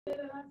Let's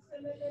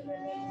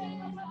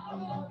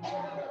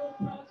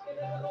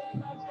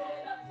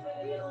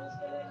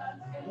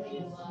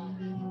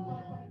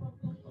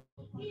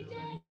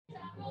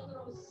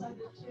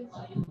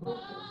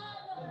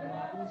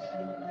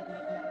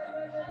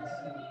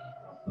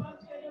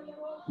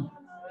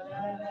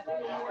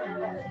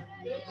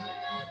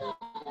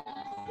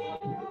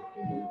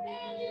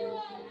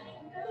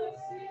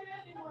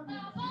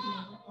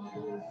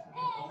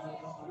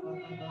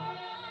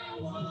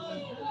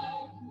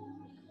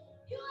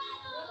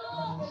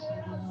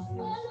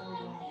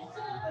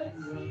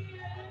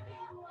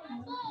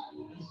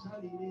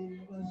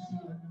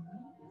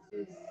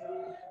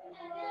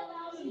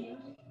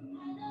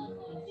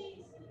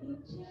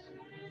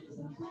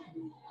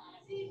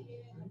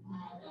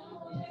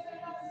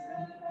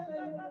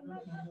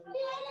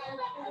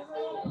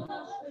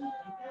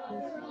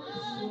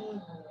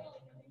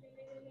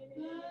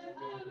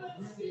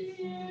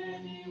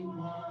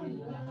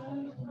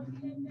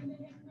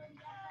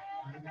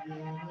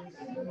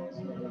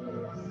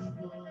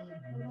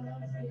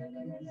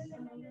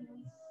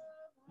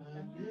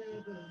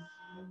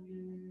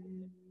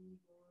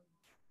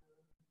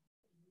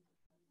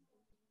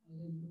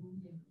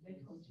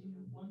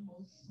continue one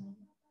more song.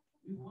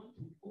 We want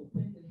to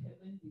open the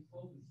heaven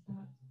before we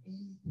start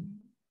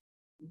anything.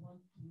 We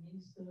want to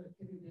minister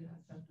to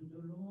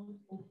the Lord.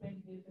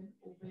 Open heaven,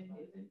 open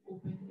heaven,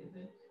 open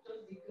heaven.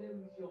 Just declare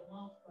with your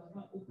mouth,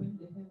 Baba, open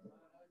the heaven.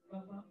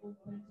 Baba,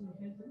 open the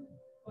heaven.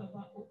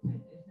 Baba,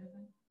 open the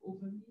heaven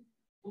over me.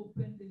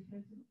 Open the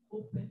heaven,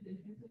 open the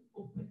heaven,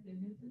 open the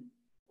heaven,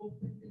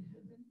 open the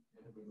heaven.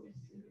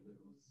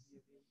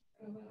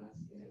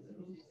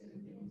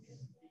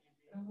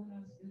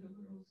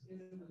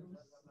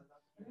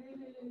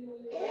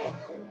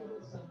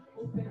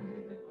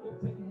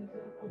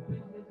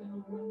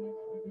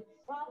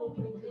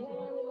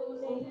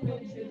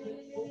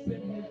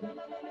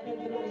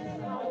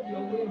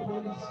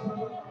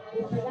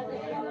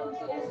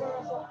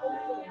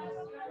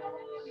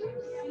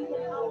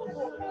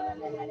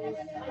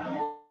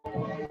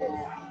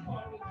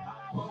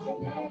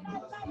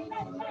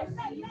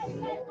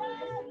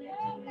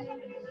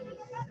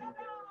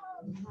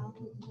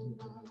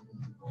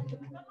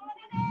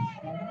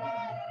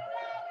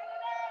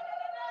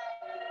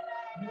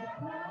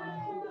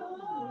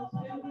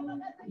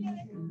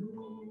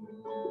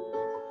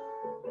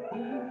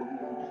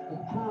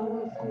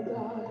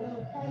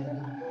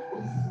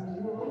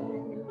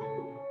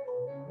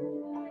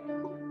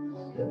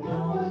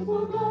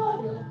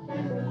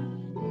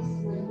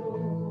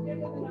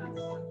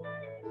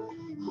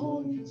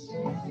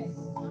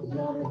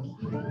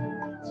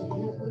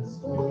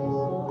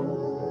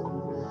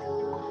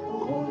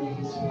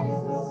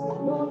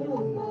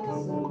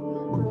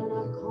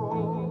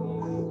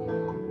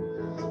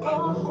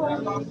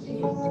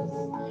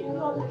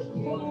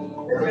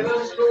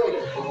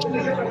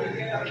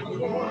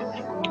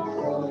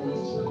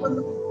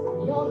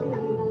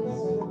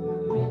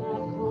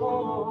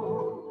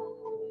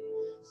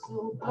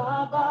 So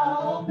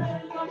Baba,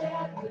 open your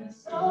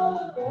heavens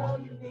over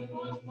me.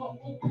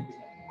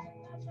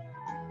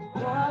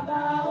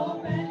 Baba,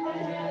 open the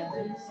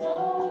heavens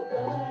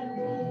over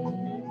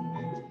me.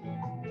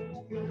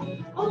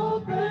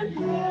 Open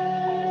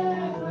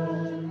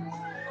heavens,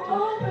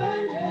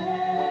 open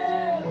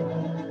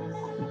heavens.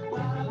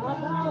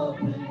 Baba,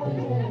 open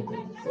the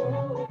heavens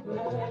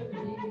over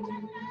me.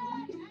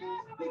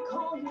 We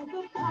call you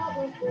the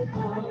powerful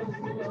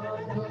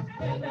God of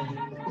heaven.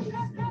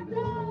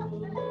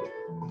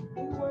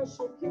 We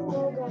worship you,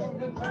 O God,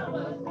 the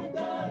powerful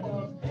God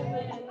of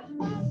heaven.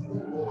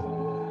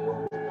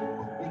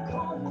 We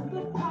call you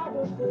the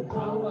powerful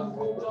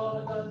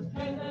God of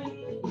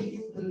heaven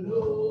is the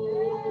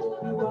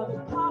Lord. You are the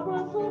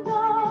powerful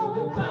God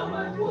of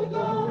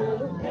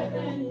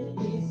heaven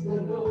is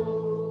the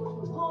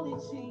Lord. Holy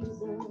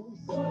Jesus,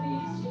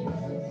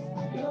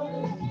 you're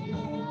the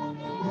King.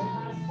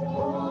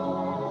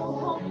 Oh,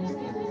 Holy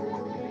Jesus,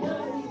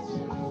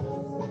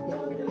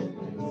 you're the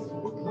Prince.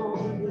 We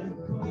call you the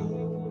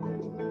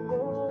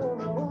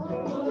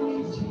King.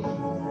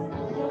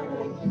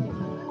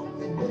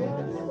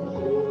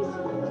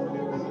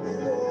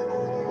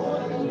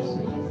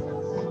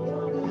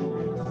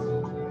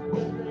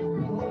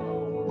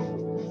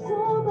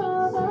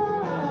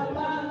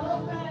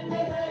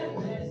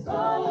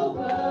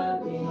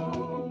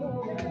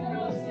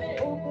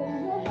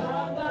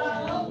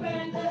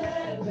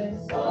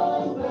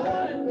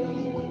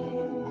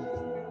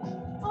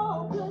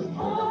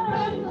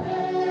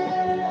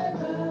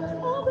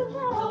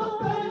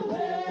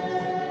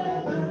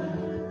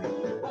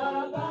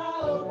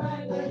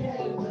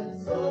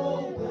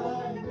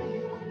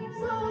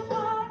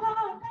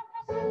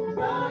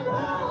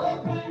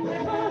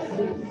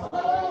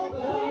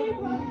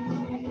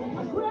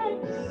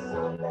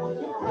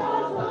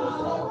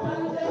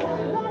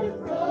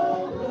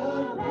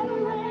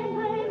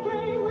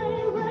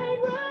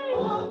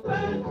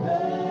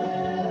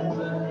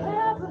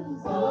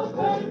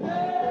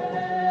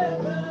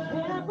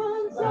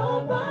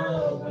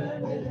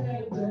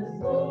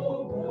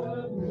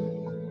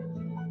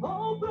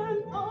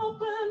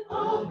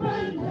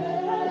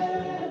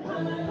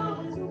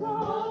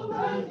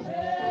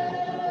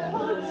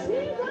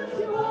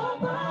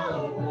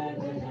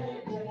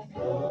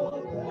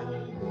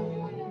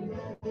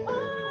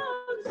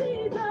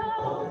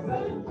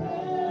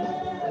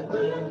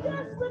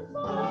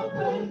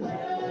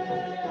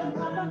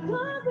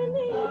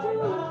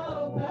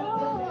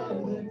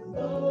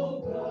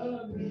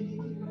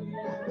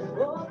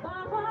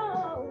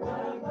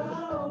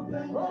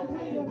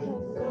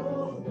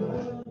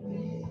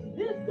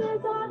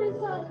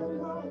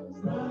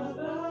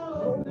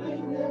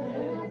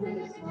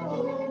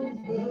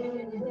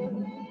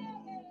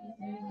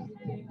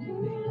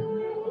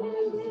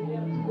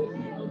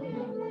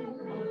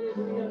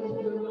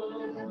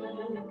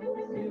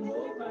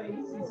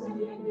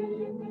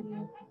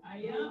 I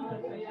am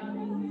that I am.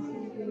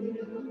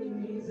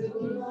 He's the King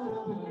of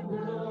love.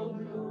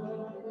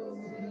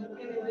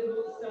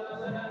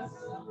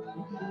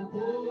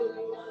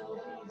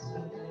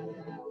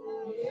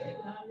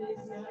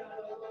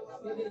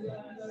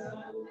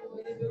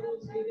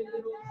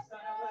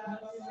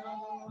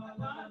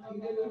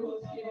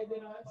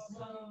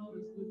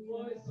 The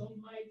voice of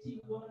mighty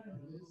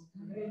waters.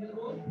 The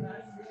beginning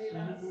and the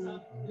end.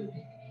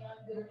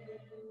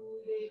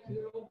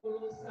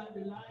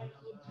 The Lion of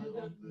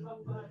Judah.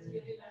 Papa,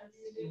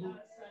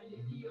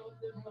 Lily of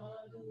the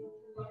valley.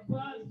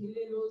 Papa,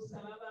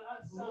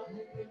 Salabarasa.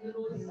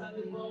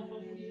 The bomb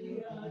of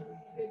Gilead.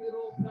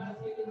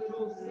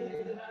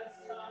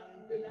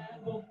 The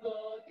Lamb of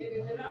God. The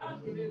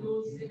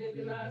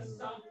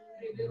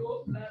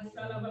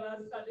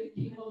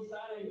King of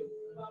Zion.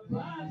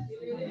 Papa,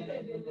 King of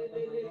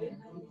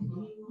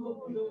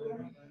glory.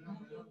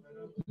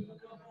 King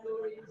of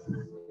glory.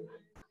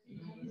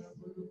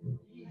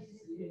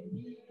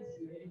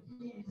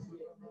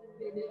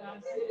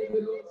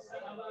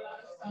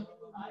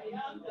 I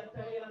am that I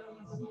am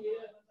is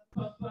here.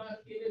 Papa,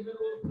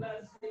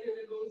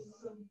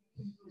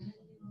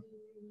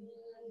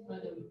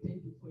 Father, we thank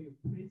you for your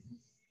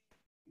presence.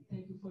 We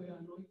thank you for your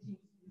anointing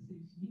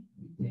this evening.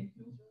 We thank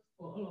you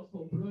for all of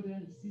our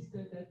brothers and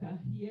sisters that are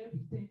here. We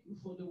thank you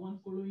for the one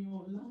following you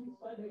online.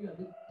 Father, you are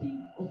the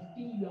King of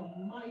Kings. You are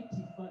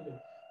mighty, Father.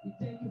 We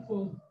thank you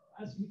for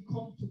as we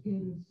come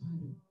together,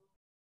 Father.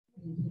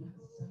 Reveal us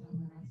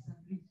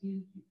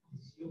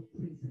your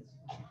presence,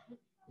 Father.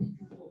 Thank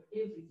you for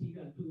everything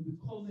you are doing. We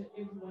cover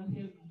everyone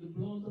here with the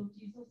blood of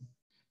Jesus.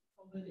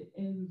 Cover the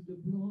air with the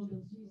blood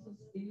of Jesus.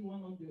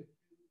 Anyone on the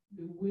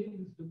way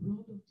with the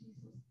blood of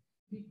Jesus.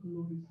 Be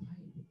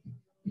glorified.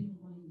 Be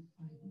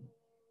magnified.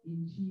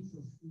 In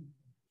Jesus' name.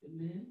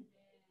 Amen.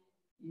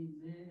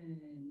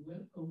 Amen.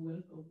 Welcome,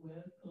 welcome,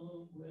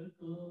 welcome,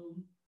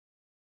 welcome.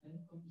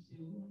 Welcome,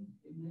 Sharon.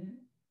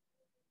 Amen.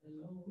 A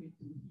long way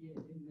to hear.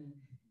 Amen.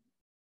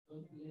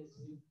 God bless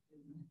you.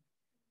 Amen.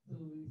 So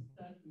we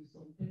start with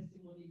some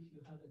testimony. If you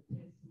have a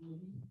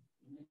testimony,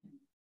 amen.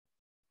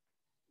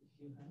 If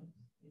you have,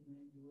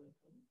 amen, you're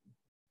welcome.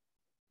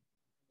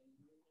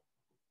 Amen.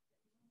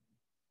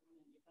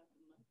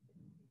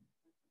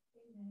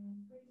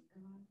 Praise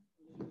God.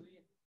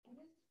 Hallelujah.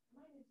 And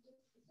mine is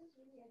just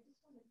really, I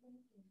just want to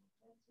thank you.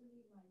 That's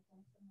really my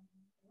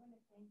testimony. I want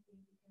to thank you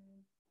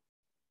because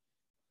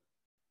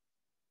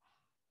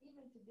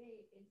even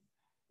today, it's,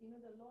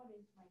 the Lord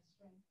is my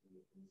strength.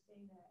 We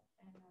say that.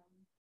 And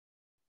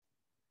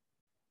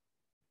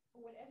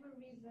for whatever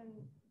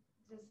reason,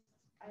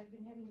 I've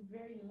been having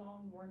very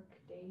long work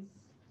days,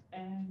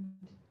 and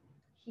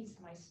He's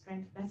my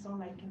strength. That's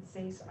all I can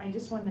say. So I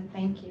just want to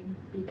thank Him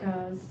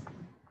because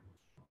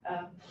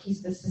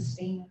He's the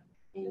sustainer.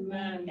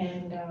 Amen.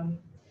 And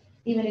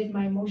even if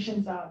my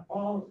emotions are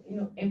all,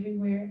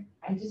 everywhere,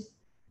 I just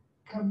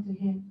come to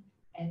Him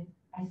and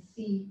I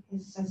see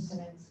His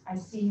sustenance. I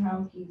see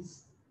how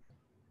He's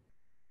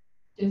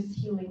just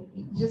healing.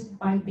 Just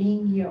by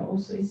being here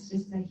also, it's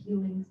just a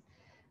healing.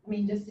 I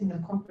mean, just in the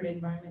corporate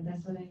environment,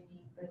 that's what I mean.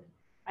 But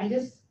I'm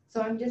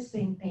just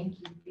saying thank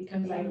you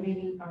because I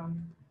really,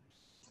 I'm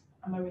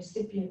a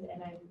recipient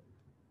and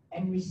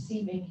I'm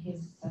receiving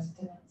His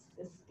sustenance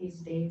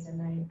these days,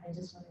 and I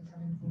just want to tell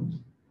Him thank you.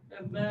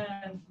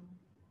 Amen.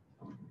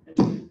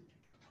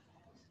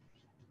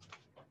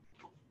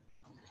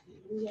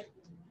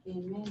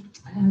 Amen.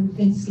 I have a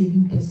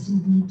Thanksgiving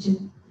testimony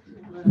too.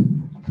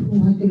 For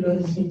what the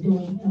Lord has been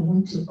doing. I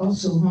want to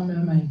also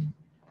honor my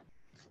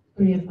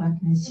prayer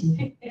partners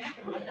here.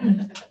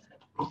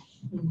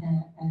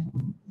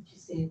 She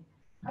said,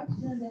 how do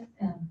you know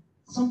that?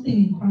 Something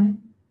in crime?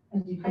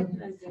 What do you call it?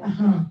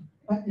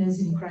 Partners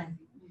in crime.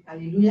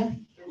 Hallelujah.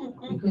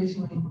 Because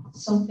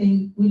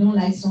when we don't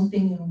like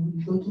something and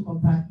we go to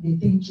Papa, the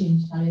thing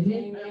changed.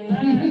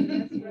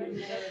 Hallelujah.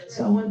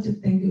 So I want to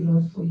thank the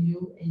Lord for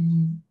you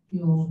and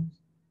your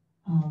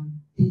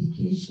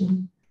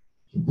dedication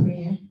to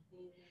prayer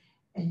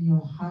and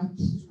your heart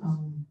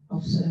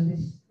of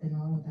service and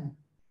all of that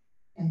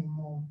and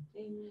more.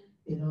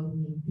 The Lord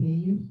will pay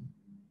you.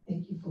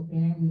 Thank you for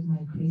bearing with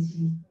my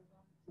crazy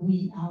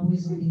wee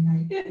hours of the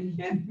night.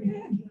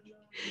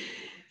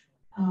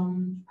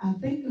 I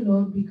thank the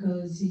Lord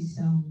because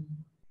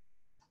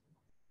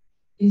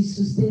He's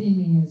sustaining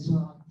me as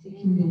well,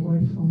 taking the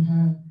word from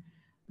her.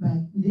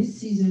 But this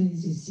season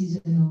is a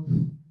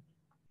season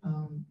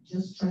of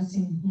just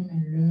trusting Him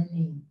and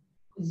learning,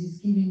 because He's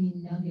giving me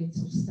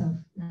nuggets of stuff,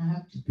 and I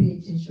have to pay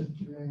attention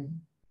to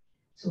learn.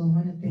 So I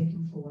want to thank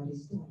Him for what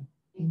He's doing.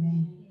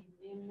 Amen.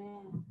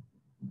 Amen.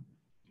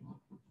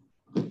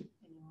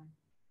 Anyone?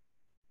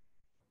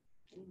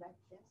 Anybody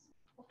else?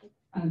 Okay.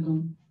 I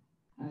don't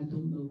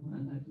know,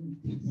 and I don't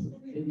think so.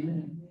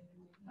 Amen.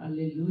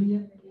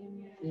 Hallelujah.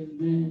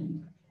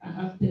 Amen. I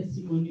have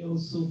testimony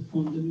also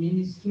from the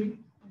ministry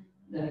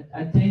that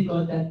I thank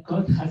God that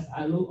God has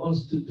allowed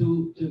us to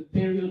do the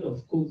period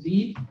of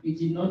COVID. We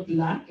did not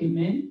lack.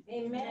 Amen.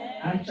 Amen.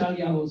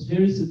 Actually, I was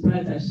very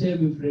surprised. I shared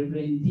with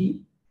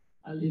Reverend.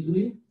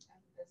 Hallelujah.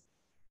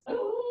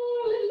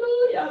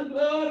 Hallelujah,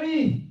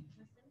 glory.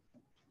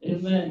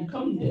 Amen.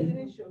 Come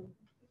there.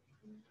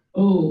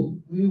 Oh,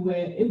 we were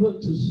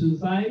able to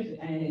survive,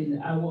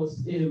 and I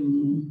was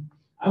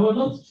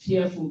not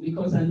fearful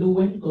because I know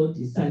when God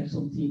decides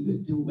something we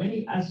do. When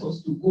He asked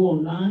us to go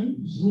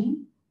online,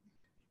 Zoom,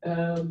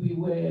 we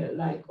were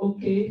like,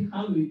 okay,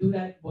 how do we do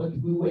that? But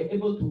we were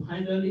able to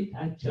handle it.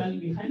 Actually,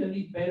 we handled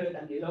it better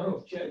than a lot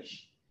of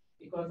church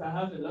because I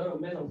have a lot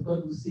of men of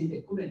God who say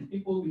they couldn't.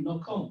 People will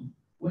not come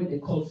when they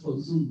call for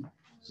Zoom.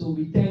 So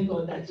we thank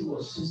God that it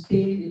was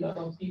sustained. A lot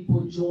of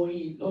people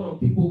joined. A lot of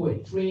people were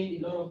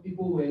trained. A lot of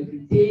people were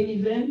retained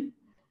even.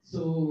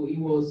 So it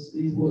was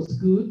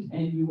good,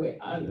 and we were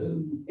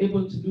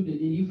able to do the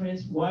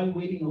deliverance while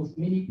waiting of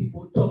many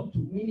people, talk to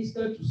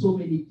minister to so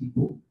many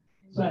people.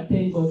 So I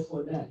thank God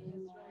for that.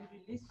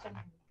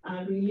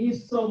 And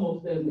release some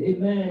of them.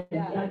 Amen.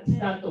 That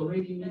start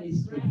already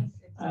ministry.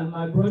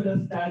 My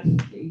brother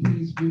started,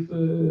 he's with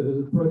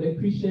Brother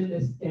Christian.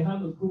 They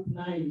have a group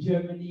now in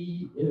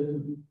Germany,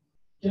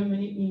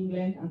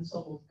 England, and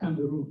some of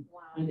Cameroon.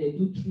 Wow. And they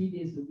do 3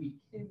 days a week.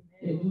 Amen.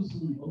 They do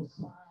Zoom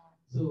also. Wow.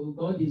 So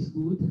God is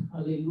good.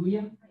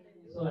 Hallelujah.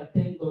 So I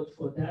thank God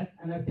for that.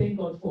 And I thank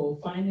God for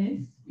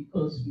finance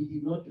because we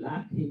did not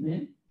lack.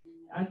 Amen.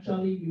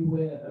 Actually, we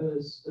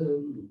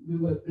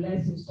were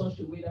blessed in such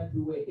a way that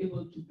we were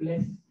able to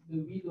bless the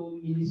widow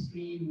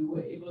ministry. We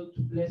were able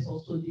to bless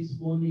also this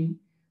morning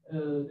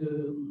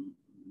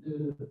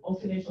the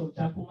orphanage of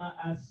Mpouma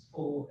asked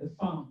for a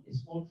farm, a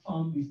small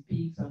farm with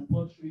pigs and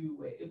poultry. We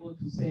were able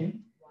to send.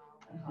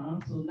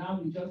 So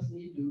now we just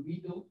need the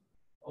widow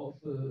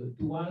of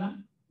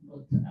Douala,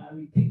 but I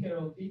will take care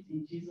of it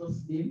in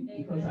Jesus' name.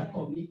 Amen. Because I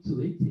commit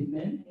to it.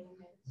 Amen.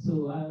 Amen.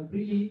 So I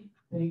really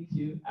thank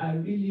you. I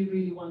really,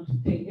 really want to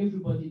thank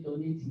everybody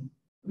donating.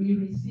 We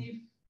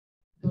receive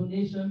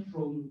donation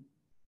from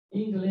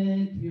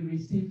England, we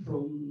receive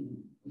from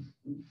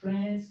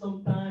France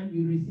sometimes,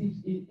 we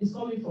receive, it's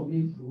coming from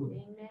everywhere.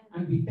 Amen.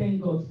 And we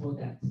thank God for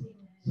that.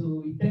 Amen.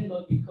 So we thank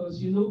God because,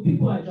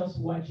 people are just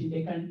watching.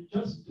 They can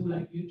just do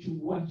like YouTube,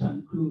 watch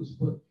and close,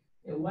 but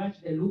they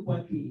watch, they look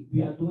what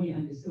we are doing,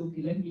 and they say,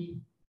 okay, let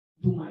me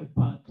do my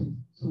part too.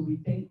 So we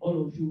thank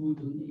all of you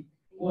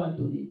who are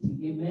donating.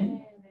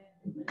 Amen.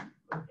 Amen. Amen.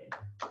 Okay.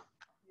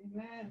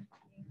 Amen.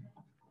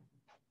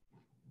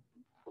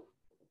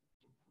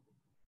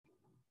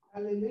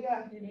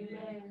 Hallelujah.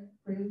 Amen.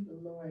 Praise the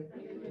Lord.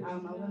 I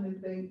want to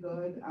thank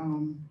God. I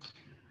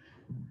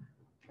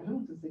don't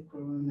want to say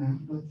Corona,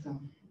 but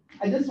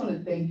I just want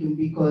to thank Him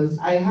because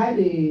I had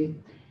a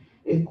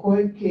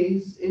court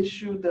case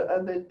issued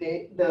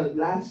the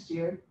last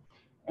year,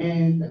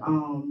 and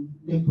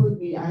they put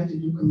me. I had to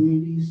do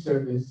community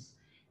service,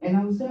 and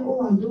I was saying,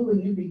 oh, I'll do a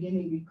new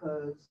beginning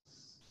because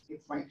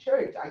it's my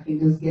church. I can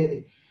just get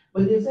it.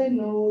 But they said,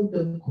 no,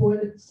 the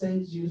court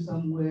sends you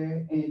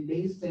somewhere and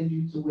they send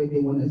you to where they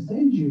want to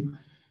send you.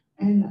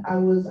 And I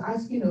was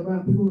asking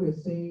around, people were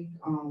saying,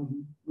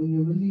 when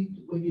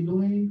you're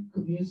doing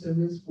community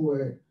service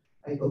for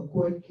like a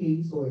court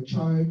case or a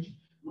charge,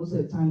 most of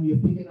the time you're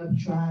picking up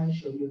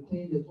trash or you're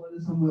cleaning the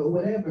toilet somewhere or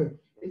whatever.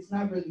 It's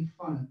not really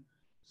fun.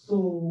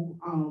 So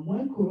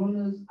when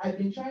I've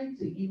been trying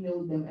to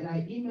email them, and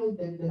I emailed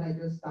them, then I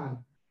just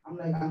stopped. I'm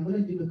like, I'm going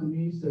to do the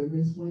community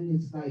service when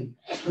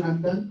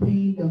I'm done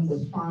paying them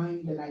the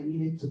fine that I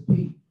needed to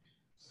pay.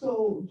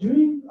 So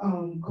during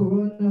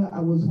Corona,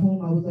 I was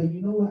home. I was like,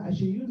 you know what? I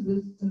should use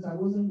this since I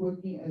wasn't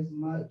working as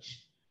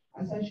much.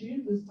 I said, I should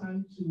use this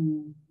time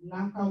to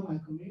knock out my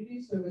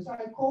community service. So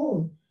I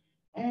called.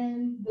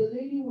 And the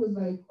lady was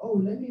like, oh,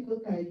 let me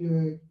look at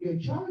your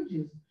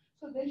charges.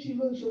 So then she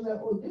looked, she was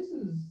like, oh, this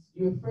is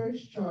your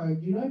first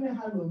charge. You don't even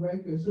have a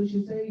record. So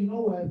she said, you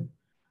know what?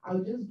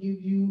 I'll just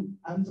give you,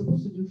 I'm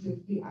supposed to do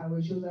 50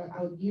 hours. She was like,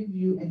 I'll give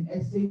you an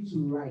essay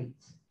to write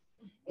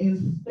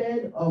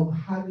instead of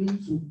having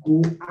to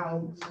go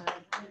out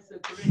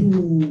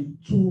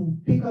to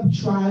pick up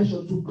trash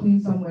or to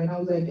clean somewhere. And I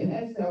was like, an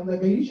essay? I was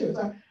like, are you sure?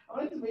 So I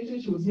wanted to make sure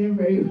she was hearing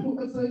very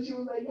well. So she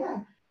was like, yeah.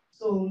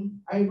 So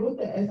I wrote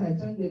the essay, I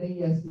turned it in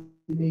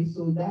yesterday.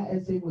 So that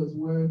essay was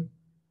worth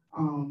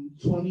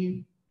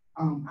 20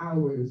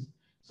 hours.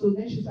 So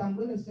then she said, I'm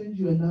going to send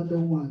you another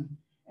one.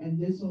 And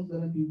this one's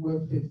going to be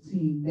worth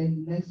 15.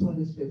 Then the next one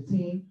is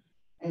 15,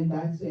 and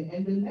that's it.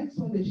 And the next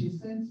one that she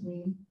sent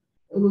me,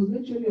 it was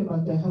literally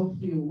about the health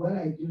field, what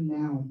I do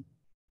now.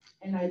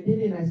 And I did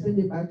it, I sent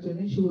it back to her, and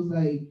then she was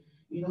like,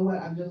 you know what,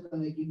 I'm just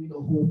going to give you the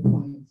whole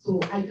point. So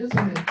I just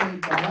want to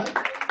thank God,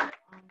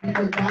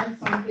 because that's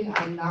something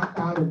I knocked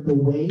out of the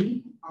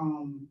way.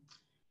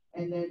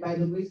 And then by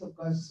the grace of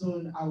God,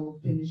 soon I will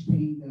finish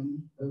paying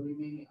them the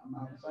remaining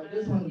amount. So I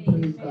just want to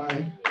praise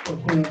God for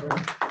favor.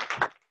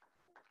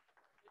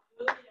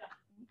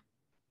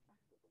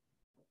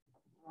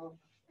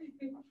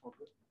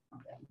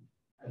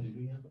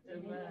 Hallelujah.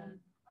 Amen.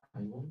 I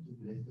want to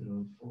bless the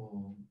Lord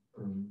for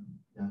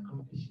the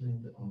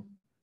accomplishment of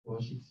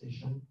worship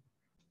session,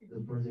 the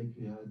project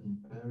we had in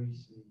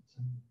Paris with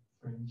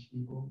French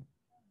people,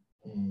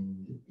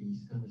 and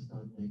it's going to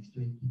start next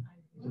week.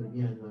 It will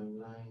be an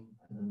online.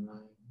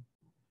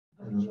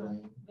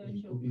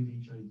 It will be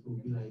virtual. It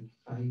will be like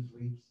 5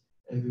 weeks.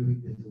 Every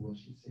week there's a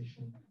worship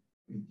session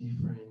with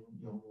different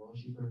young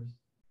worshipers.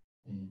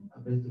 And I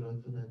bless the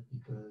Lord for that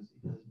because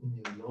it has been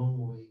a long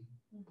way.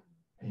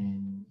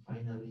 And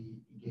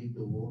finally, He gave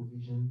the world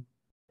vision.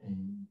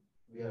 And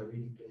we are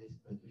really blessed.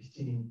 But we're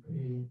still in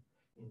prayer.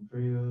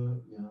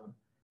 We are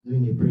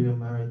doing a prayer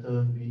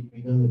marathon.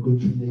 We're going to go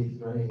 3 days,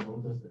 right? And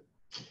all those.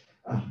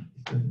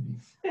 It's going to be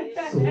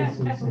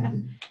so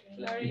something.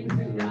 Glory to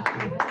God.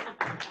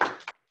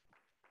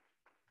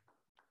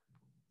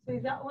 So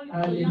is that only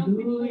for young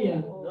Hallelujah.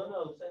 people?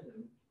 No,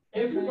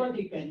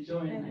 Everybody can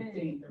join, I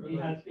think. We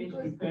have been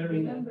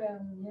preparing. Remember,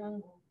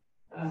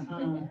 I'm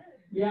young.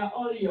 We are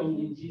all young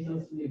in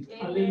Jesus' name. Amen.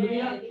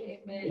 Hallelujah.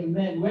 Amen.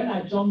 Amen. When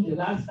I jumped the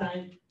last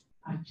time,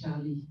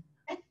 actually,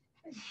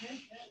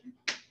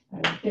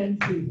 I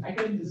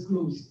can't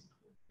disclose.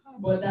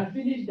 But I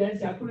finished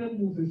dancing, I couldn't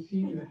move a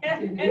finger.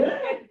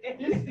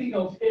 This thing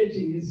of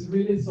aging is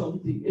really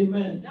something.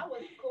 Amen. That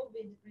was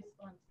COVID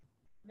response.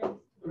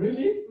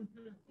 Really?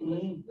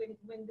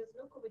 When there's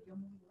no COVID, you're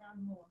moving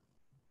around more.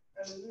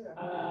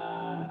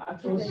 I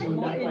trust you on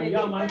that one. You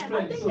are my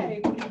friend. I think I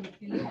agree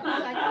with you.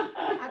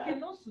 I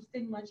cannot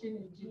sustain much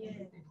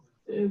energy.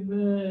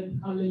 Amen.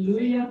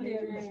 Hallelujah.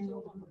 Amen.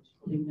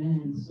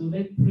 Amen. So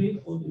let's pray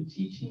for the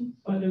teaching.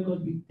 Father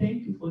God, we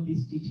thank you for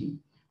this teaching.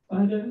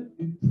 Father,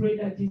 we pray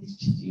that this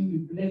teaching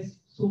will bless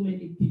so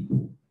many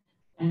people.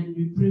 And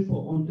we pray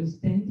for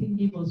understanding.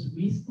 Give us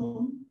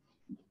wisdom.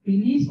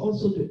 Release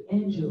also the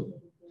angel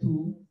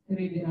to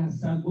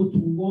go to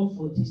war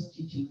for this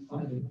teaching,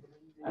 Father.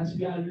 As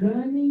we are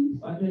learning,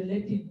 Father,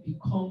 let it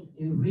become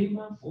a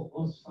rhema for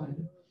us,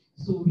 Father,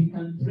 so we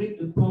can break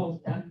the power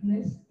of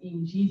darkness.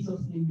 In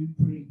Jesus' name we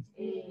pray.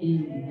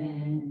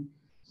 Amen.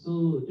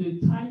 So the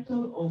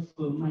title of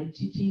my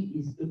teaching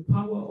is The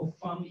Power of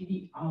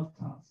Family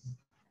Altars.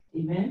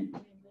 Amen?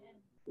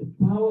 The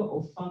power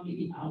of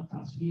family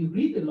altars. We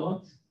read a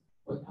lot,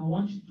 but I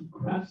want you to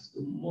grasp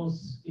the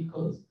most,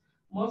 because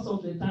most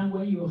of the time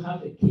when you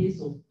have a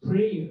case of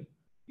prayer,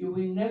 you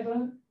will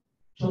never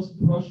just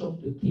brush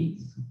off the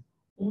case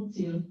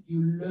until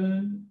you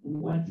learn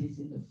what is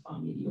in the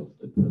family of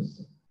the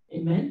person.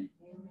 Amen?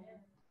 Amen.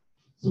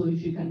 So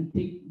if you can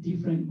take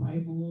different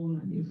Bible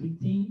and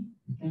everything,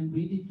 you can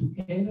read it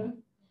together.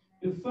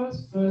 The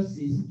first verse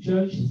is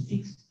Judges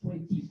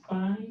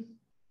 6:25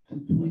 to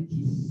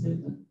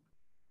 27.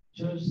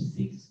 Judge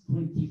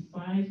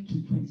 6:25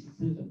 to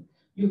 27.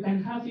 You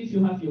can have, if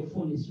you have your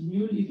phone, it's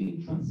New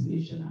Living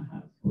Translation I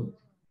have, but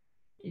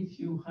if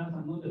you have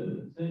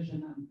another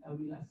version, I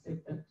will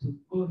accept that too.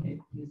 Go ahead,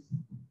 please.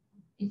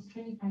 It's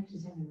 25 to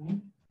 7,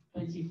 right?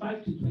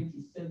 25 to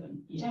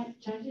 27. Yes.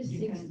 Judges You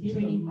 6, can give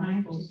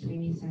 25 also to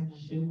 27.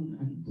 Shaun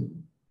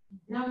and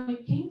Now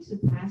it came to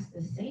pass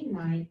the same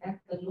night that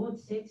the Lord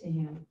said to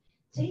him,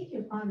 take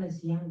your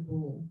father's young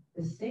bull,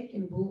 the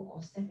second bull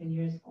of 7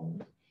 years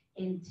old,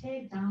 and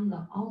tear down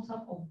the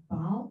altar of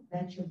Baal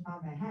that your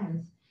father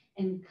has,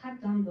 and cut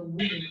down the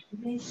wooden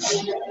image the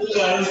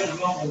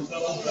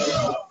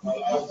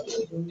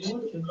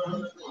Lord your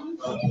God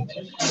commanded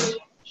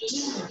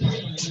Israel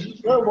in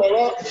the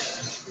tabernacle.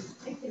 The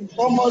second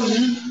bull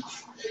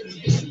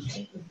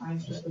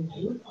sacrifice with the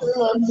wood of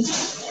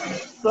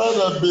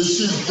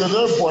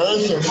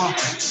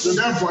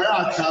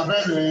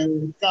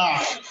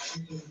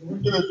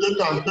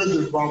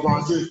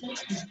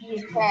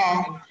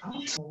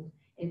household,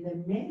 and the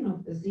men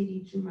of the city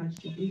too much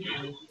to do it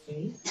by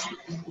day,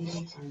 he did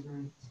it by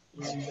night.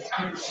 Amen.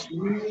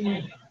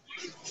 Hallelujah.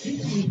 If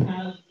we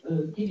have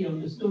Gideon,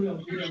 the story of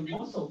Gideon,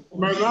 most of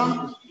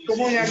Maintenant,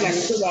 comment il y a de la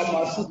question dans la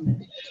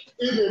machine?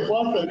 Il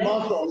dépend seulement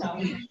son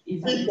fils. Il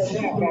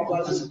seulement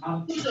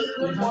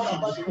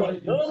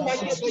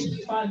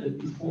father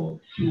before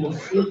he was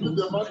able to build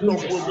the house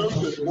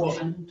of the Lord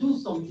and do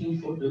something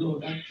for the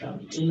Lord,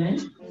 actually. Amen.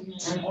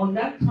 And on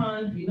that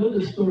time, we know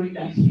the story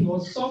that he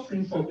was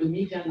suffering from the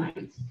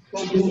Midianites.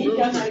 The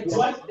Midianites,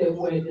 what they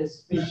were, the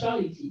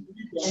speciality,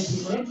 and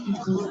he let you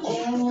do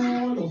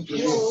all of the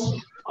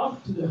work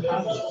up to the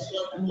harvest.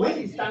 And when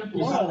it's time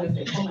to harvest,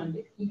 they come and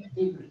they eat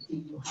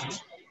everything you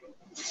have.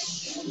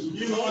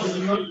 You will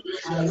not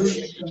allow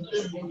you to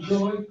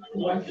enjoy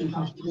what you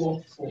have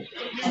worked for.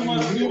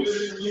 Hallelujah.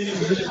 You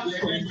have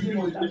some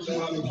demons that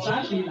look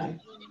exactly like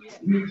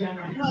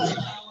Midianites.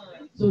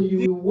 So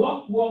you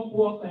will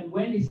work, and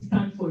when it's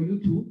time for you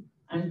to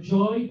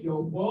enjoy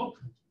your work,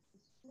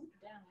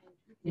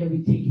 they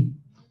will take it.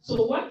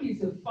 So what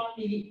is a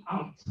family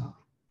altar?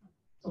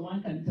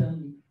 Someone can tell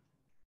me.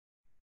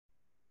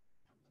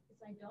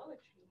 It's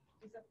idolatry.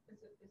 It's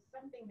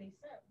something they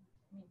serve.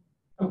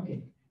 Okay.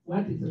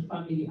 What is a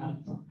family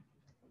altar?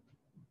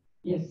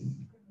 Yes.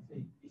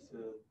 It's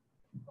a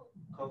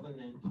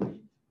covenant with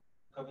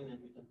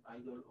an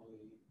idol or a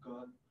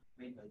god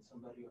made by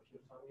somebody of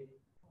your family,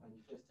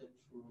 manifested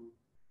through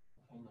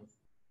a kind of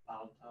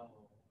altar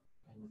or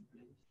kind of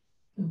place.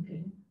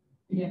 Okay.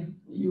 Yeah,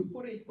 you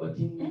put it, but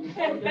in the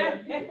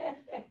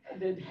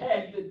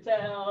head, the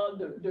tail,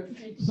 the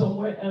feet,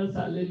 somewhere else.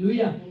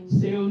 Hallelujah.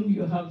 Shaun,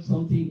 you have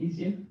something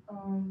easier?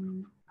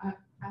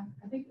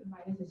 I think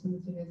Maya said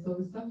something to it. So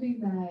it's something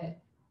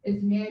that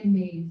is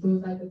man-made. So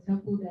it's like a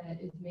temple that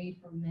is made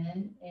for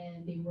men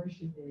and they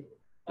worship it.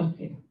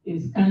 Okay,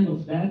 it's kind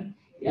of that.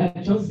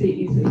 I just say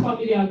it's a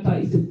family altar.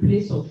 It's a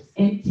place of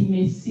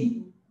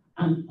intimacy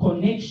and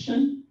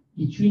connection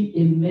between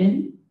a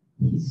man,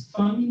 his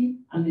family,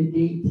 and the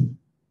deity.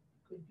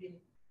 Could be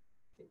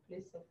a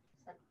place of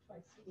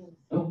sacrifice.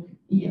 Okay,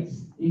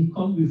 yes, it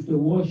comes with the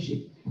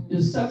worship.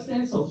 The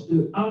substance of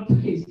the altar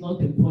is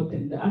not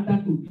important. The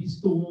altar could be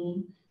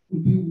stone,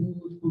 could be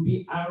wood, could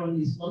be iron.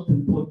 It's not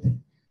important.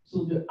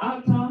 So the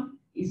altar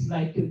is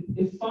like a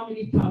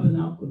family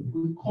tabernacle.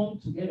 We come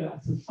together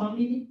as a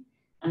family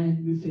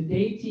and with a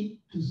deity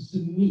to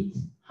submit.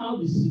 How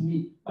we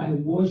submit? By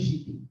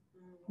worshiping,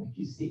 like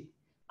you say.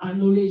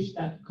 Acknowledge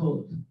that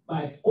God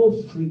by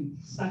offering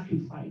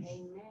sacrifice,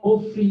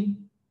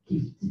 offering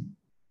gift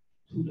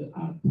to the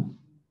altar.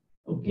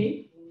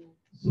 Okay?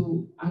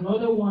 So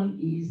another one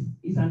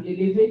is an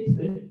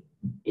elevated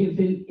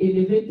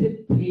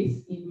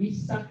place in which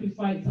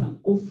sacrifice and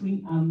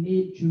offering are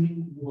made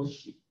during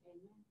worship.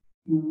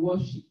 You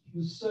worship,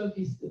 you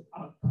service the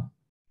altar.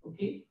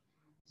 Okay?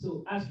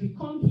 So as we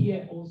come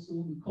here also,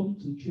 we come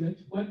to church,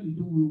 what we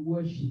do, we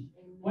worship.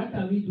 What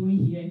are we doing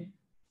here?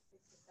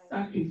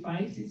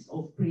 Sacrifices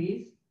of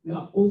praise, we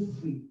are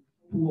offering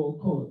to our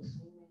God.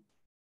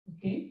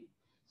 Okay?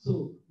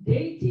 So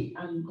deity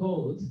and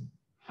God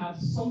have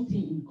something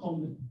in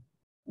common.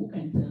 Who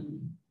can tell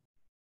me?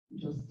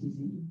 Just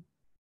teasing you.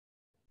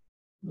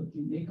 But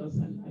you make us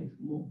alive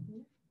more.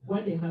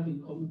 What they have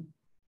in common?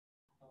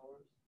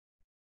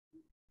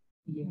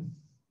 Yes,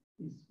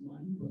 it's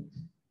one, but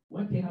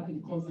what they have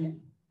in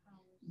common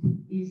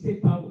is a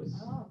powers.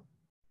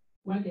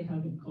 What they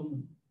have in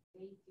common?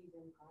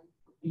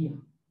 Yeah.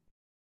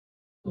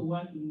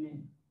 Toward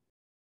men.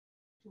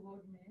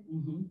 Toward men.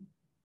 Mm-hmm.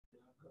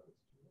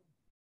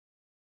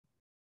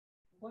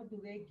 What do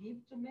they give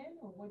to men,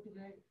 or what do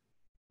they?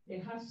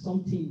 They have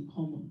something in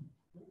common.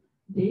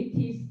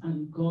 Deities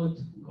and God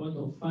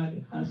or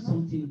Father, have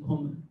something in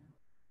common.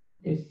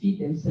 They feed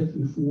themselves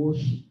with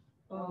worship.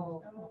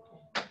 Oh.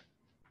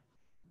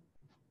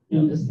 You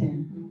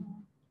understand?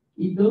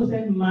 It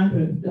doesn't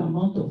matter the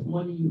amount of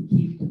money you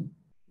give them.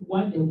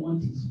 What they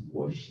want is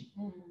worship.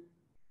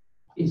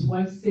 It's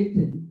why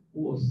Satan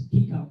was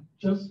kicked out,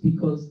 just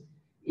because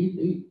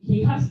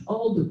he has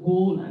all the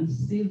gold and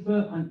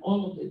silver and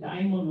all of the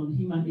diamond on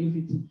him and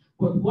everything.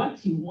 But what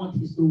he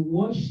wants is the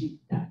worship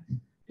that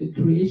the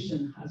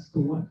creation has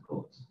toward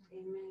God.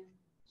 Amen.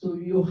 So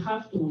you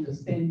have to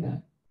understand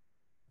that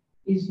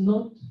it's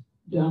not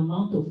the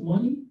amount of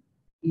money,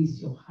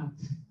 it's your heart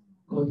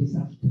God is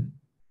after.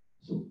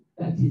 So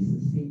that is the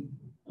same.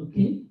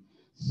 Okay?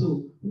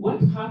 So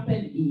what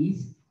happened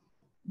is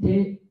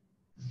they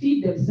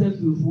feed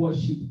themselves with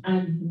worship.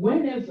 And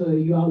whenever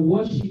you are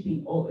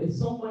worshiping, or if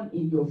someone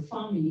in your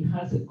family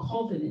has a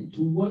covenant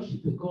to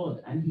worship a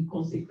God and he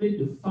consecrates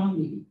the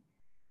family,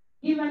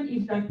 even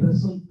if that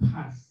person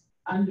passed,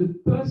 and the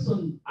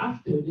person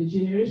after, the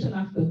generation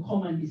after,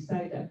 come and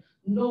decide that,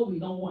 no, we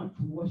don't want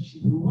to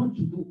worship, we want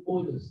to do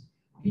orders.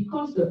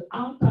 Because the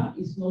altar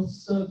is not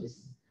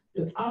service,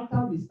 the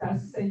altar will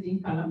start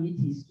sending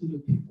calamities to the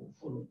people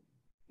following.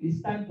 We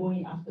start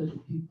going after the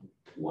people.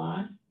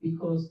 Why?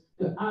 Because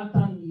the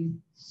altar needs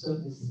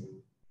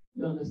servicing.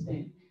 You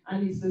understand?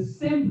 And it's the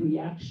same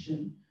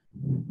reaction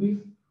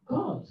with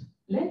God.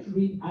 Let's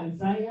read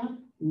Isaiah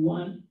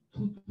 1,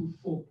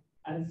 2-4.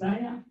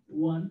 Isaiah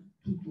 1,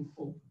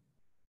 2-4.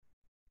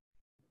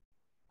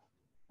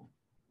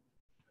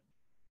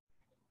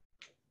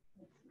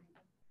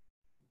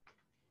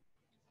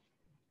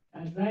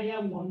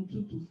 Isaiah 1,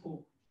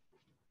 2-4.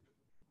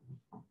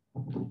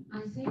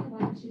 Isaiah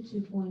 1,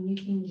 2-4, New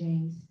King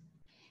James.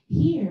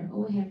 Hear,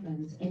 O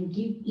heavens, and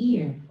give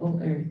ear, O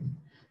earth,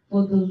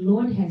 for the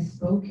Lord has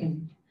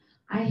spoken.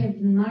 I have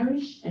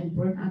nourished and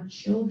brought up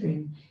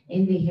children,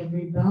 and they have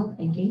rebelled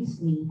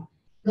against me.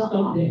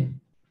 Stop there.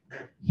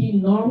 He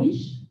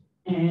nourished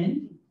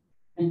and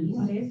he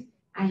what? says,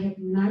 I have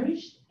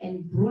nourished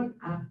and brought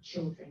up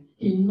children.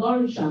 He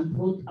nourished and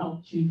brought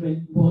out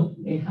children, but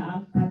they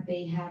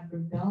have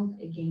rebelled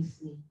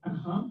against me.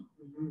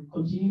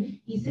 Continue.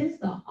 He says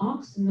the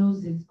ox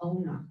knows its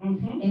owner,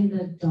 and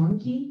the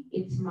donkey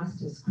its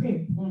master's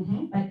crib.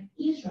 But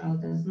Israel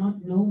does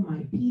not know,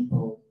 my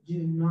people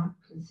do not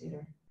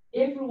consider.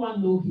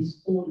 Everyone knows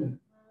his owner.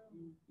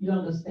 You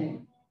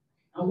understand?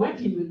 And what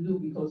he will do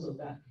because of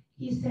that?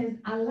 He says,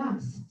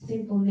 alas,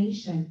 sinful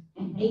nation,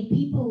 a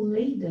people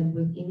laden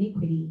with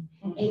iniquity,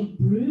 a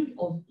brood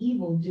of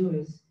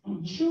evildoers,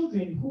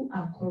 children who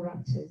are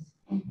corrupters.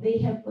 They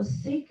have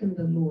forsaken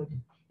the Lord.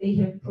 They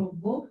have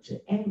provoked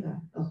to anger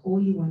the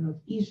Holy One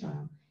of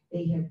Israel.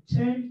 They have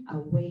turned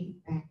away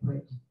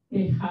backward.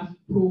 They have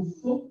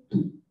provoked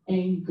to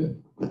anger.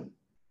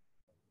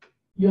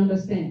 You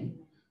understand?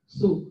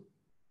 So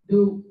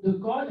the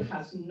God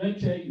has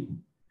nurtured you,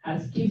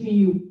 has given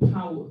you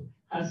power,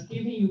 has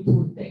given you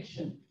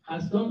protection,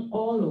 has done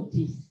all of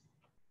this.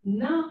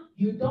 Now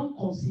you don't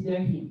consider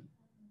him.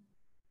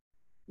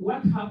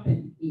 What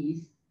happened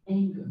is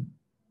anger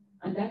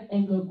and that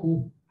anger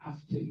go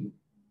after you.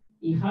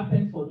 It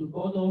happened for the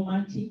God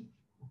Almighty.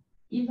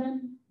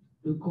 Even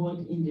the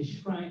God in the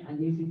shrine and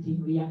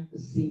everything react the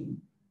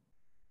same.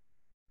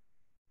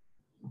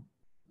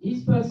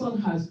 This person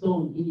has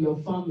done in your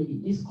family,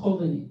 this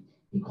covenant.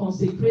 He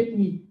consecrate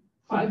me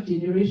 5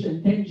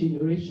 generations, 10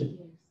 generations.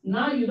 Yes.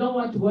 Now you don't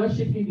want to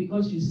worship me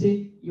because you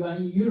say you are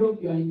in Europe,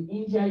 you are in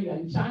India, you are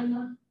in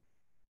China.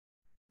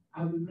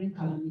 I will bring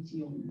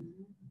calamity on you.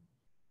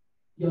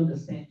 You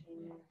understand?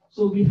 Yes.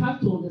 So we have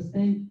to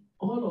understand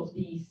all of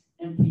these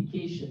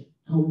implications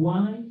and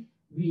why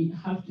we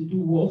have to do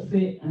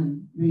warfare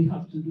and we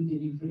have to do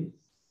deliverance.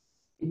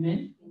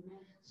 Amen? Amen.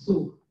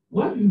 So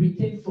what we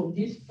retain from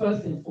this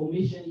first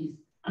information is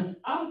an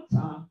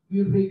altar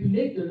will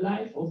regulate the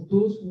life of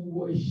those who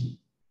worship.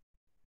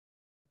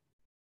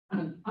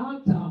 An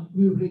altar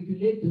will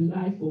regulate the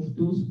life of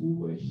those who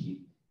worship.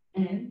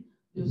 And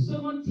the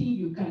second thing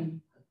you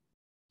can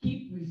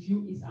keep with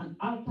you is an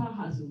altar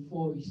has a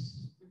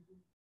voice.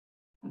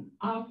 An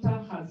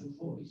altar has a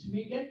voice.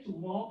 We get to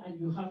more and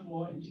you have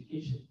more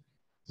education.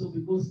 So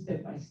we go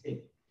step by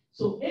step.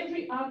 So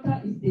every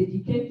altar is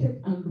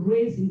dedicated and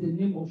raised in the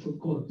name of a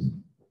God.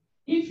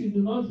 If you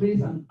do not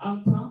raise an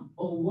altar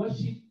or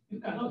worship, you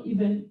cannot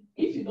even,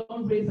 if you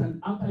don't raise an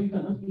altar, you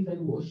cannot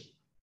even worship.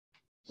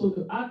 So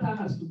the altar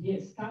has to be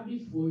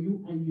established for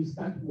you and you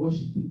start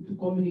worshiping to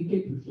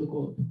communicate with the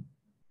God.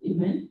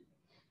 Amen?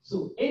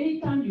 So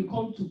anytime you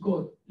come to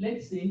God,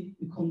 let's say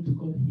you come to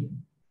God here.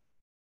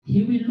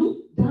 He will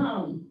look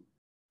down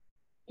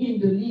in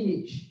the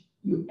lineage.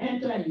 You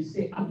enter and you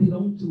say, I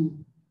belong to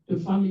the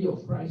family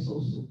of Christ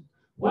also.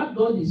 What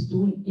God is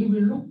doing, he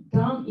will look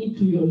down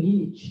into your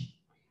lineage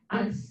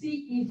and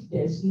see if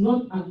there's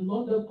not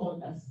another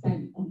God that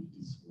stands on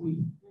his way.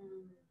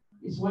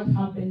 It's what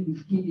happened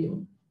with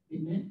Gideon.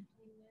 Amen?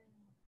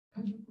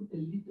 Can you put a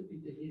little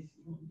bit of AC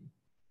on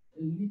it?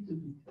 A little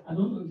bit. I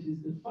don't know if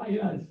it's the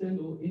fire I send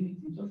or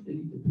anything, just a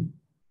little bit.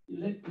 You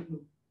let me know.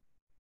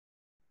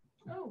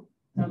 Oh.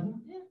 Tabu?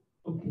 Yeah.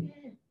 Okay.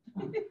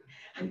 Yeah.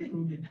 No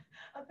problem.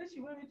 I thought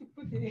you wanted to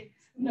put it.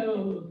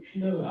 No,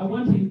 I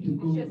want him to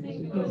go.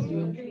 Because you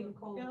are...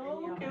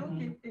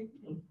 Okay, thank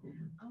you.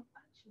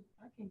 Actually,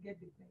 I can get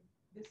the thing.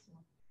 This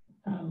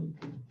one.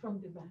 Okay.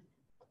 From the back.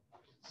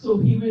 So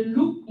he will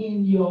look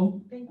in your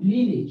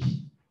lineage.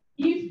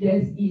 If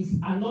there is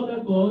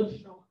another God,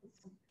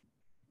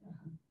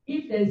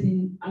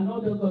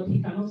 another God,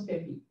 he cannot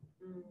step in.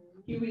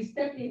 He will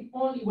step in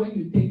only when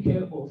you take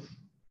care of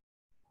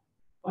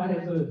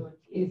whatever.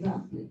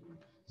 Exactly.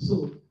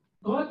 So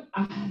God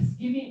has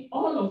given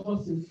all of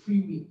us a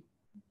free will.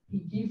 He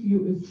gives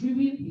you a free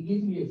will, he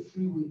gives me a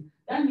free will.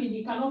 That means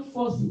he cannot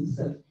force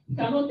himself. He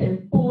cannot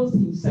impose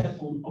himself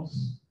on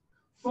us.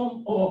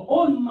 From our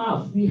own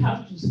mouth, we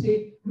have to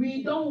say,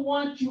 we don't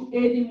want you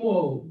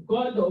anymore.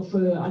 God of,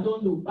 I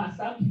don't know,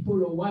 Basa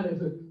people or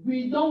whatever.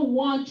 We don't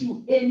want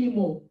you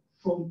anymore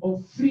from our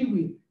free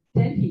will.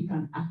 Then he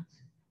can act.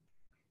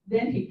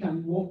 Then he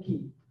can walk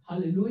in.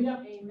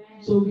 Hallelujah.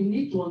 Amen. So we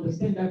need to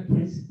understand that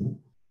principle.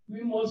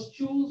 We must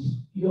choose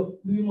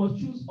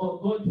our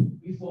God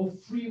with our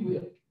free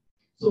will.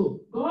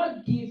 So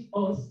God gives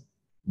us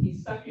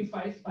his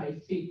sacrifice by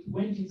faith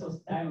when Jesus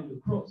died on the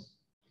cross,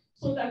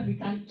 so that we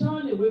can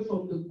turn away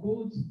from the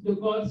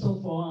gods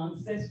of our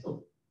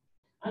ancestors.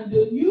 And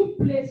the new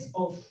place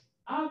of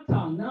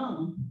altar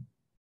now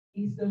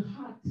is the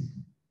heart.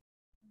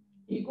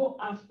 He go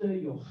after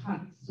your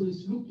heart. So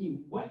it's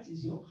looking, what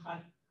is your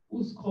heart?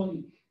 Who's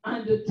calling?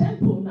 And the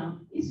temple now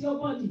is your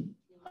body.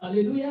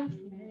 Hallelujah.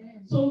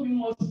 Amen. So we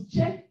must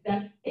check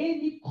that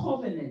any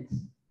covenant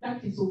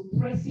that is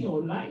oppressing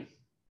our life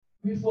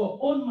with our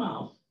own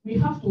mouth, we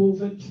have to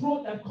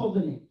overthrow that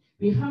covenant.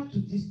 We have to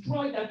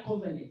destroy that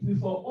covenant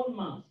with our own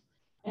mouth.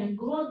 And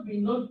God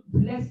will not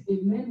bless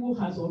a man who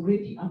has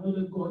already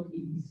another God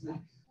in his life.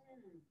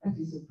 That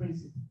is a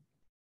principle.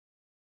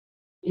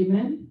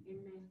 Amen?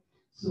 Amen.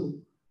 So,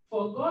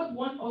 for God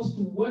wants us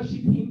to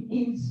worship him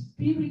in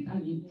spirit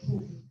and in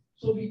truth.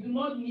 So we do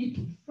not need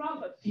to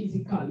travel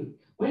physically.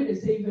 When they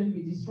say even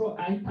we destroy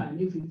altar and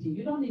everything,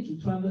 you don't need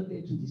to travel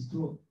there to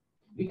destroy.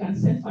 We can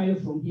send fire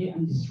from here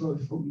and destroy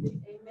from there.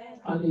 Amen.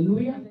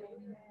 Hallelujah. Amen.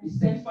 We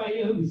send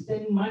fire, we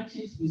send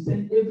matches, we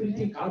send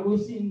everything,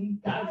 kerosene,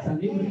 gas,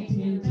 and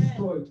everything and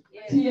destroy.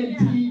 Yes.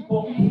 TNT,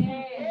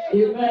 bomb.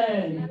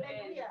 Amen.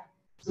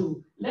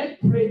 So let's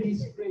pray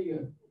this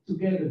prayer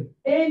together.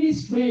 Any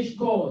strange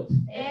God,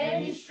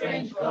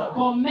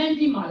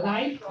 commanding my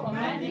life,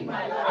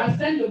 I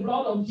send the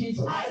blood of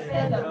Jesus. I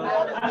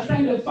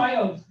send the fire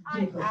of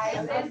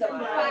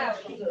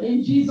Jesus.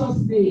 In Jesus'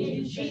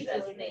 name.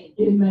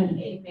 Amen.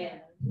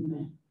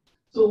 Amen.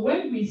 So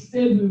when we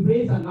say we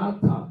raise an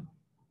altar,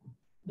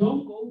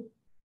 don't go,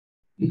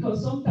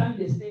 because sometimes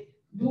they say,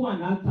 do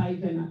an altar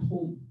even at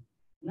home.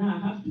 Now I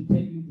have to tell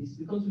you this,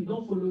 because we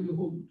don't follow you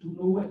home to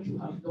know what you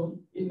have done.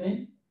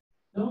 Amen.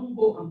 Don't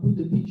go and put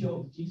the picture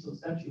of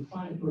Jesus that you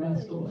find at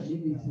the store and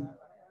anything.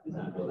 It's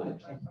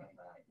idolatry.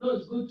 No,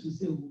 it's good to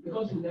say,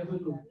 because you never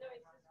know.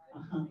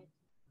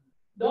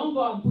 Don't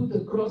go and put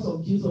the cross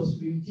of Jesus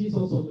with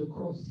Jesus on the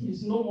cross.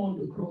 He's no more on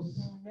the cross.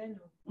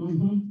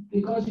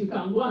 Because you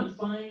can go and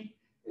find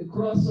a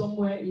cross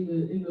somewhere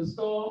in the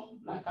store,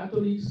 like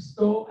Catholic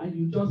store, and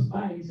you just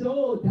buy it. Say,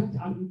 oh, that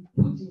I will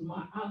put in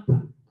my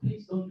altar.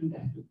 Please don't do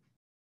that.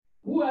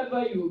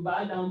 Whoever you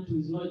bow down to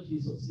is not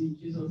Jesus. In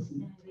Jesus'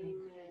 name.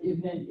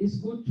 Amen. It's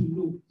good to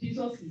know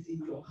Jesus is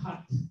in your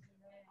heart.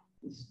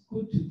 It's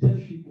good to tell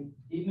people.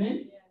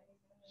 Amen.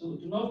 So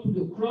do not put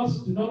the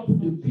cross, do not put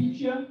the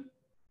picture.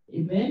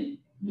 Amen.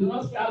 Do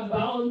not start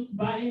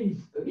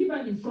buying,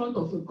 even in front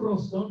of a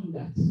cross. Don't do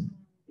that.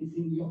 It's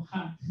in your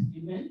heart.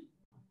 Amen.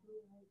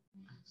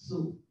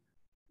 So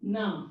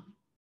now,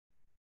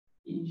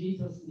 in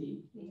Jesus'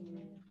 name,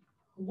 amen.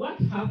 What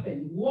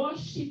happened?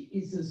 Worship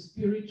is a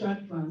spiritual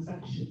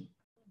transaction.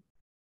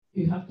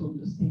 You have to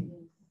understand.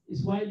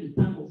 It's why the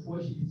time of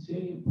worship is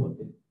very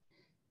important.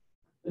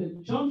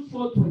 John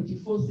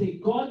 4:24 says,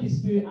 God is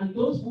spirit, and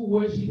those who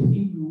worship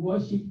him will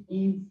worship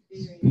in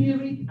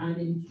spirit and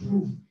in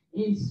truth.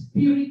 In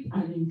spirit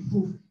and in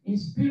truth. In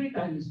spirit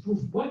and in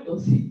truth. What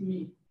does it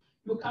mean?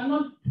 You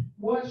cannot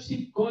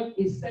worship God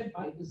except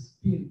by the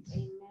Spirit.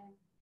 Amen.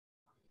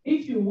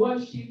 If you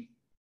worship,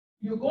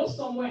 you go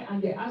somewhere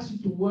and they ask you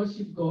to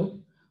worship God,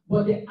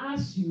 but they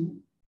ask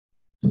you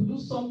to do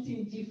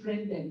something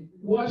different than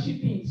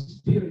worshiping in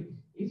spirit.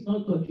 It's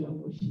not God you are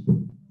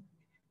worshiping.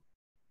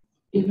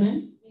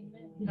 Amen?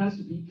 Amen. It has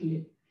to be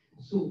clear.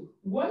 So,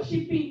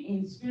 worshiping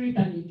in spirit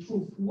and in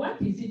truth. What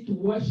is it to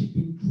worship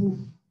in truth?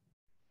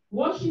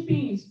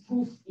 Worshiping in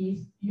truth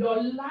is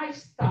your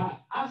lifestyle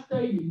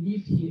after you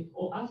leave here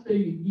or after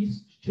you leave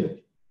church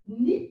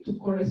need to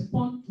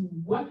correspond to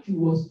what you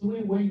was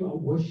doing when you are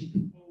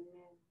worshiping.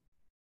 Amen.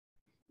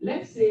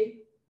 Let's say,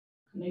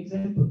 an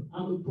example,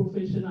 I'm a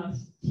professional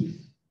thief.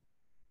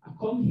 I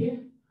come here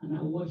and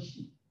I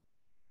worship.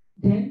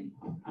 Then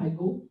I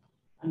go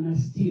and I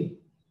steal.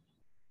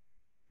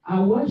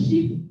 I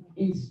worship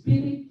in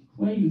spirit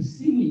when you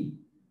see me,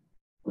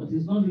 but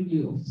it's not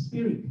really of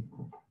spirit,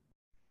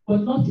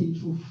 but not in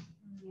truth.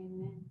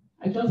 Amen.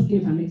 I just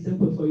gave an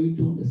example for you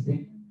to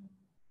understand.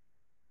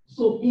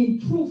 So in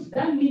truth,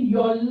 that means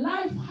your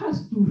life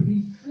has to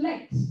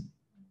reflect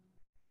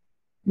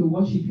the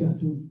worship you are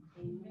doing.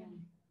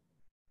 Amen.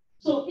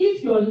 So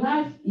if your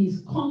life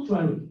is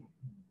contrary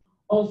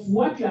of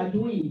what you are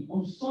doing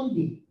on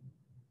Sunday,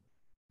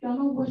 you are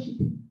not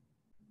worshiping.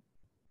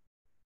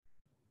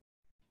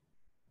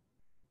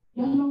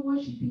 You are not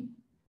worshiping.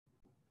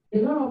 A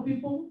lot of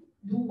people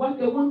do what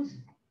they want,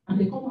 and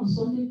they come on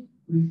Sunday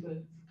with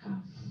a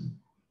calf.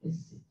 They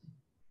sit.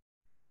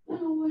 They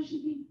are not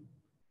worshiping.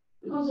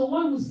 Because the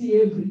one will see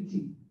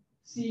everything,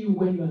 see you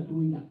when you are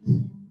doing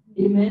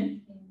that.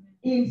 Amen?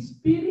 In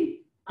spirit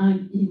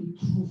and in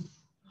truth.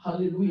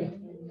 Hallelujah.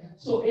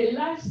 So a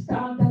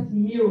lifestyle that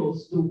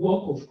mirrors the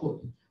work of God.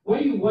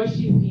 When you worship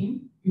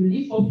him, you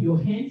lift up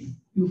your hands,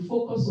 you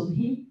focus on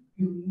him,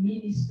 you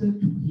minister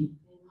to him.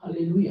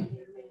 Hallelujah.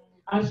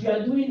 As you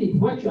are doing it,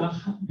 what you are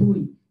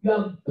doing, you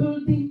are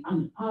building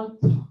an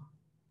altar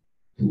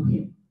to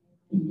him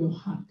in your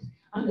heart.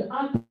 And the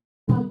altar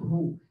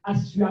grow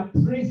as you are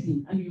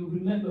praising, and you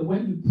remember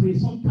when you pray,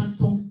 sometimes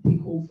tongue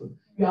take over.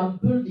 You are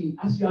building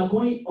as you are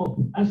going up.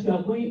 As you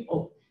are going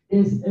up,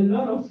 there's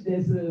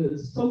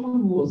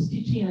someone who was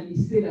teaching, and he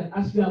said that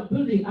as you are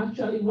building,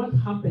 actually what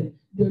happened,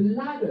 the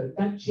ladder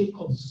that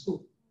Jacob saw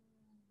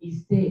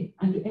is there,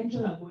 and the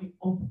angels are going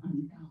up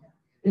and down.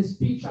 The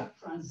spiritual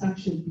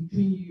transaction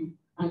between you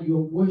and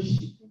your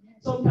worship.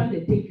 Sometimes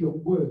they take your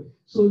word.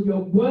 So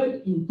your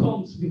word in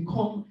tongues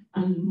become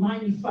and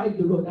magnify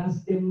the Lord.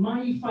 As they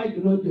magnify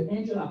the Lord, the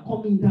angels are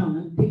coming down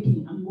and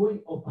taking and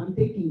going up and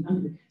taking.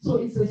 So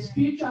it's a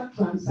spiritual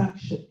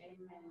transaction.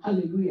 Amen.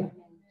 Hallelujah.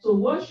 Amen. So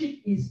worship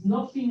is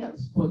nothing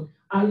else but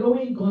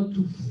allowing God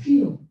to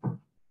fill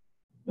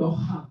your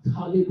heart.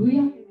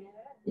 Hallelujah. Amen.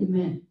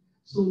 Amen.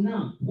 So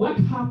now, what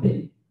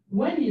happened?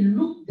 When he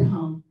looked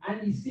down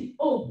and he see,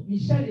 oh,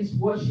 Michelle is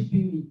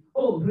worshiping me.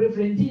 Oh,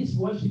 Reverend is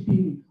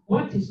worshiping me.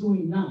 What is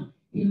going now?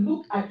 He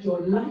looked at your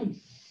life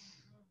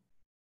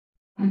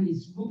and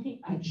he's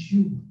looking at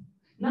you.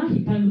 Now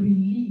he can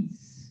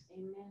release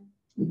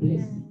the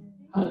blessing.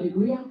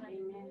 Hallelujah.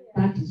 Amen.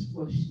 That is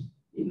worship.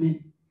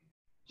 Amen.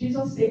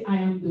 Jesus said, I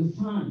am the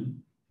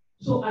vine.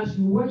 So as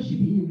you worship,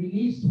 he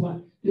released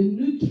what? The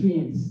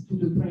nutrients to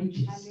the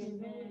branches.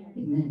 Amen.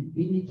 Amen.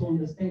 We need to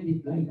understand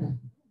it like that.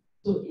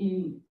 So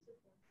in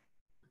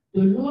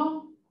the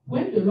law,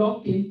 when the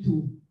law came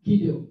to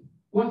Gideon,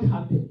 what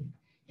happened?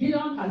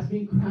 Gideon has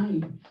been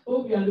crying,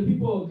 oh, we are the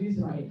people of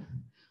Israel.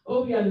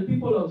 Oh, we are the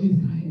people of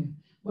Israel.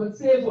 But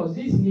save us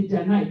this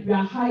midnight. We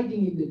are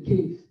hiding in the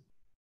cave.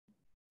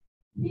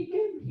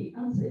 He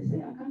answered, say,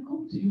 I can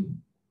come to you.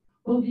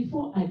 But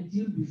before I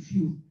deal with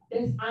you,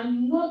 there's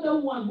another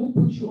one who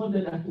puts you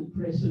under that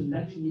oppression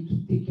that you need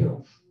to take care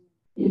of.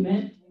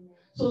 Amen?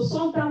 So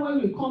sometimes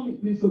when we come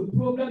with a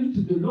problem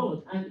to the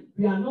Lord and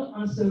we are not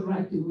answered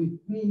right away,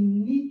 we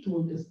need to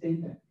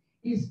understand that.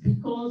 It's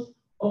because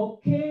our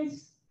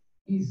case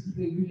is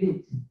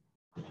regulated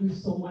with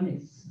someone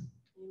else.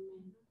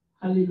 Amen.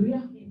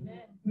 Hallelujah.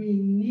 Amen. We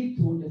need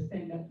to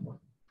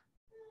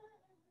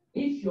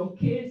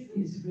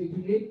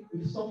regulate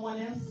with someone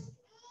else,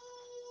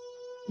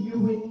 you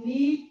will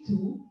need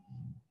to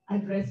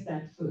address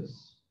that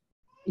first.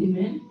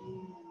 Amen?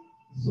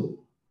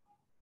 So,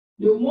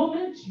 the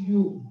moment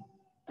you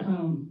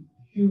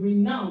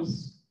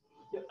renounce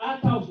the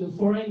altar of the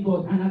foreign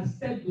god and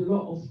accept the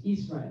law of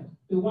Israel,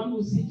 the one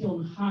who sits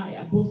on high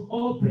above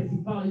all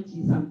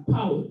principalities and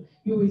power,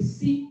 you will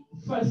seek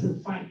first a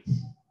fight.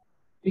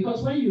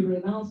 Because when you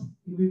renounce,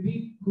 it will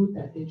be good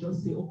that they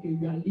just say, okay,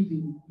 we are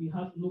leaving. We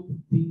have no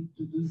thing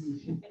to do with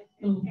you.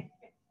 No.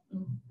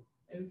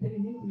 I'm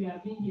telling you, we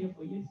have been here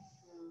for years.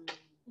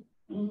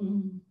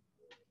 And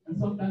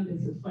sometimes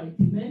there's a fight.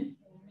 Amen?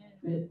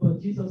 But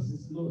Jesus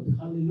is Lord.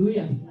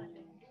 Hallelujah.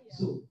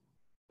 So,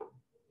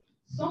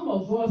 some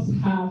of us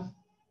have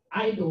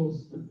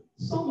idols.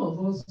 Some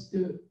of us,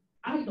 the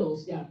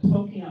idols they are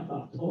talking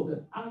about, or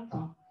the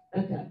altar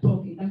that they are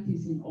talking, that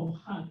is in our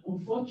heart,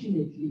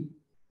 unfortunately,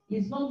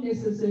 is not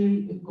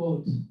necessarily a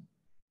God.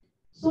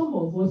 Some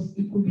of us,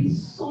 it could be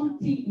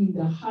something in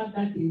the heart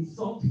that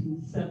exalts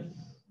himself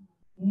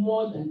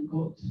more than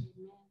God.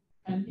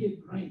 Can be a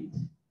brand.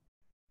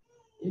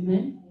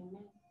 Amen?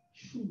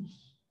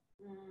 Shoes.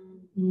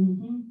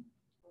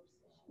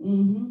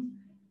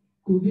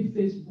 Could be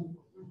Facebook.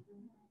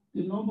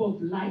 The number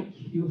of likes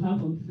you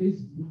have on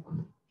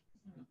Facebook.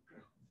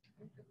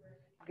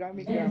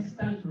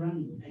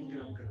 Instagram.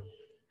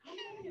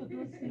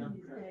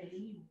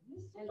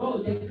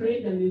 Oh, they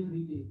create them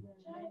every day.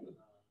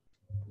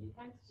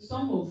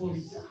 Some of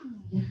us,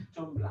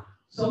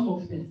 some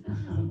of them,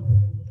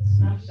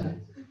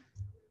 Snapchat,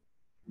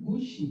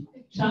 Gucci,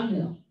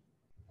 Chanel,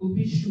 could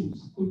be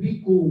shoes, could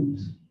be gold,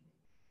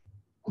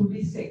 could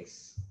be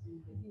sex,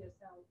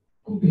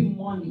 could be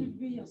money,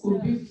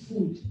 could be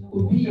food,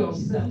 could be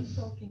yourself.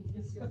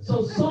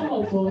 So some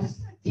of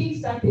us,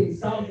 things that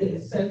exalt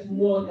themselves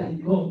more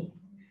than God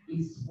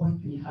is what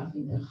we have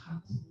in the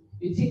heart.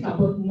 You think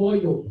about more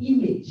your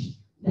image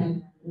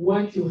than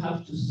what you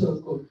have to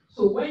serve God.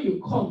 So when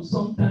you come,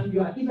 sometimes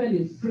you are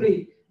even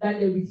afraid that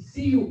they will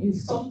see you in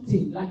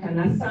something like an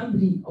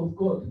assembly of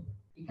God.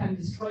 It can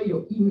destroy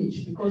your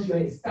image because you are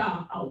a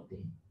star out there.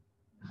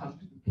 You have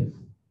to be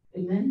careful.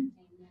 Amen?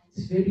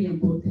 It's very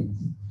important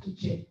to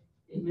check.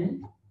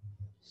 Amen?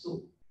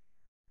 So,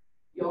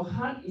 your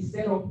heart is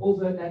set up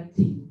over that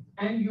thing.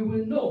 And you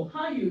will know,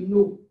 how you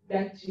know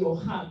that your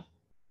heart,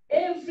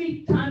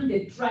 every time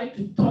they try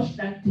to touch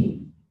that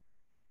thing,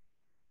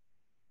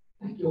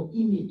 like your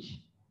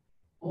image,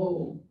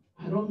 oh,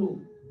 I don't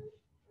know.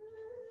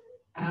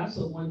 I have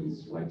someone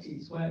who's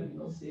watching, so I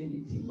will not say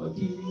anything. But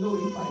he will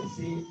know if I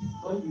say it,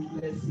 God will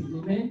bless him.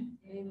 Amen?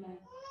 Amen.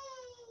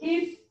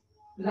 If,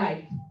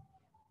 like,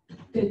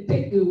 they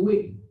take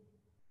away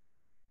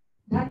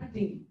that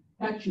thing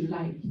that you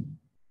like,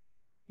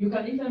 you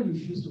can even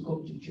refuse to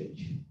come to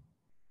church.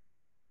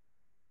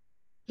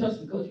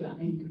 Just because you are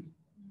angry.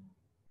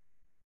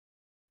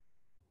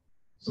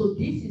 So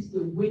this is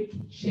the way to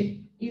check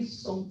if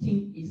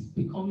something is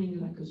becoming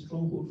like a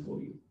stronghold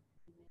for you.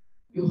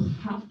 You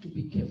have to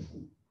be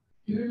careful.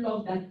 Do you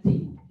love that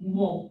thing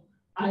more?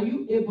 Are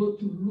you able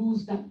to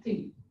lose that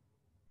thing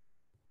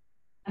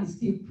and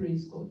still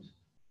praise God?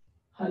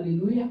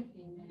 Hallelujah.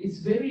 Amen. It's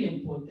very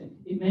important.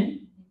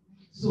 Amen.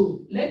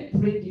 So let's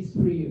pray this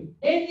prayer.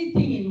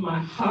 Anything in my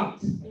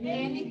heart,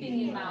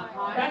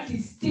 that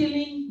is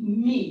stealing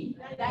me,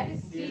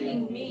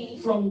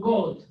 from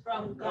God,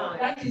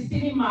 that is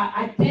stealing my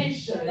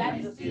attention, that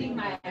is stealing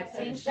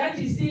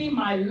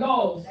my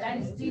love, that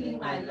is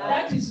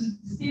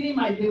stealing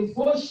my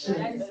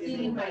devotion,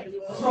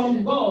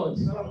 from God.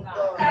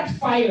 Catch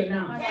fire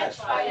now.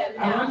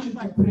 I want you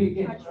to pray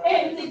again.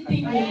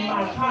 Anything in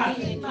my heart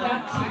that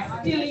is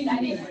stealing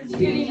me,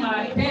 stealing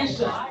my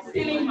attention,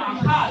 stealing my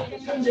heart,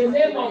 in the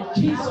name of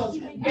Jesus,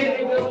 even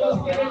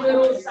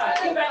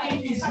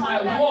if it's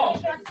my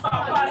walk,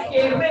 Papa,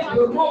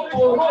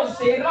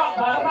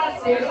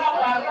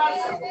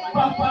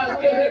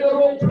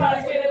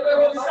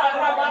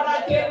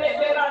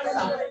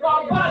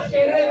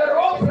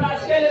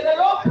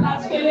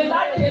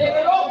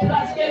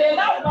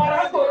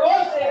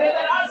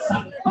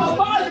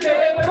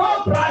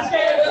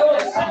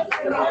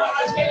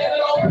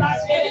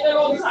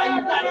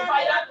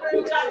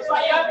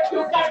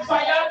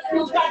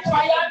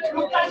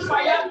 you catch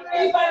fire,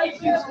 even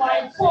if it's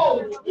my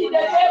fault, in the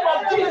name of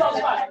Jesus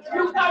Christ,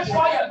 you catch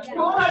fire,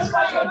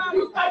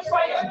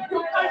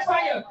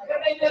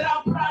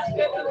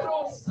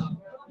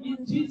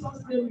 in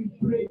Jesus' name we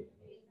pray.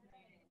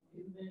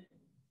 Amen.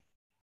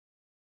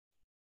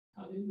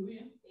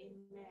 Hallelujah.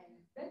 Amen.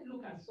 Let's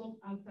look at some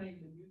answer in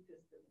the New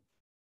Testament.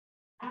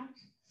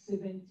 Acts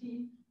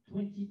 17,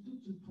 22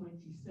 to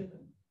 27.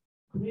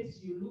 Grace,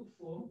 you look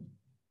for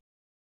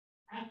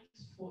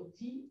Acts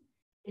 14,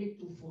 8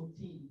 to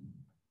 14.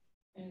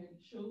 And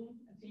show,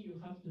 I think you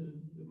have the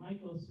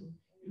mic also.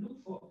 You look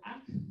for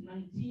Acts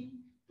 19,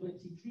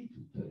 23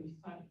 to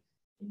 35.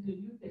 In the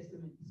New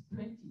Testament, it's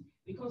plenty.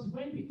 Because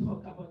when we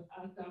talk about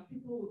altar,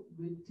 people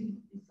will think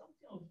it's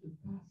something of the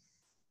past.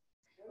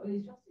 Or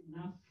it's just in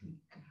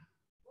Africa.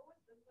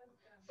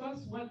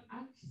 First one,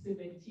 Acts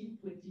 17,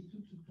 22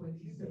 to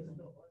 27.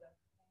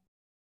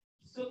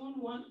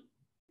 one?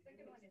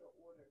 Second one is the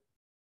order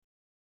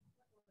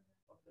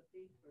of the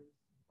papers.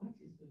 What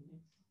is the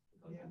next?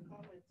 Because There I'm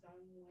come a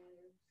time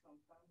where some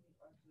family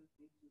actually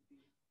need to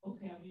be.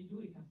 okay, I will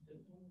do it after.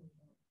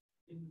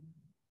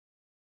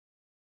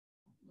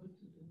 Go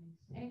to the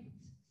next. Acts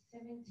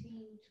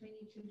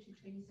 17:22 to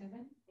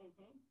 27.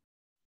 Mm-hmm.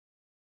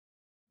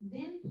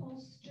 Then Paul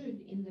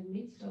stood in the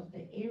midst of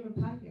the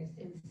Areopagus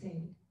and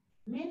said,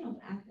 Men of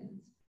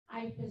Athens,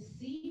 I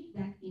perceive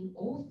that in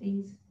all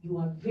things you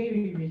are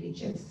very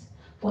religious.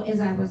 For as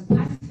I was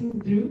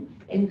passing through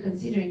and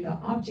considering the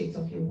objects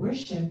of your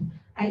worship,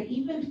 I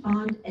even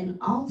found an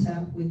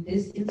altar with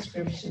this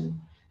inscription,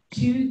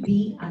 To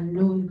the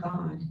unknown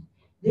God.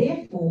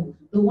 Therefore,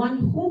 the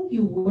one whom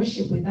you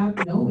worship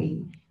without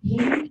knowing,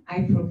 him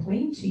I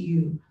proclaim to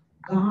you,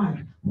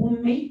 God, who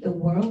made the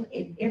world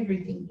and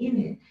everything in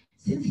it,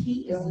 since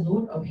he is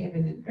Lord of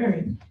heaven and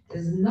earth,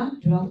 does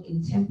not dwell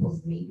in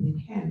temples made with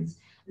hands,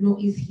 nor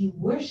is he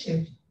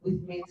worshipped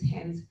with men's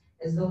hands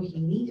as though he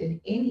needed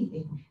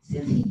anything,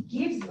 since he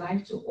gives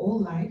life to all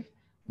life,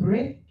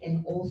 breath,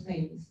 and all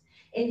things.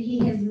 And he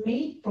has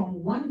made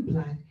from one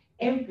blood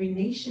every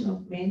nation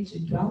of men to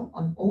dwell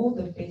on all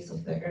the face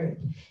of the earth,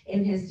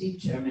 and has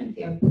determined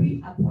their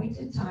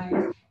pre-appointed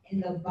times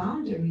and the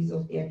boundaries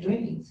of their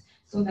dwellings,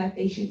 so that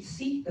they should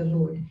seek the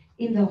Lord,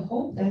 in the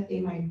hope that they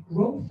might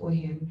grope for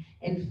him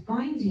and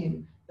find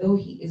him, though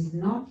he is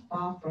not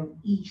far from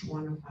each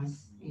one of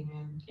us.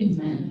 Amen.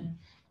 Amen.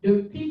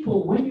 The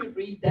people, when you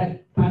read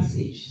that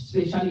passage,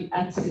 especially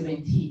Acts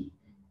 17,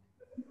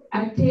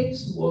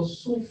 Athens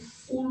was so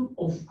full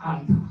of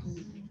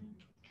altars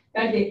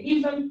that they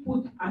even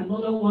put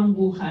another one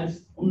who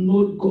has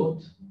no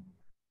God.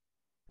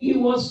 It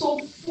was so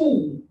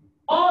full.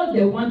 All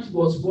they want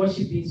was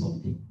worshiping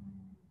something.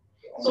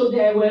 So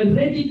they were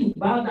ready to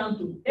bow down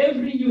to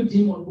every new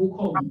demon who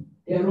come.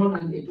 They run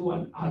and they do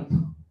an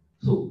altar.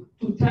 So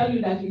to tell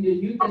you that in the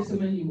New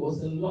Testament, it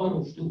was a lot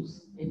of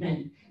those.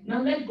 Amen.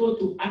 Now let's go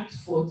to Acts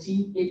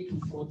 14, 8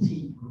 to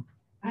 14.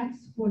 Acts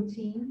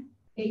 14,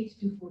 8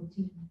 to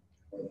 14.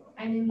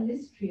 And in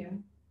Lystra,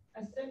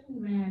 a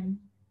certain man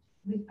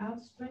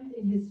without strength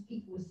in his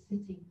feet was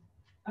sitting,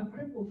 a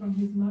cripple from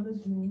his mother's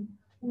womb,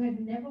 who had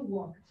never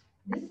walked.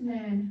 This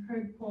man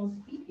heard Paul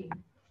speaking.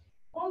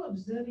 Paul,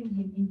 observing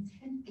him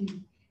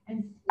intently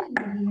and seeing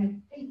that he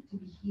had faith to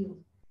be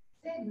healed,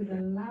 said with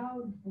a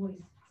loud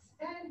voice,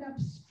 Stand up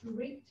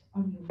straight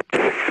on your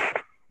feet.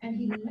 And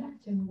he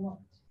leapt and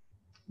walked.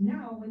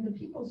 Now, when the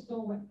people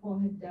saw what Paul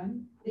had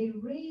done, they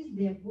raised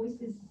their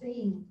voices,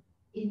 saying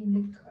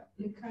in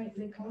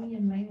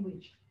Lycaonian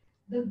language,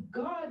 The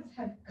gods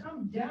have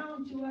come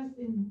down to us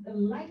in the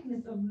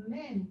likeness of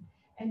men.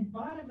 And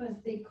Barnabas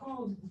they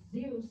called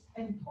Zeus,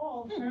 and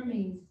Paul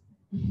Hermes,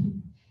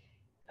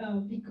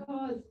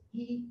 because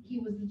he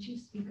was the chief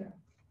speaker.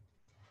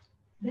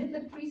 Then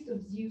the priest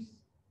of Zeus,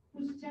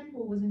 whose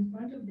temple was in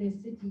front of their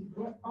city,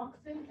 brought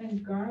oxen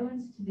and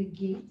garlands to the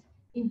gate,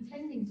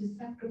 intending to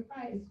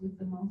sacrifice with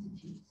the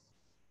multitudes.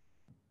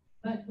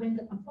 But when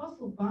the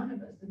apostle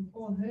Barnabas and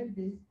Paul heard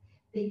this,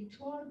 they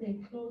tore their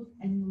clothes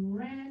and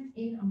ran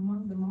in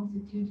among the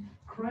multitude,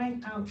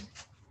 crying out.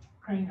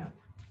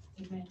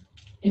 Amen.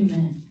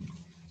 Amen.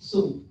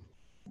 So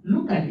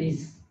look at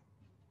this.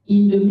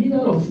 In the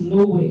middle of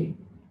nowhere,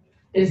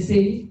 they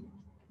say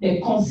they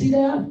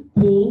consider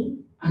Paul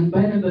and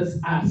Barnabas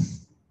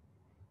as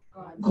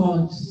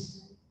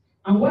gods.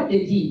 And what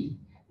they did,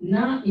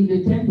 now in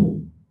the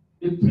temple,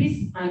 the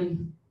priest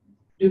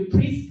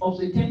of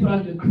the temple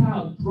and the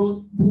crowd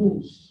brought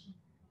bulls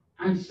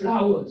and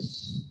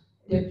flowers.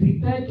 They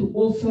prepared to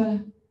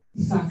offer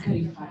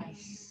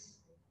sacrifice.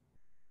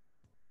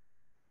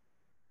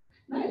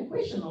 Now a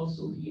question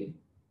also here.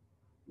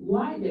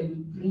 Why they will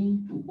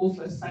bring to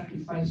offer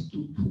sacrifice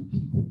to two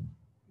people,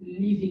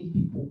 living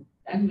people?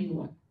 That means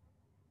what?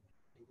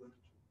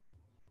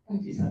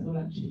 That is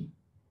idolatry.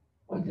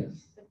 What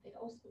else? But they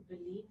also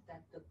believe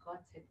that the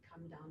gods had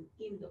come down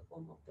in the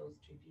form of those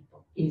two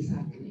people.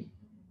 Exactly.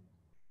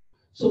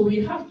 So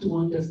we have to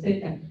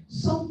understand that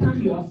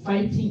sometimes you are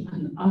fighting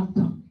an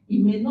altar.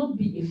 It may not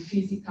be a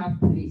physical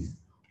place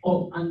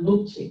or an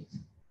object.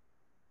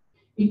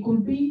 It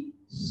could be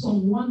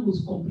someone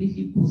who's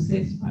completely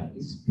possessed by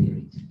a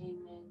spirit.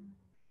 Amen.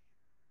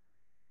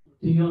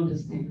 Do you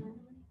understand?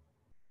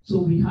 So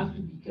we have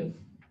to be careful.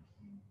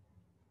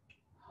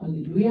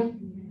 Hallelujah.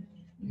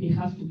 We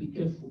have to be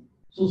careful.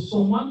 So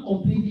someone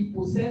completely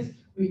possessed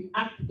will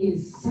act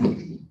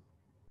exactly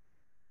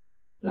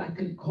like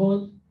a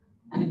god,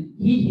 and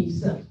he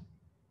himself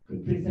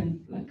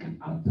represents like an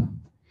altar.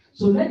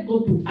 So let's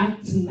go to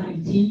Acts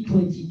 19,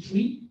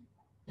 23,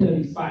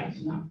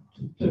 35 now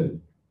to 30.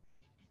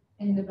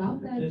 And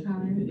about that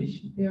time,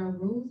 there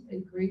arose a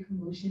great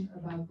commotion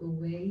about the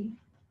way,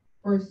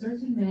 for a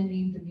certain man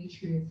named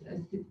Demetrius,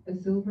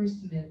 a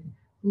silversmith,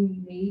 who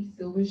made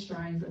silver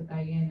shrines of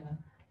Diana,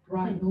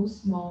 brought no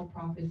small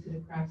profit to the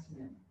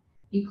craftsmen.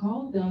 He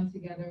called them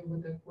together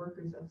with the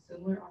workers of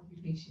similar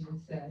occupation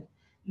and said,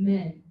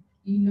 Men,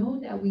 you know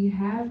that we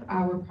have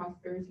our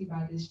prosperity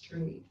by this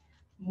trade.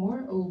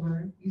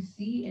 Moreover, you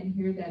see and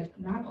hear that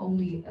not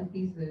only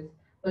Ephesus,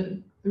 but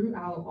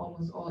throughout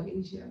almost all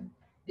Asia,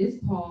 this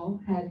Paul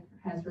has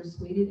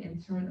persuaded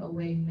and turned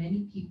away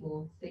many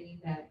people,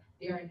 saying that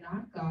they are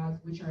not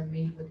gods which are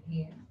made with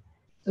hands.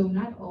 So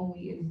not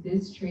only is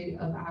this trade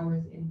of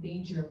ours in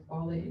danger of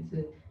falling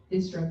into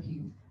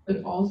disrepute,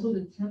 but also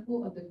the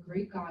temple of the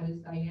great goddess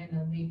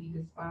Diana may be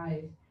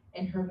despised,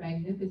 and her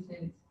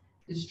magnificence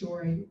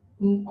destroyed,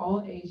 whom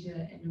all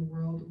Asia and the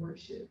world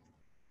worship.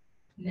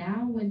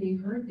 Now when they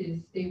heard this,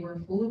 they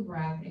were full of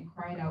wrath and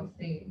cried out,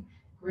 saying,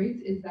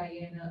 Great is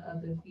Diana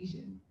of the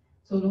Ephesians.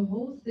 So the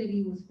whole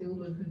city was filled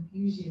with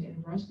confusion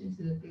and rushed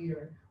into the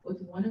theater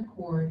with one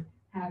accord,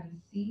 having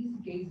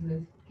seized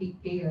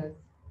Gaius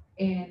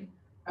and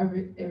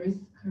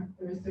Aristarchus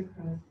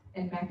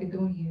and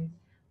Macedonians,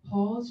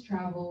 Paul's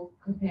travel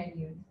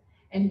companions.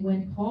 And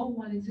when Paul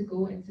wanted to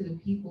go into the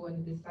people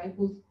and the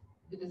disciples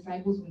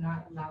would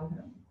not allow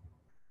him.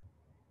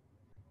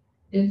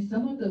 Then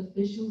some of the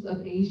officials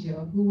of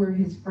Asia, who were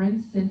his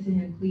friends, sent to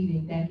him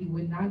pleading that he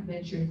would not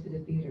venture into the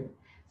theater.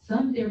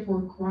 Some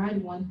therefore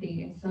cried one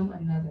thing and some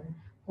another,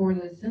 for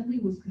the assembly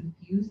was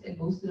confused, and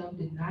most of them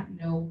did not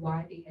know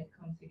why they had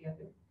come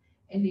together.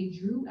 And they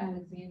drew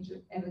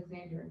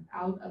Alexander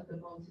out of the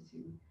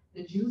multitude,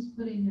 the Jews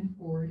putting him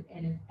forward,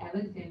 and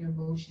Alexander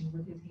motioned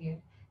with his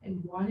hand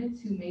and wanted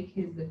to make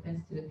his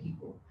defense to the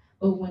people.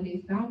 But when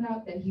they found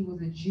out that he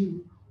was a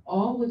Jew,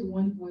 all with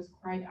one voice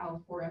cried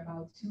out for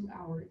about 2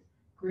 hours,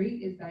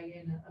 Great is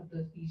Diana of the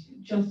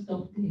Ephesians. Just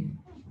stop there.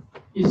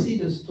 You see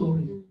the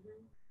story.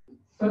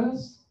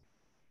 First,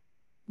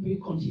 we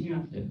continue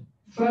after.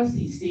 First,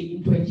 he said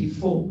in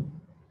 24,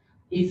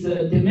 it's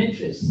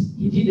Demetrius.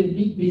 He did a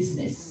big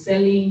business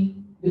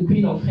selling the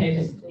Queen of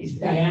Heaven. It's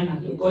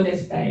Diana, the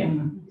goddess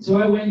Diana.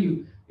 So when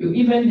you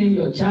even name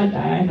your child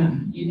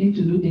Diana, you need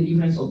to do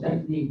deliverance of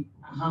that name.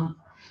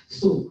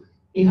 So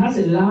he has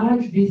a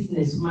large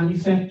business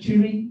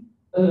manufacturing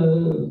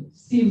a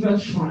silver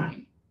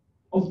shrine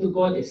of the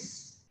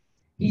goddess.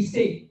 He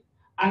said,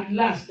 at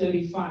last,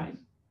 35,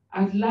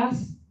 at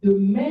last the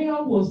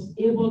mayor was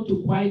able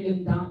to quiet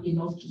them down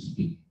enough to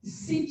speak.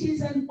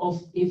 Citizen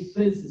of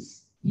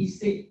Ephesus, he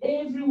said,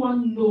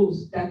 everyone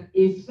knows that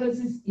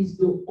Ephesus is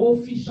the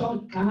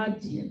official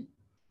guardian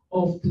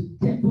of the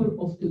temple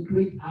of the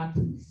great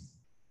Artemis.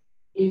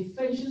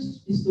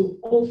 Ephesus is the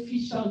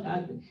official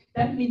guardian.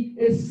 That means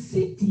a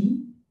city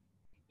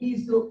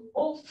is the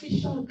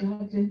official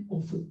guardian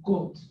of a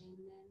god.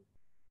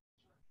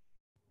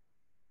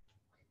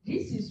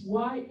 This is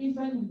why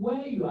even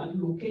where you are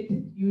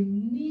located, you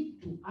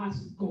need to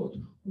ask God,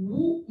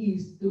 who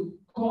is the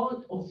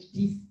God of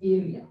this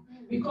area?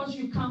 Because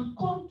you can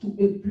come to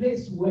a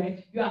place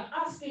where you are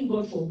asking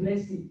God for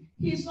blessing.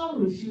 He's not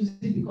refusing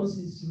because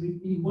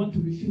he wants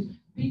to refuse.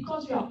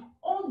 Because you are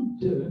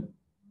under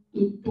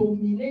the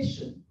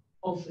domination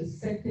of a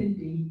certain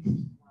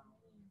deity.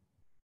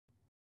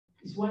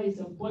 It's why it's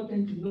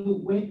important to know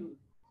where you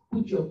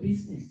put your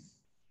business.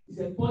 It's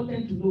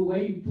important to know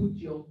where you put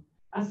your,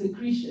 as a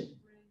Christian.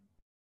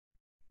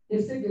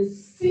 They say the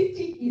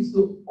city is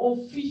the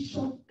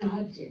official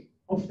guardian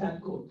of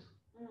that God.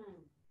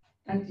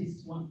 That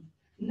is one.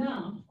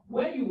 Now,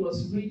 when you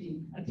was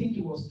reading, I think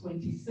it was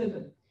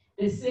 27,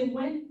 they say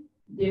when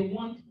they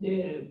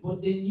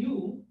but they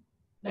knew,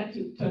 that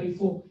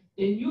 34,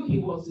 they knew he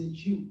was a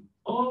Jew,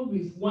 all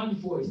with one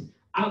voice,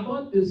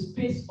 about the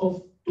space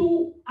of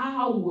 2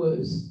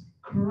 hours,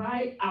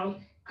 cry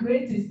out,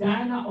 Great is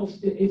Diana of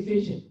the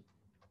Ephesians.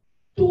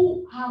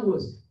 2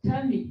 hours.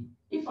 Tell me,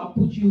 if I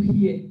put you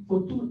here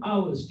for 2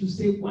 hours to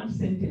say one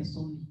sentence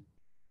only,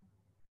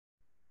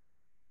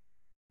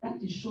 that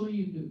is showing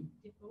you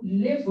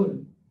the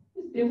level.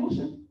 It's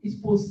devotion, it's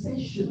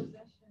possession.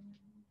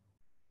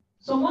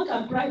 Someone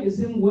can cry the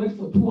same word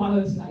for 2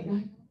 hours like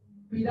that,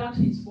 without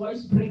his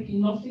voice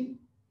breaking, nothing.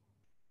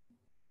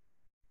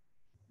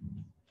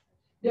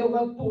 They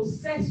were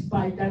possessed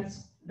by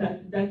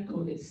that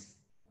goddess.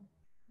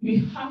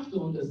 We have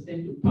to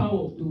understand the power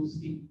of those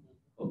things.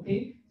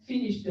 Okay?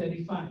 Finish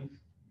 35.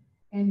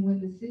 And when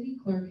the city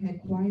clerk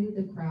had quieted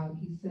the crowd,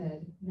 he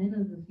said, Men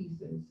of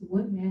Ephesus,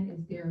 what man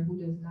is there who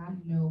does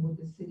not know what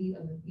the city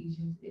of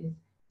Ephesians is,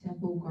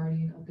 temple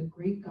guardian of the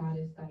great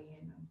goddess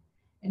Diana,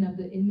 and of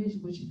the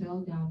image which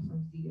fell down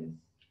from Zeus?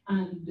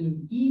 And the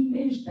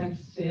image that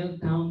fell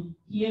down,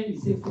 here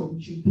is said from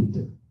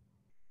Jupiter.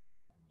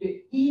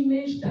 The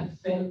image that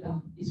fell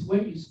down is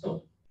where you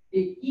stop.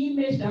 The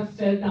image that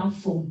fell down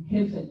from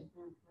heaven.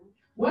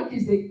 What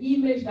is the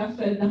image that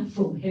fell down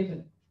from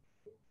heaven?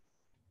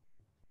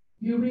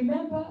 You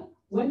remember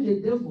when the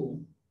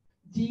devil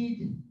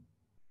did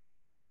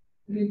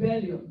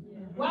rebellion? Yeah.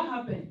 What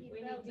happened?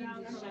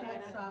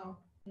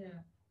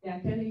 They are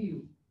telling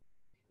you,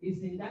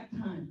 it's in that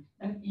time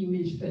that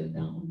image fell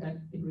down on that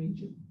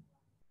region,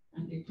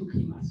 and they took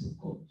him as a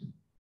god.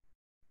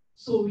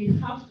 So we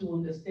have to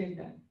understand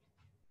that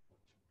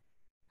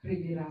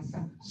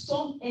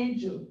some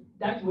angels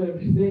that were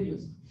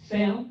rebellious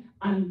fell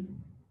and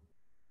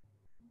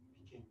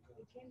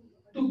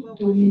took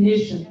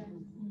domination.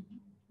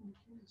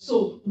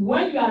 So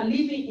when you are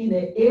living in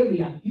an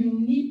area, you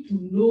need to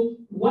know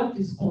what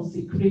is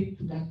consecrated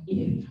to that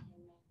area.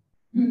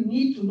 You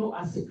need to know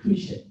as a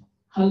Christian.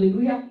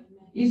 Hallelujah.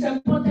 It's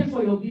important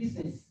for your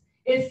business.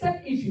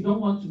 Except if you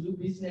don't want to do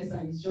business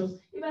and it's just,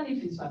 even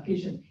if it's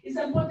vacation, it's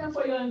important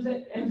for your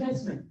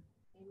investment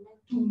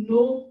to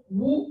know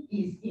who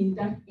is in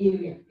that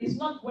area. It's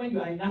not when you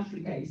are in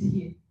Africa, it's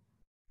here.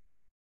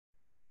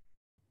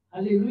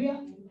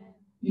 Hallelujah.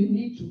 You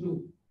need to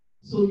know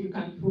so you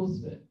can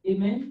prosper.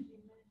 Amen.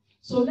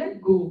 So let's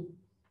go.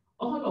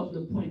 All of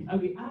the point, I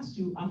will ask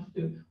you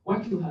after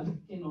what you have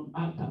seen on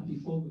altar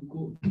before we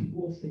go to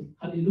warfare.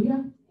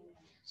 Hallelujah.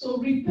 So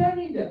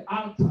repairing the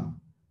altar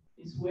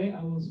is where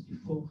I was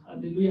before.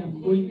 Hallelujah.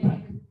 I'm going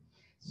back.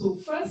 So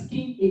 1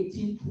 King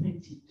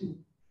 18:22.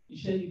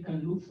 Michelle, you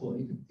can look for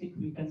it. I think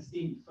we can stay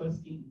in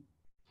 1 King.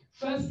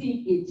 1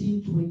 King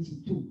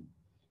 18:22.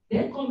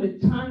 There comes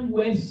a time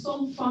where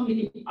some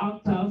family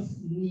altars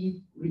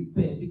need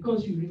repair.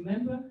 Because you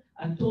remember,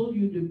 I told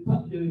you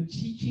the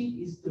teaching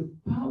is the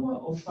power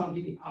of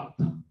family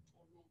altar.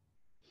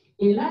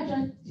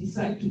 Elijah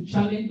decided to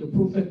challenge the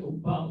prophet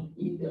of Baal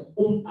in their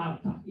own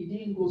altar. He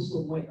didn't go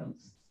somewhere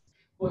else.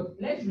 But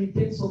let's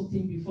retain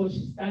something before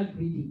she starts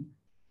reading.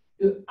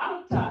 The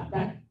altar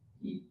that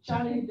he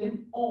challenged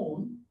them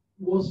on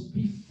was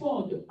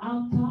before the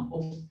altar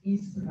of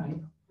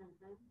Israel.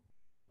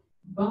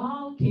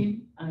 Baal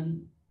came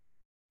and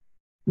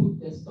put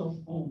the stuff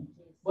on.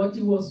 But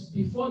it was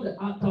before the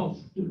altar of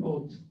the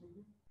Lord.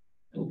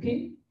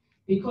 Okay?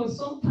 Because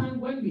sometimes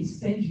when we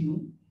send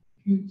you,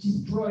 you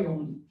destroy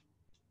only.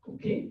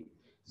 Okay?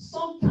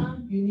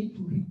 Sometimes you need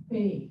to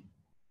repair.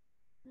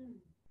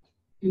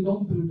 You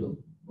don't build up.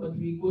 But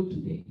we go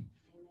today.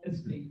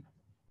 Let's play.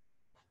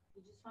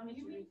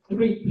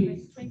 Read,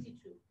 please.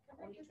 22.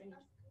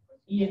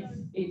 Yes,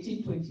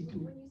 18:22.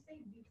 When you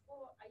say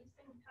before, are you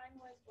saying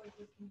time-wise or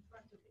just in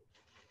front of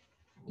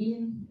it?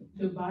 In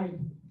the Bible,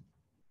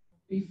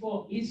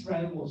 before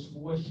Israel was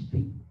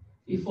worshiping,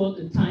 before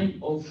the time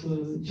of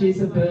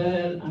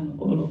Jezebel and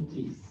all of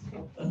this.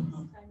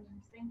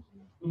 Thank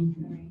you.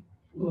 Mm-hmm.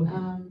 Go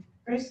ahead.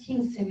 1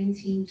 Kings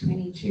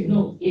 17:22.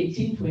 No,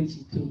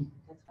 18:22.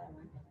 That's what I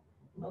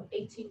want.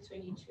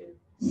 18:22.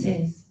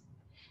 Says,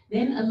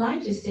 Then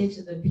Elijah said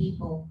to the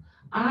people,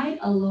 I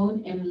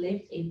alone am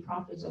left a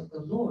prophet of the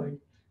Lord,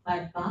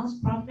 but Baal's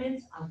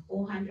prophets are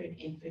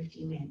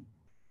 450 men.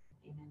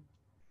 Amen.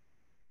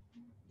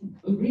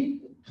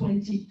 Read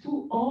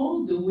 22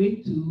 all the way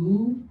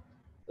to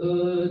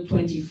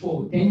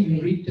 24. Then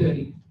you read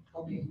 30.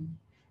 Okay.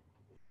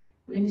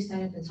 Let me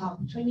start at the top,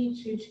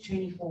 22 to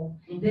 24.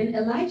 Then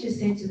Elijah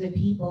said to the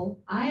people,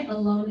 I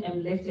alone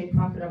am left a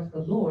prophet of the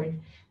Lord,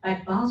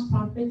 but Baal's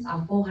prophets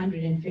are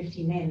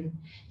 450 men.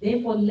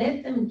 Therefore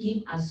let them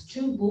give us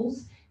 2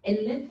 bulls, and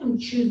let them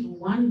choose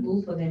 1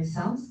 bull for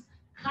themselves,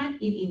 cut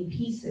it in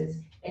pieces,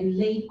 and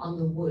lay it on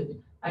the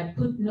wood, but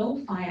put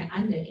no fire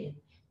under it.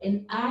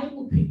 And I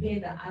will prepare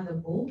the other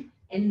bull,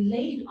 and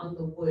lay it on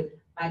the wood,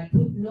 but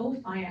put no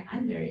fire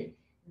under it.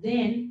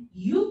 Then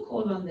you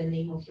call on the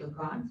name of your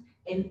gods,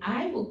 and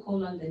I will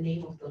call on the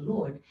name of the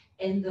Lord.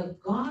 And the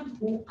God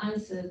who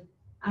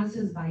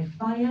answers by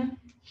fire,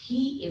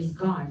 he is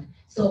God.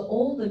 So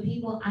all the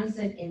people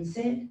answered and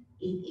said,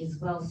 it is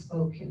well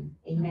spoken.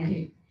 Amen.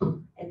 Okay.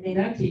 And then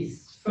That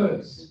is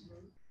first.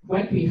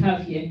 What we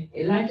have here,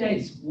 Elijah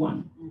is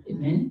 1.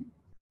 Amen.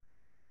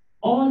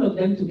 All of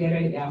them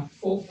together, they are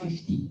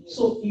 450.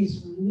 So it's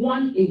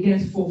 1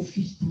 against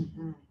 450.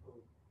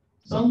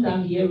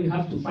 Sometimes here we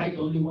have to fight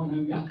only 1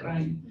 and we are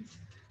crying.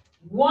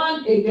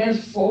 1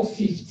 against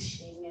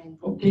 450. Amen.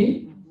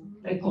 Okay?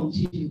 Let's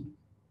continue.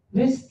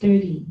 Verse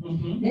 30.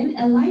 Then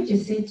Elijah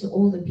said to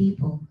all the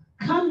people,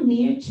 come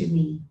near to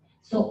me.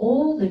 So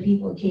all the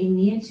people came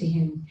near to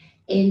him,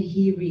 and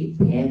he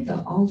repaired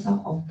the altar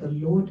of the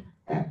Lord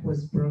that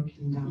was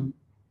broken down.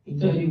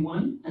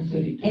 31 and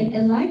 32. And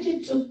Elijah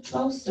took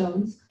 12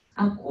 stones,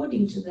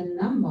 according to the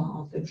number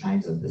of the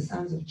tribes of the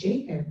sons of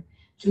Jacob,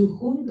 to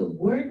whom the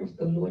word of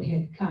the Lord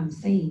had come,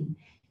 saying,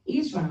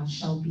 Israel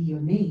shall be your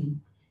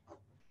name.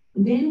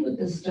 Then with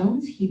the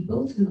stones he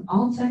built an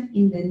altar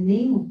in the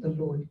name of the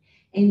Lord,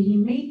 and he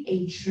made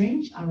a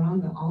trench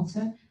around the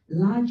altar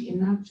large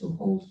enough to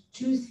hold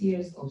 2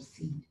 seahs of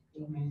seed.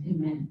 Amen.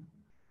 Amen.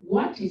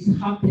 What is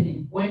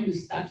happening when you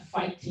start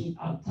fighting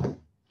altar?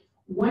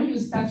 When you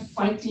start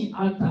fighting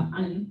altar,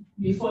 and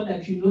before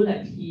that you know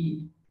that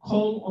he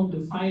called on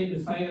the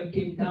fire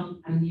came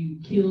down and he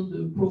killed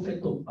the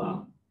prophet of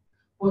Baal.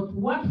 But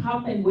what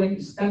happened when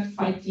you start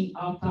fighting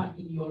altar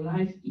in your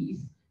life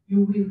is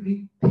you will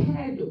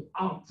repair the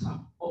altar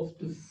of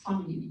the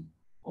family,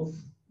 of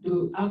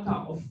the altar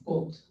of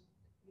God.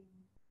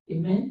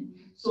 Amen.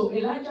 So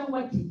Elijah,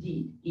 what he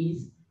did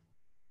is,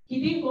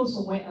 he didn't go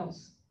somewhere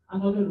else,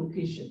 another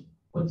location,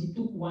 but he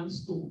took 1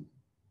 stone.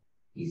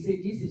 He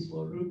said, this is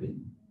for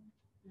Reuben.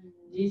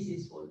 This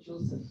is for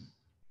Joseph.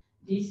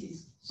 This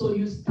is, so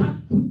you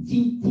start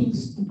putting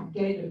things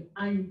together,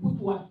 and you put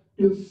what?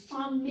 The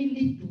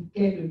family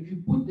together.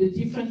 You put the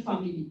different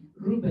family,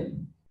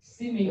 Reuben,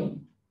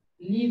 Simeon,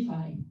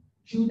 Levi,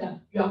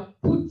 Judah. You are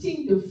putting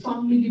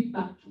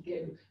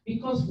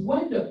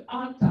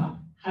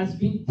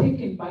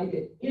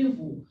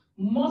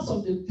most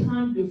of the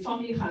time the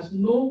family has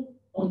no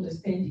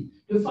understanding.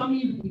 The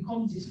family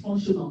becomes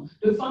dysfunctional.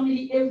 The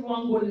family,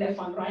 everyone go left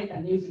and right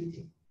and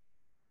everything.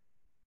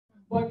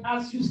 But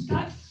as you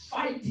start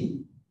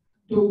fighting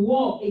the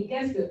war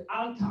against the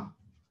altar,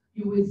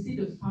 you will see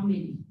the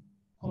family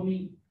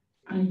coming,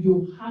 and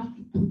you have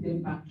to put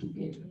them back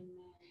together.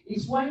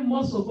 It's why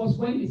most of us,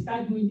 when we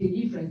start doing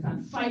deliverance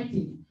and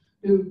fighting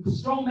the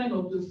strong men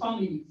of the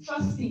family,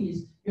 first thing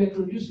is you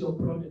introduce your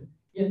brother,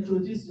 you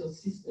introduce your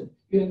sister,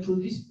 you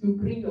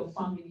bring your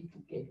family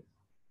together.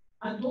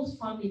 And those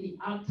family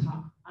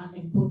altar are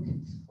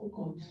important for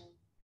God.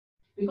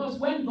 Because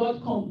when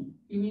God comes,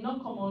 he will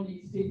not come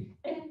only and say,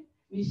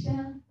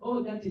 Michelle,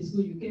 oh, that is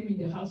good, you came in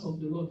the house of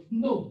the Lord.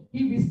 No,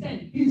 he will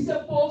stand. He's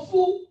a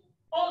powerful.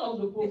 All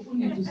of the powerful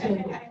need to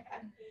stand up.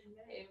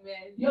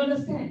 Amen. You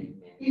understand? Amen.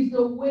 It's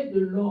the way the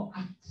Lord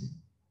acts.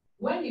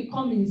 When he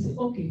comes in, he says,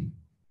 okay,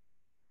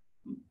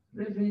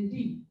 Reverend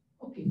D,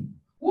 okay,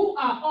 who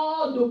are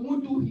all the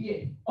voodoo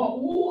here? Or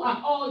who are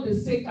all the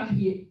seeker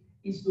here?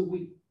 Is the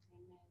way.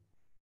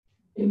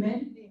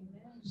 Amen? Amen?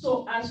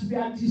 So as we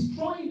are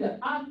destroying the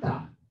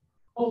altar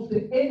of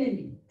the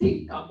enemy,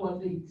 think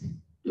about it.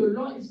 The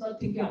Lord is not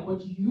thinking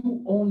about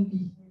you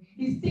only.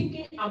 He's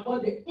thinking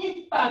about the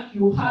impact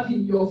you have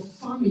in your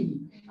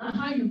family and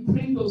how you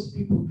bring those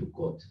people to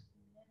God.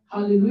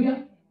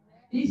 Hallelujah.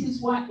 This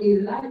is why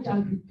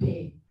Elijah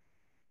prepared.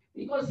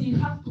 Because he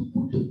has to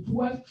put the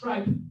 12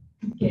 tribes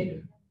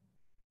together.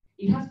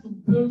 He has to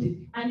build it.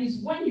 And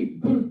it's when he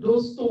built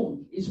those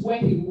stones, is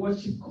when he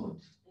worshiped God.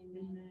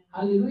 Amen.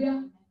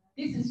 Hallelujah.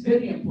 This is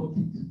very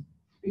important.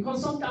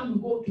 Because sometimes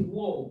we go to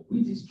war,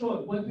 we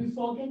destroy, but we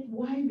forget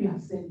why we are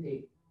sent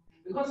there.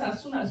 Because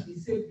as soon as we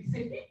say,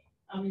 hey,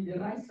 I'm in the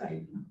right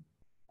side now.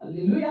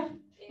 Hallelujah. Amen.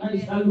 And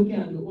you start looking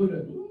at the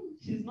other.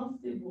 She's not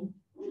stable.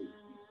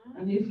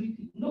 And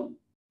everything. No.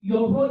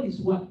 Your role is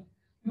what?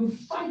 You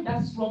fight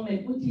that strong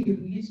man until you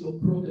release your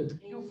brother. Amen.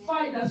 You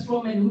fight that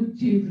strong man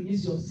until you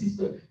release your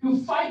sister.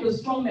 You fight the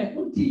strong man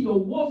until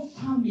your whole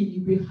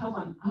family will have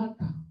an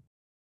altar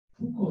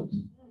for God.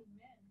 Amen.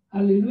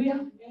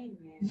 Hallelujah. Amen.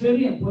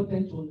 Very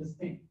important to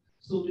understand.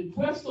 So the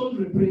 12 stones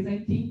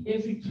representing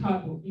every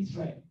tribe of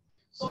Israel.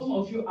 Some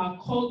of you are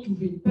called to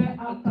repair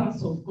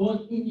altars of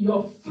God in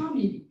your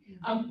family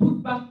and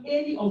put back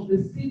any of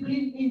the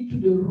siblings into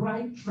the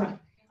right track.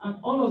 And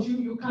all of you,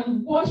 you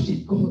can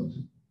worship God.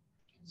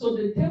 So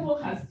the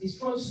devil has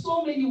destroyed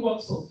so many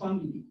works of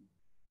family.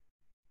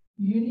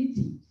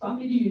 Unity,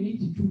 family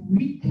unity to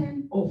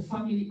weaken our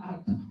family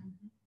altar.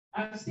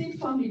 I've seen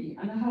family,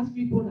 and I have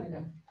people like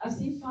that. I've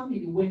seen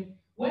family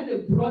when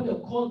the brother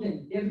called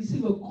them, they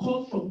receive a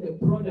call from the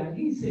brother. I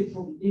didn't say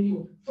from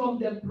anyone. From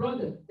the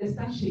brother, they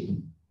start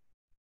shaking.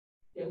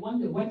 They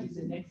wonder what is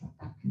the next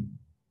attack.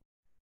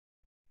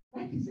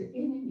 That is the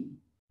enemy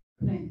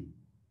plan.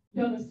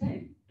 You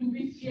understand? To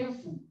be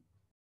fearful.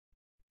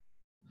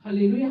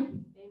 Hallelujah.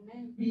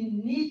 Amen. We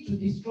need to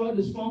destroy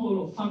the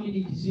stronghold of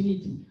family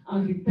disunity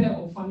and repair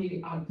our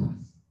family altars.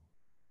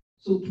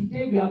 So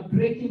today we are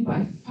breaking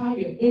by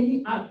fire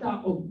any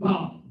altar of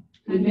Baal.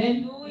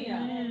 Amen.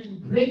 Hallelujah.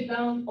 Break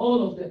down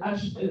all of the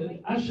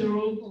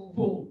Asherah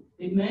pole.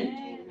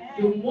 Amen. Amen.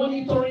 The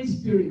monitoring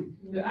spirit.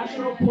 The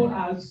Asherah pole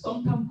are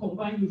sometimes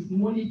combined with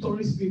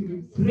monitoring spirit.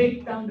 We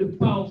break down the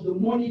power of the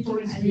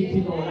monitoring spirit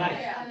in our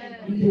life.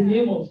 In the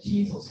name of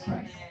Jesus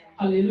Christ.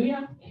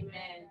 Hallelujah.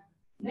 Amen.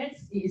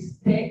 Next is,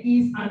 there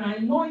is an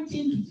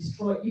anointing to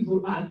destroy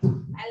evil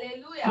altar.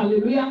 Hallelujah.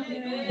 Hallelujah.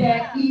 Hallelujah.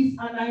 There is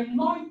an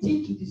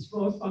anointing to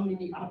destroy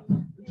family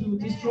altar. To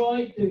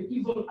destroy the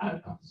evil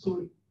altar.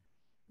 Sorry.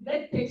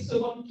 Let's take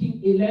 2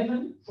 Kings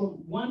 11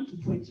 from 1 to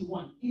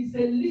 21. It's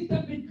a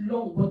little bit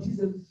long, but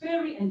it's a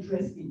very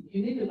interesting.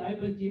 You need a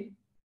Bible here?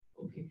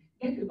 Okay.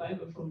 Get the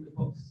Bible from the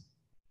box.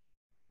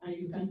 And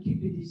you can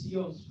keep it. It's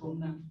yours from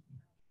now.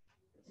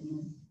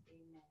 Amen.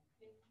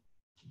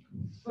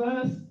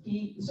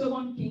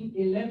 2 Kings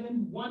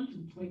 11, 1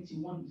 to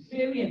 21.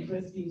 Very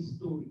interesting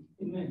story.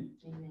 Amen.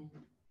 Amen.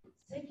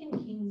 2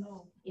 Kings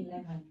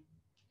 11.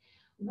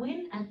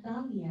 When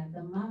Athaliah,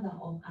 the mother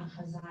of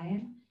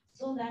Ahaziah,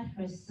 saw that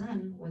her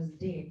son was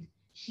dead,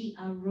 she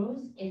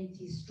arose and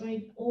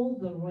destroyed all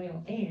the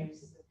royal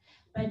heirs.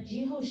 But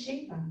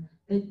Jehoshaphat,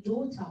 the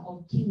daughter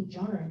of King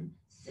Joram,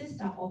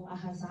 sister of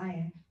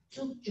Ahaziah,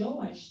 took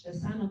Joash, the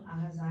son of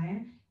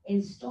Ahaziah,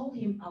 and stole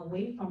him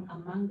away from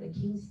among the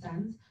king's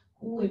sons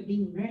who were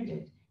being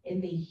murdered,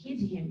 and they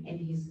hid him and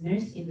his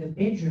nurse in the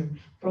bedroom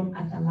from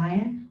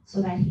Athaliah,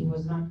 so that he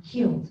was not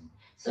killed.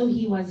 So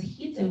he was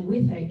hidden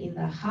with her in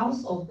the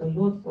house of the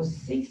Lord for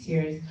 6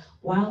 years,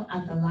 while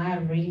Athaliah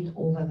reigned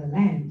over the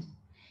land.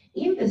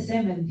 In the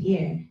 7th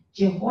year,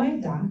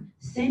 Jehoiada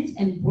sent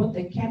and brought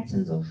the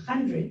captains of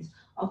hundreds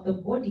of the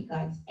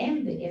bodyguards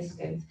and the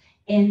escorts,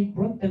 and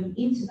brought them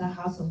into the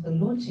house of the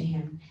Lord to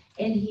him.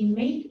 And he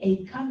made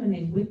a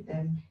covenant with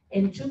them,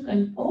 and took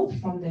an oath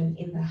from them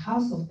in the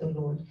house of the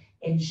Lord,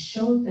 and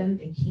showed them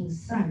the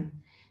king's son.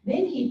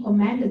 Then he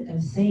commanded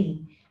them,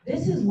 saying,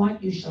 "This is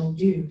what you shall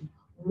do.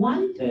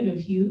 1/3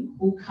 of you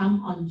who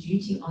come on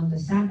duty on the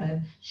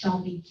Sabbath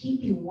shall be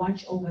keeping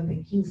watch over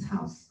the king's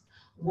house.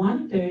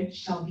 1/3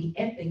 shall be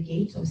at the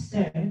gate of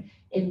Ser,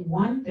 and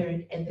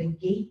 1/3 at the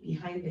gate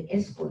behind the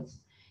escorts.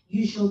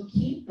 You shall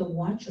keep the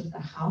watch of the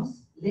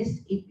house, lest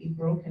it be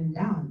broken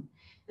down.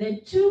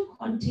 The 2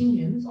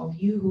 contingents of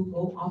you who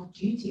go off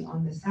duty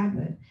on the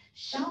Sabbath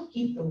shall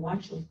keep the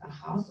watch of the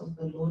house of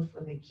the Lord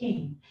for the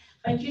king.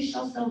 But you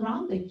shall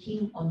surround the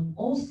king on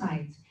all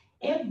sides,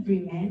 every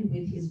man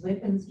with his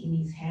weapons in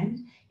his hand,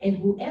 and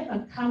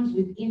whoever comes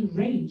within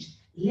range,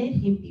 let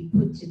him be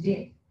put to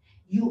death.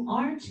 You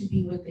are to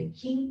be with the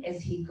king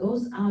as he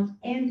goes out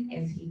and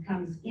as he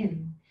comes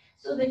in.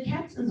 So the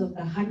captains of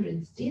the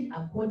hundreds did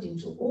according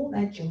to all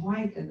that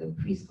Jehoiada the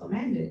priest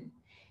commanded.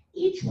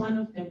 Each one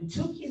of them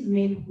took his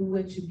men who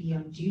were to be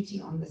on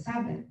duty on the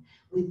Sabbath,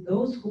 with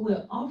those who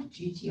were off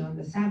duty on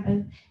the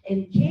Sabbath,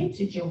 and came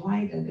to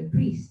Jehoiada the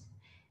priest.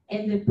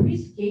 And the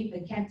priest gave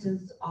the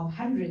captains of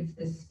hundreds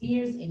the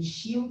spears and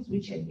shields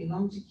which had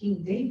belonged to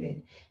King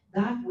David,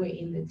 that were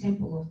in the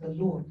temple of the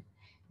Lord.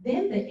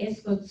 Then the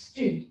escorts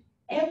stood,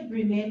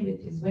 every man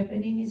with his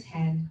weapon in his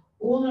hand,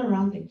 all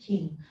around the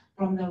king,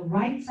 from the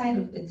right side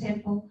of the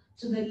temple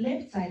to the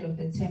left side of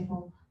the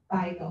temple,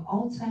 by the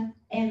altar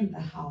and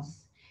the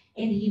house.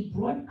 And he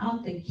brought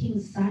out the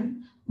king's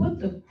son, put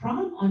the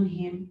crown on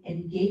him,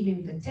 and gave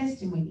him the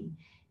testimony.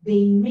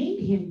 They made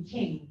him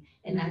king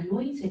and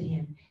anointed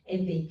him,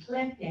 and they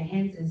clapped their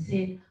hands and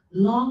said,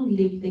 "Long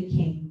live the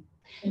king."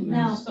 Amen.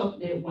 Now, Stop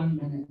there 1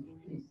 minute,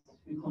 please.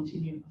 We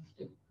continue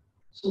after.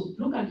 So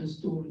look at the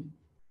story.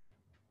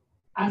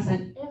 As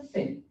an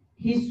infant,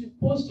 he's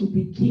supposed to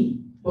be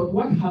king, but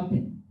what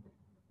happened?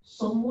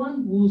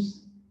 Someone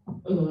whose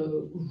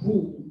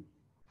rule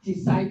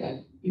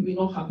decided it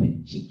will not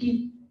happen. She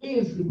killed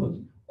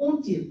everybody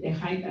until they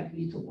hide that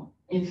little one,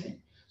 infant.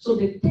 So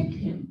they take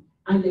him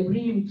and they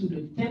bring him to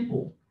the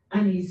temple,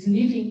 and he's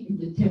living in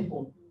the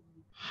temple,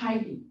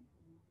 hiding.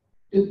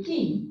 The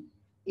king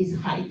is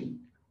hiding.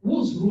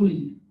 Who's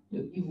ruling?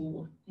 The evil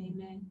one.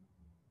 Amen.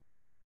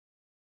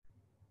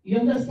 You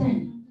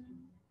understand?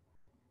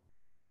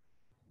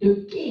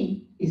 The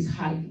king is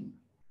hiding.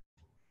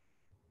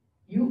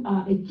 You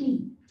are a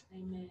king.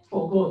 Amen.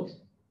 For God.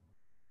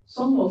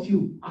 Some of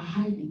you are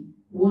hiding.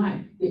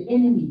 Why? The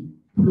enemy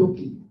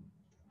blocking.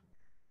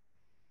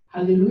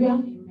 Hallelujah.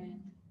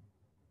 Amen.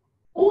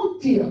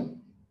 Until,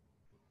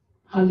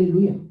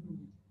 hallelujah,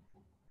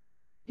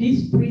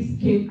 this priest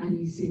came and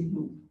he said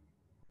no.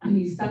 And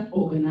he started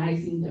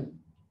organizing them.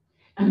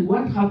 And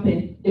what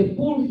happened? They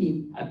pulled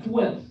him at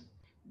 12.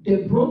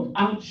 They brought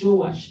out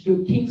Joash,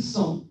 the king's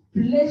son,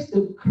 placed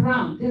the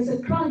crown. There's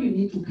a crown you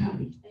need to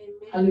carry.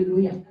 Amen.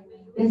 Hallelujah.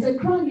 There's a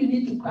crown you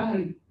need to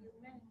carry.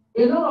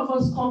 A lot of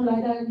us come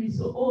like that and we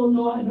say, "Oh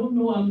no, I don't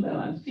know,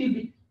 I'm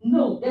feeling."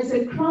 No, there's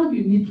a crown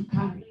you need to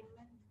carry.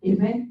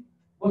 Amen.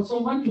 But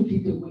someone took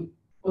it away.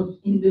 But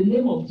in the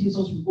name of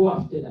Jesus, we go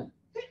after that.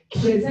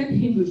 Present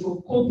him with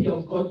a copy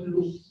of God's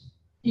law.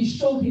 He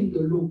showed him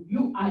the law.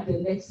 You are the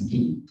next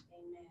king.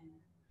 Amen.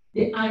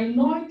 They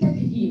anointed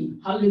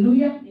him.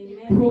 Hallelujah.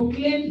 Amen.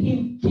 Proclaimed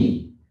him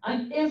king.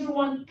 And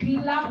everyone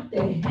clapped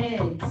their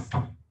hands.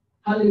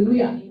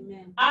 Hallelujah.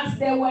 Amen. As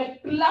they were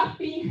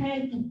clapping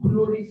hands to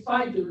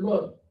glorify the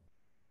Lord,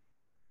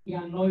 he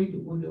annoyed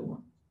the other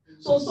one.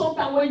 So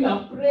sometimes when you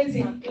are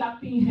praising,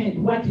 clapping hands,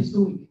 what he's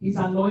doing is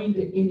annoying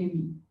the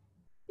enemy.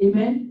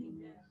 Amen?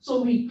 Amen.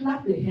 So we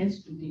clap the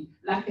hands today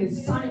like a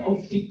sign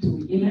of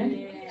victory. Amen?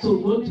 Amen. So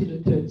go to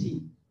the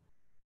 13.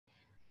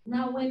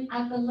 Now when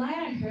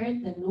Athaliah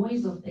heard the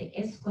noise of the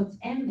escorts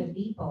and the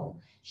people,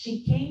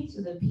 she came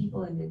to the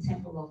people in the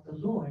temple of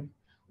the Lord.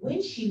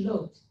 When she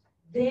looked,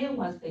 there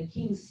was the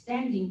king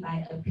standing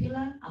by a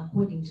pillar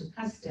according to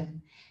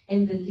custom,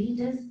 and the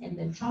leaders and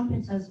the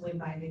trumpeters were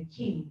by the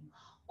king.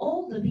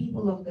 All the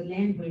people of the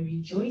land were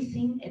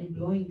rejoicing and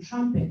blowing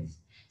trumpets.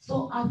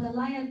 So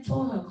Athaliah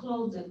tore her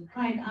clothes and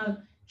cried out,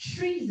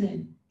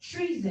 "Treason,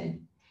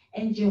 treason!"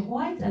 And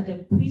Jehoiada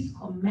the priest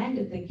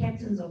commanded the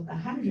captains of the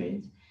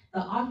hundreds, the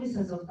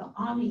officers of the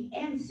army,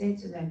 and said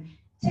to them,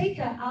 "Take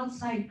her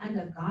outside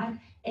under guard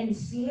and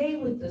slay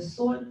with the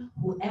sword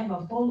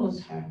whoever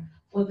follows her."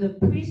 For the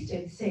priest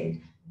had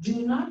said,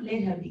 "Do not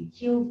let her be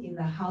killed in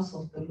the house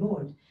of the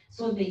Lord."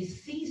 So they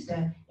seized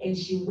her, and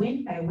she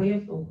went by way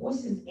of the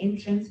horses'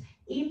 entrance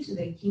into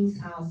the king's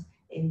house,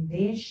 and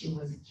there she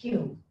was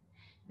killed.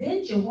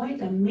 Then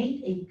Jehoiada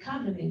made a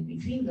covenant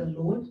between the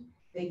Lord,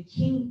 the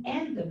king,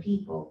 and the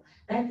people,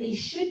 that they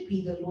should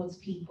be the Lord's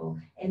people,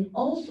 and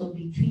also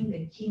between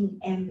the king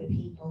and the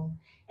people.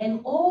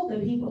 And all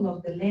the people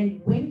of the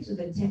land went to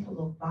the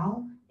temple of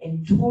Baal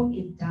and tore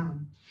it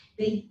down.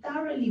 They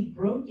thoroughly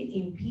broke it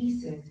in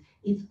pieces,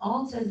 its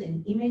altars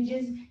and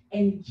images,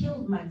 and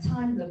killed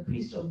Matan, the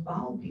priest of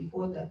Baal,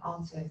 before the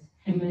altars.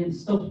 Amen.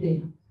 Stop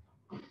there.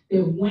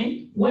 They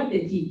went, what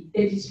they did,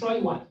 they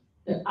destroyed what?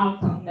 The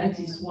altar. That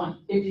is one.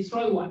 They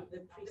destroy what?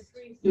 The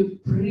priest. The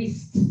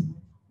priest.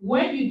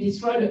 When you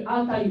destroy the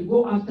altar, you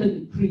go after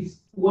the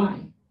priest. Why?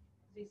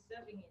 They're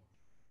serving it.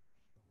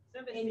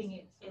 Servicing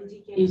it. And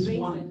he can Is raise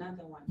one.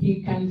 another one.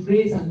 He can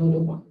raise another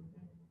one.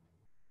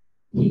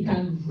 He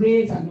can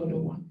raise another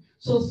one.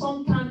 So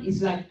sometimes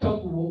it's like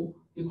tug of war.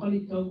 You call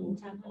it tug of war.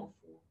 Tug of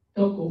war.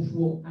 Talk of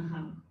war.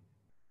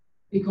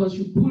 Because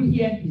you pull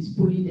here, he's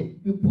pulling there.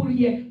 You pull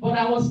here. But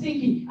I was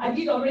thinking, I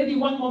did already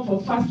 1 month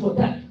of fast for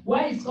that.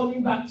 Why is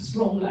coming back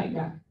strong like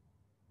that?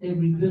 They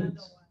rebuilt.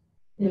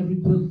 They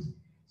rebuilt.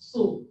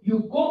 So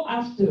you go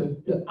after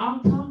the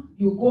altar,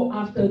 you go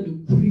after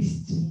the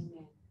priest.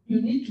 Amen.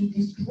 You need to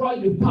destroy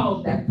the power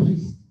of that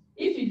priest.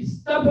 If it is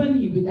stubborn,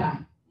 he will die.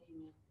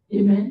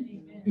 Amen.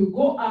 Amen. You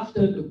go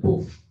after the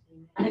both.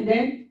 And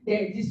then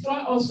they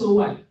destroy also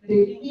what?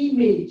 The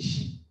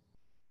image.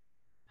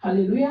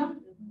 Hallelujah.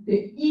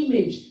 The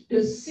image,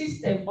 the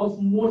system of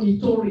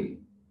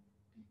monitoring.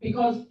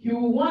 Because you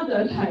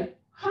wonder, like,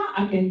 how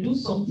I can do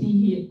something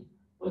here.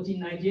 But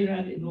in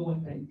Nigeria, they know what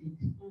I did.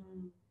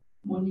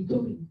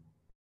 Monitoring.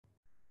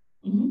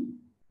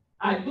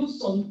 I do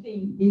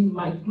something in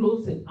my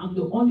closet. I'm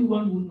the only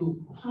one who knows.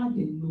 How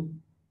they know?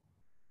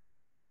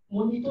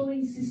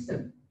 Monitoring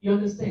system. You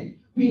understand?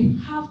 We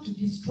have to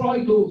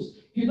destroy those.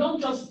 You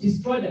don't just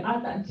destroy the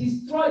altar,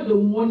 destroy the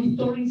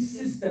monitoring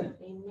system.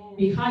 Amen.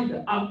 Behind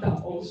the altar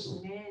also.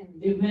 Amen.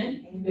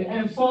 Amen. Amen. The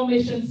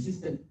information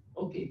system.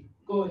 Okay,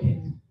 go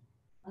ahead.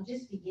 I'll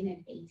just begin at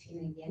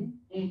 18 again.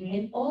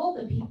 And all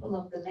the people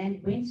of the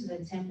land went to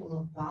the temple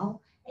of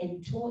Baal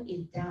and tore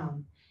it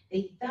down.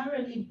 They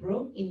thoroughly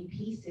broke in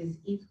pieces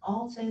its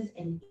altars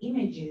and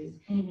images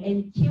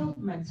and killed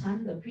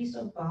Matan, the priest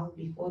of Baal,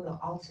 before the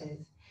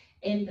altars.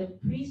 And the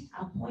priest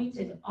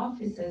appointed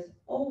officers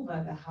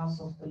over the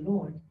house of the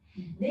Lord.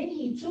 Then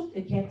he took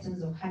the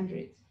captains of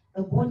hundreds,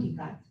 the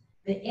bodyguards,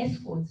 the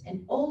escorts,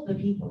 and all the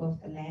people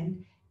of the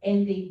land,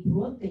 and they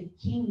brought the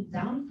king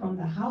down from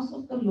the house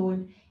of the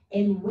Lord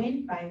and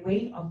went by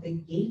way of the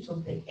gate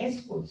of the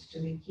escorts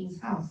to the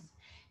king's house.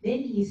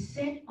 Then he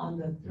sat on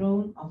the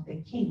throne of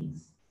the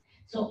kings.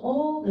 So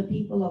all the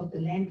people of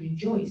the land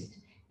rejoiced,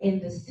 and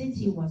the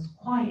city was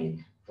quiet,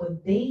 for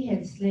they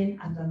had slain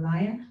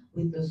Athaliah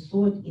with the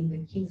sword in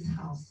the king's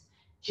house.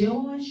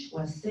 Joash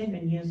was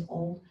 7 years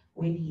old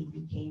when he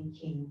became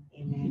king.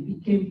 Amen. He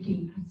became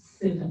king at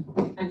 7.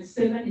 And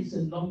 7 is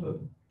a number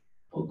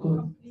for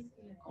God.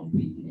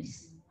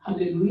 Completeness.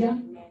 Hallelujah.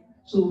 Amen.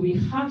 So we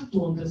have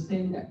to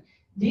understand that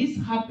this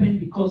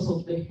happened because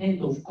of the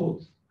hand of God.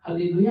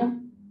 Hallelujah.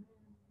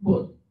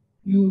 But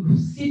you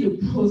see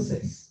the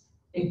process.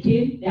 They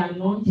came, they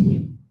anoint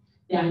him.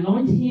 They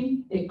anoint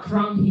him, they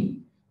crown him.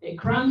 They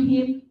crown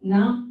him,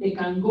 now they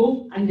can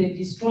go and they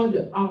destroy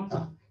the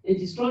altar. They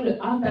destroy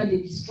the altar,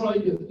 they destroy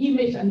the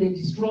image, and they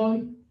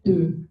destroy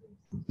the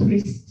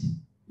priest.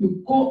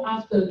 You go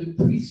after the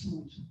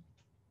priesthood.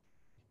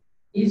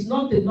 It's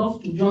not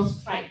enough to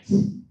just fight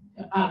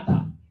the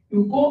altar.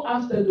 You go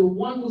after the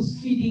one who's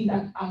feeding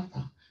that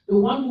altar, the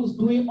one who's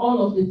doing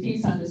all of the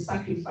things and the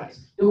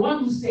sacrifice, the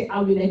one who say,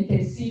 I will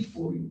intercede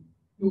for you.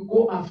 You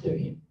go after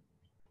him.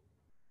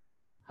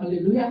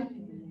 Hallelujah.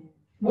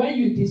 When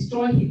you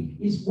destroy him,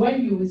 is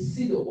when you will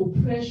see the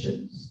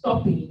oppression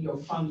stopping in your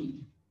family.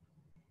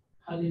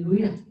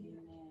 Hallelujah.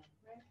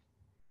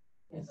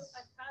 Yes. So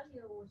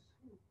Atalia was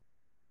who?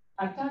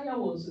 Atalia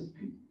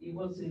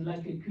was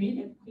like a queen.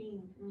 A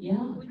queen.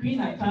 Yeah, Queen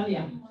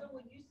Atalia. So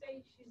would you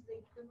say she's the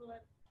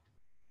equivalent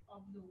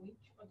of the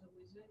witch or the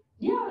wizard?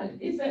 Yeah,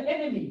 it's an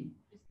enemy.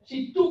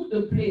 She took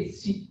the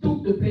place. She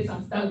took the place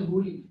and started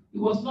ruling. It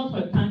was not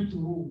her time to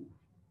rule.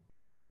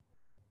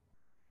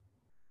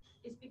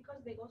 It's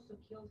because they also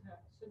killed her.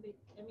 So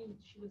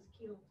she was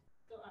killed.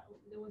 So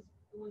it was.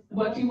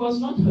 But it was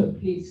not her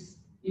place.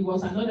 It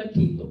was another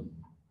kingdom.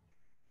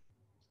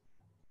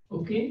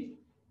 Okay?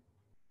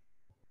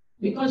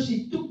 Because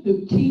she took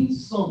the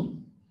king's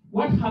son.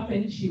 What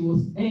happened? She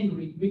was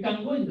angry. We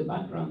can go in the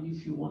background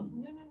if you want.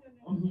 No.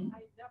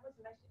 I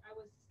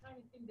was trying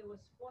to think there was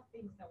 4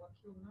 things that were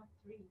killed, not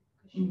 3.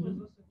 Because she was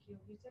also killed.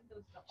 You said there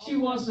was she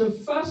was the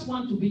first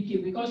one to be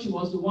killed because she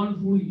was the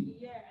one ruling.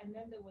 Yeah, and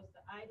then there was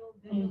the idol,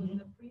 then there was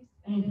the priest,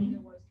 and then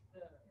there was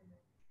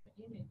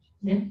the image.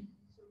 Yeah.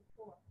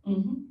 So 4.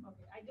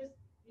 Okay,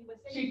 you were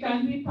saying she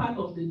can be part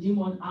of the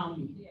demon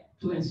army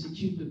to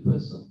institute the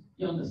person.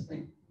 You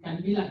understand?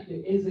 Can be like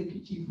the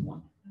executive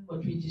one,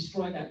 but we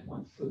destroy that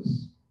one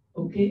first.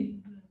 Okay?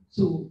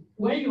 So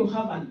when you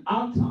have an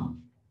altar,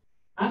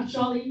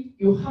 actually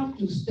you have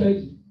to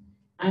study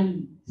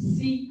and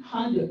see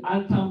how the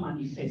altar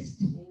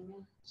manifests.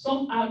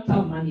 Some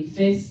altar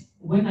manifest,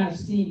 when I've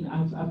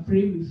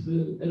prayed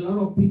with a lot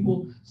of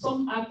people,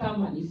 some altar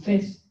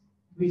manifest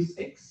with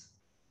sex.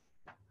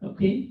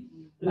 Okay?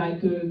 Like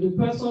the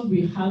person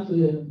we have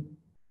a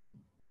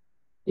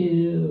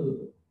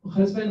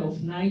husband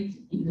of night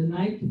in the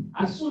night,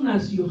 as soon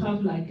as you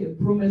have like a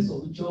promise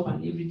of a job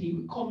and everything,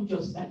 will come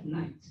just that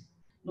night,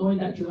 knowing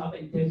that you have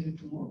an interview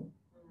tomorrow.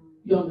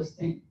 You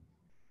understand?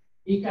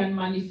 It can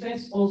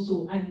manifest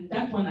also, and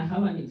that one I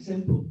have an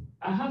example.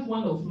 I have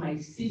one of my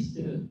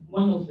sister,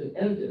 one of the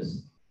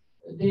elders,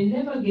 they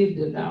never gave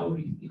the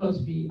dowry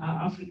because we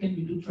are African,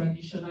 we do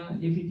traditional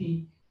and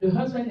everything. The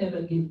husband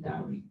never gave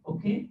dowry,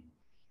 okay?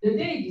 The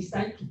day he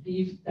decided to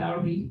give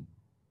dowry,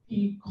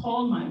 he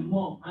called my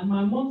mom, and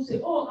my mom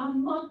said, oh,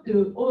 I'm not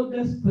the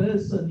oldest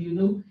person, you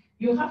know.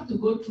 You have to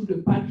go through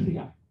the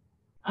patriarch.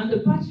 And the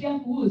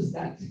patriarch, who is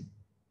that?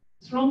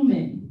 strong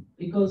men,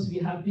 because we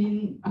have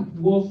been at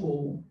war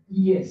for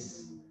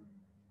years.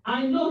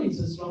 I know he's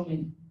a strong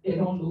man. They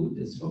don't know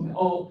the strong man.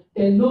 Or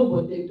they know,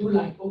 but they do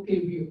like, okay,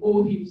 we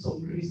owe him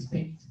some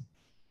respect.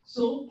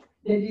 So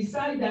they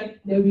decide that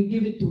they will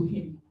give it to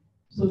him.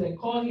 So they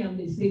call him and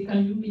they say,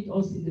 can you meet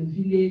us in the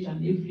village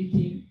and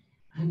everything?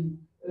 And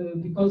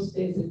because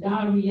there's a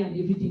dowry and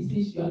everything,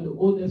 since you are the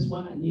oldest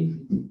one and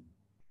everything.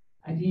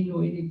 I didn't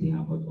know anything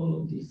about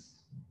all of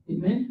this.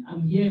 Amen.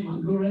 I'm here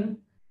in Reverend,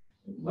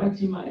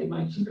 watching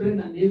my children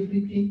and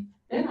everything.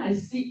 Then I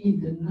see in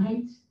the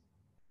night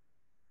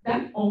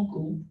that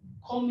uncle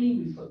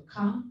coming with a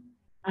car,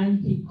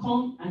 and he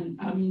come and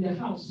I'm in the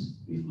house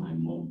with my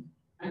mom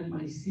and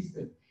my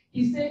sister.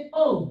 He said,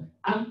 oh,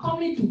 I'm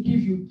coming to give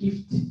you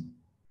gift.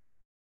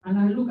 And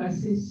I look, I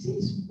say,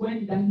 since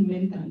when that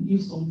man can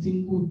give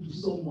something good to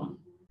someone?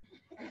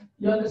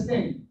 You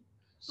understand?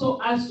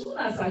 So as soon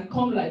as I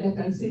come like that,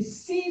 I say,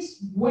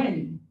 since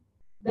when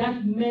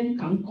that man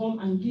can come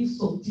and give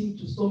something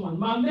to someone?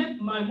 My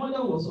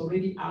mother was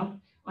already out.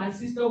 My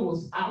sister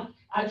was out.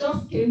 I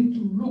just came to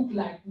look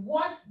like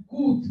what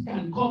good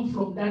can come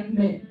from that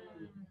man.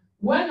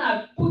 When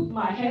I put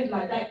my head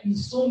like that, he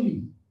saw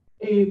me.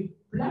 The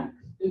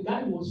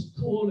guy was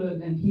taller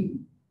than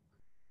him.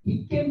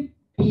 He came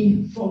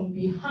from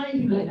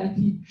behind him like that.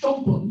 He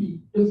jumped on me.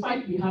 The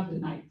fight we have the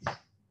night.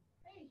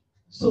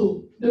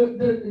 So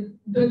the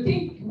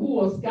thing who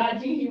was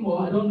guarding him,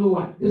 or I don't know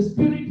what, the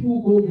spirit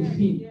who go with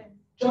him,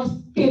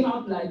 just came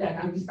out like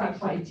that and we start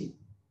fighting.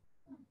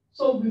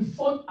 So we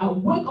fought. I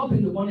woke up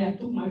in the morning, I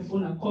took my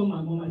phone, I called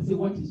my mom and said,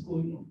 what is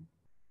going on?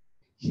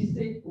 She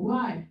said,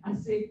 why? I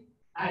said,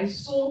 I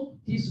saw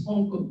this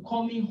uncle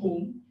coming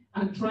home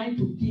and trying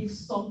to give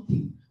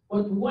something.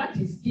 But what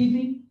he's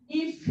giving,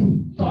 if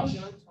he touch,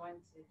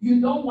 you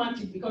don't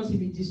want it, because he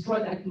will destroy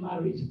that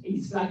marriage.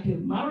 It's like a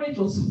marriage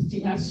or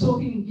something. I saw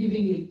him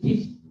giving a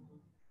gift.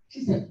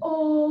 She said,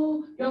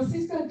 oh, your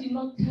sister did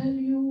not tell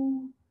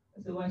you.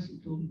 I said, why she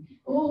told me?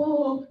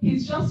 Oh,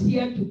 he's just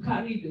here to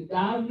carry the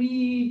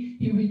dowry.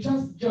 He will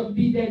just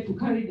be there to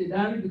carry the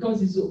dowry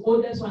because he's the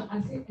oldest one.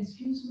 I said,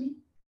 excuse me?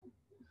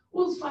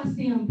 Who's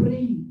fasting and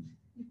praying?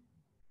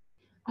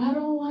 I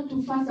don't want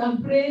to fast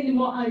and pray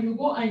anymore. And you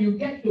go and you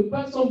get the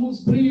person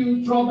who's bringing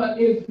you trouble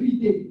every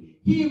day.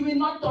 He will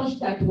not touch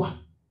that one.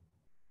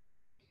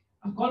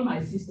 I call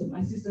my sister.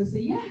 My sister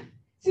said, yeah,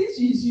 since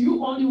it's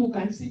you only who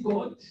can see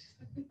God,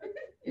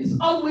 it's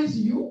always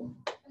you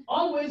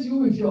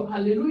with your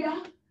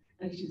hallelujah.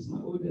 And she's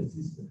my older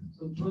sister.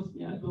 So trust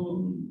me, I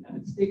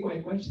stay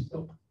quiet when she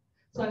talks.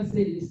 So I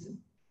say, listen,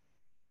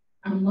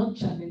 I'm not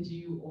challenging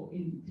you or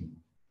anything.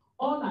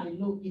 All I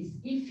know is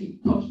if he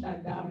touched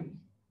that dowry,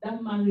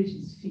 that marriage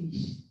is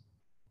finished.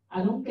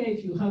 I don't care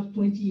if you have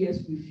 20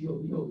 years with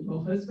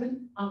your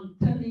husband. I'm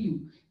telling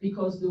you,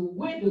 because the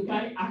way the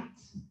guy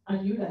acts,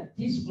 and you that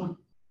this one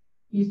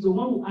is the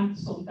one who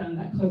acts sometimes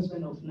like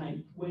husband of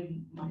night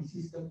when my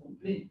sister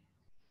complained.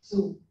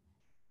 So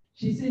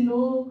she said,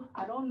 no,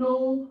 I don't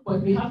know,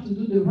 but we have to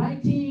do the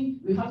right thing.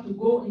 We have to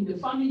go in the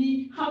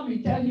family. How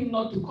we tell him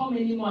not to come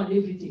anymore and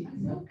everything. I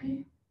said,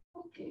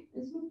 okay,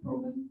 there's no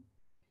problem.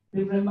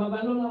 Reverend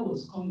Babalola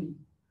was coming.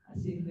 I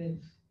said, Rev,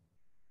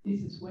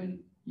 this is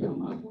when you're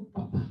my good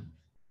papa.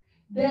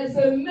 There's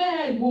a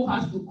man who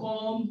has to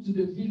come to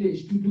the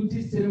village to do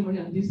this ceremony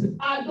and this.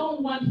 I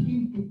don't want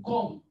him to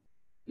come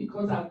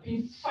because I've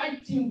been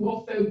fighting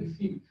warfare with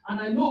him and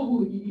I know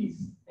who he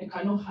is and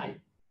cannot hide.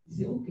 He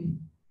said, okay.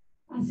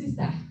 My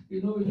sister,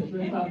 you know,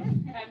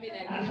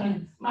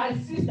 my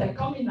sister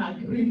come in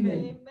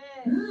agreement.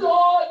 Amen.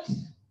 Lord,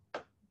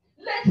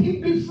 let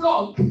him be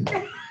flogged in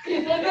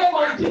the name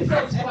of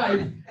Jesus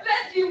Christ.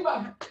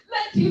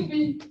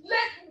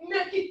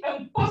 Make it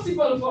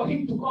impossible for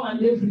him to come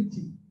and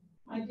everything.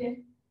 My dear,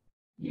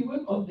 he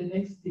woke up the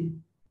next day.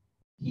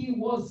 He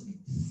was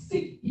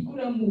sick. He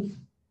couldn't move.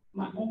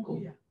 My uncle.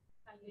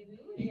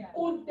 He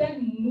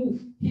couldn't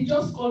move. He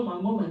just called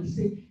my mom and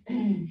said,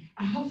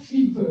 I have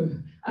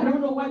fever. I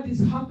don't know what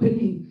is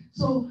happening.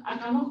 So I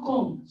cannot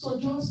come. So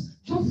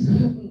just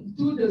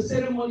do the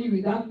ceremony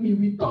without me.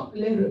 We talk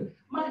later.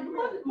 My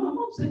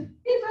mom said,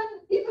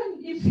 even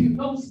if you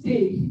don't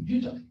stay,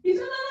 he said,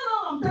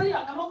 no, I'm telling you,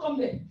 I cannot come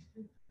there.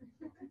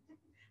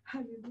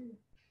 Hallelujah.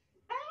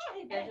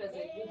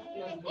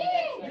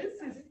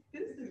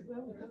 This is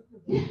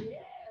yeah.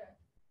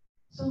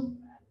 So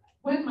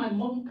when my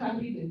mom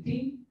carried the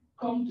thing,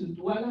 come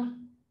to Douala,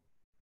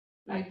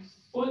 like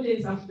 4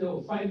 days after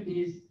or 5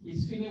 days,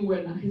 he's feeling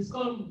well and he's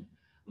called,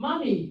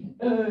 Mommy,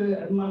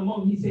 my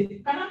mom, he said,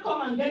 can I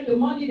come and get the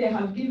money they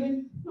have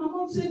given? My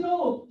mom said,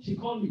 no. She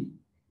called me.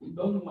 You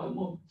don't know my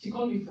mom. She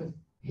called me first.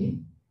 Hey,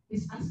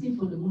 he's asking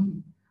for the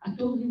money. I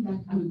told him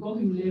that I will call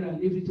him later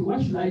and everything.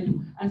 What should I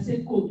do? I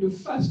said, go, the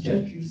first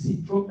church you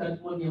see, drop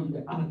that money on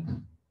the altar.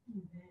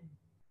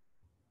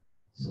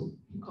 So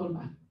he called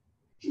back.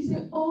 She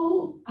said,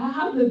 oh, I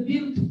have the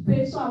bill to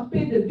pay, so I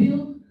pay the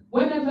bill.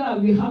 Whenever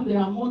we have the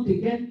amount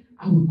again,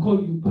 I will call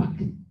you back.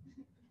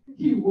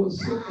 He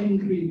was so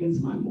angry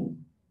against my mom.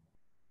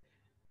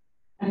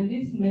 And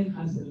this man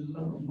has a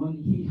lot of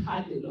money. He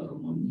had a lot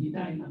of money. He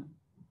died now.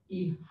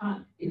 he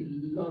had a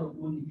lot of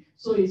money.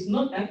 So it's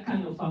not that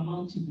kind of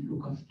amount you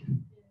look after.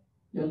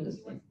 You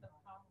understand?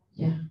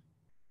 Yeah.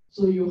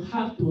 So you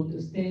have to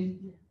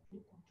understand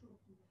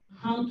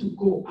how to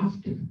go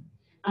after.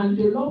 And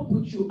the Lord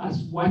put you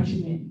as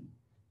watchmen.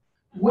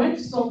 When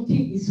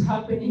something is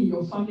happening in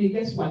your family,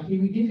 guess what? He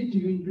will give it to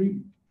you in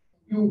dream.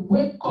 You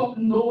wake up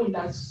knowing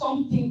that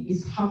something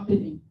is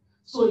happening.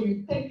 So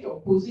you take your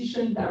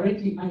position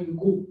directly and you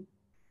go.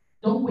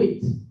 Don't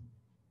wait.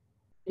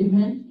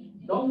 Amen?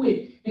 Don't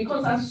wait.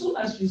 Because as soon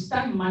as you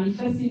start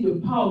manifesting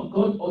the power of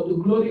God or the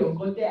glory of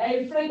God, they are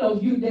afraid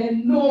of you. They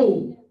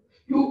know.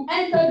 You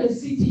enter the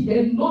city,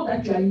 they know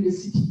that you are in the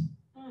city.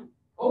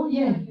 Oh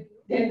yeah.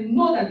 They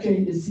know that you're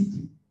in the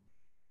city.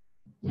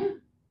 Yeah.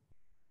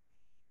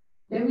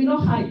 They will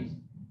not hide.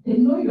 They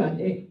know you are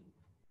there.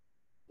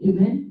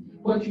 Amen?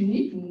 But you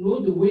need to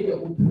know the way they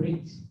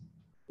operate.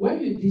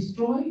 When you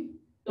destroy,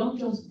 don't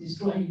just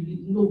destroy and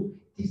leave. No.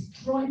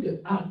 Destroy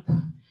the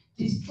altar.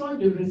 Destroy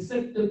the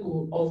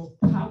receptacle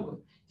of power.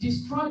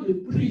 Destroy the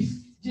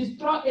priest.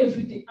 Destroy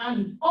everything.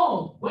 And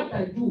all what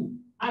I do,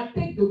 I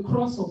take the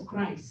cross of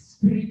Christ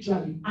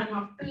spiritually and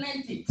I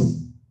plant it.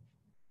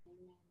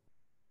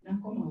 Now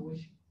come and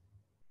worship.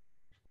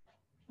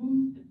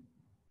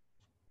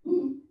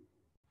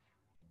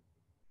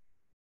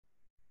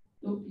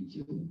 No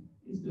pity.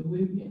 It's the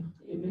way we are.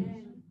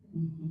 Amen.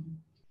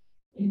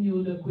 Any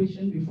other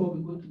question before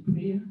we go to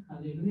prayer?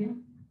 Hallelujah.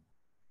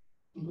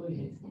 Go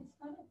ahead. It's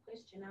not a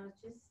question. I was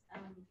just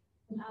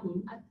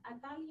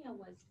Atalia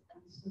was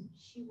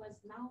she was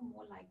now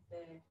more like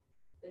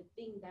the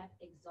thing that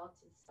exalts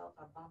itself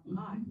above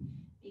God,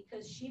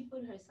 because she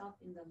put herself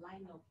in the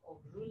line of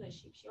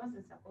rulership. She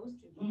wasn't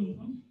supposed to be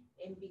there.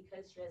 And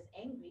because she was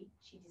angry,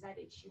 she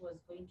decided she was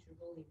going to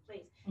rule in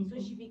place. So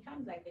she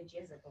becomes like a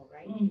Jezebel,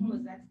 right?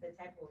 Because that's the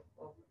type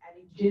of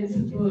attitude.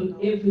 Jezebel,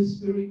 every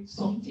spirit,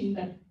 something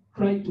that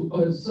try to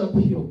usurp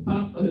your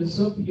power,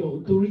 usurp your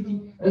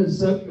authority,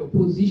 usurp your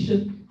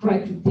position, try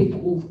to take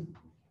over.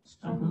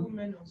 Strong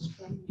woman or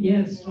strong.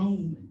 Yes,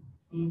 strong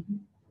woman.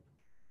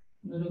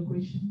 Another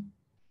question?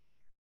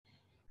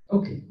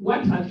 Okay,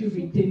 what have you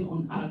written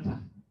on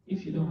altar?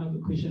 If you don't have a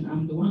question,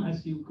 I'm the one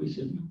asking you a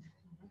question.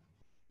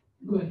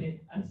 Go ahead,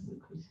 ask the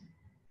question.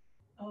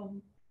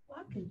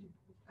 What can you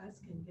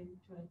ask and then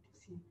try to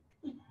see?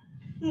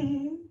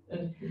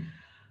 Okay.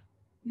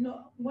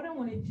 No, what I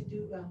wanted to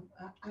do,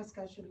 ask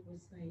actually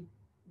was like,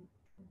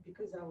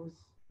 because I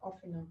was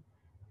off and on,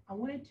 I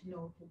wanted to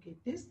know, okay,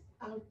 this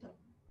altar,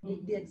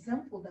 the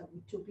example that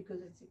we took,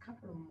 because it's a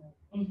couple of more,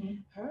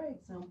 her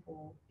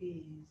example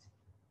is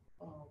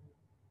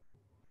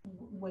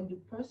when the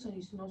person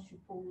is not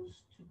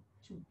supposed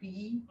to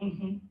be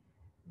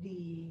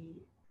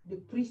the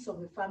priest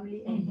of the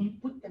family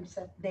and put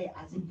themselves there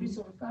as a priest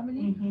of the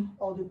family,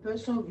 or the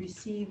person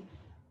receive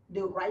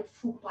the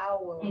rightful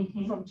power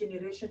from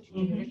generation to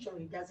generation,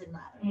 it doesn't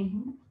matter.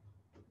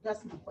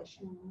 That's my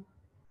question.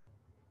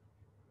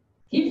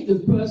 If the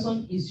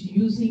person is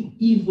using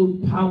evil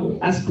power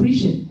as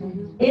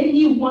Christian,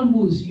 anyone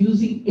who is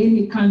using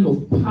any kind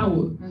of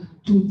power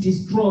to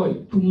destroy,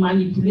 to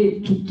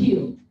manipulate, to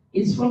kill,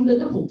 is from the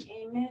devil.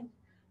 Amen.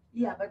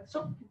 Yeah, but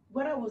so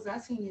what I was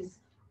asking is,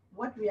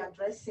 what we are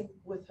addressing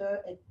with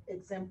her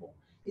example,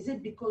 is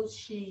it because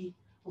she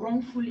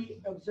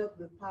wrongfully observed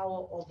the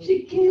power of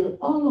She killed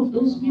all of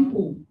those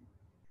people.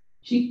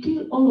 She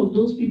killed all of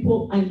those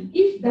people, and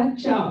if that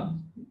child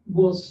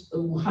was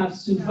have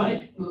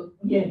survived,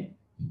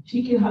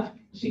 she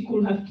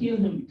could have killed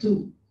him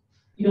too.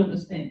 You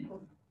understand?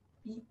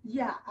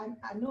 Yeah,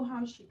 I know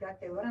how she got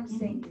there. What I'm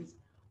saying is,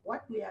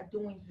 what we are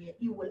doing here,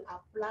 it will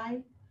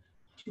apply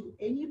to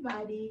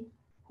anybody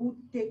who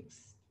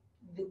takes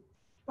the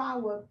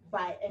power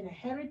by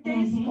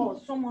inheritance or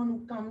someone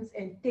who comes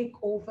and take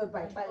over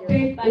by fire.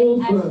 Take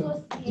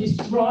over,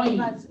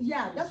 destroying.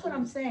 Yeah, that's what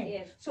I'm saying.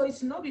 Yes. So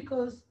it's not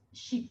because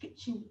she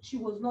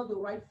was not the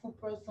rightful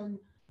person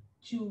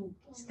to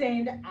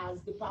stand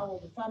as the power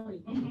of the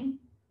family.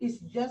 It's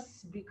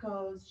just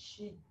because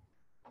she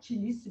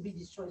needs to be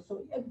destroyed.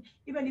 So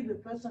even if the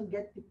person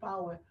gets the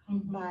power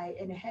by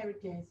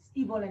inheritance,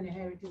 evil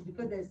inheritance,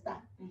 because there's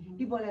that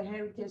evil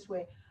inheritance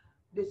where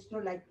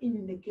destroy, like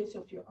in the case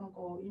of your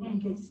uncle, in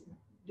the case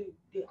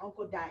the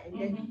uncle died, and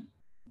then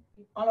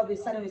all of a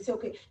sudden they say,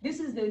 okay, this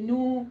is the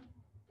new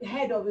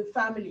head of the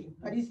family,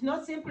 but it's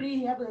not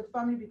simply head of the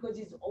family because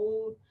he's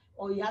old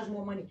or he has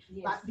more money,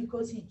 but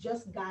because he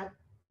just got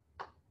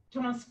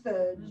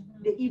transferred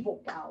the evil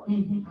power.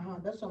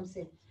 That's what I'm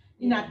saying.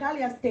 In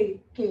Natalia's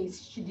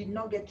case, she did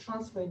not get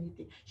transferred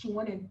anything. She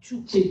went and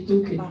took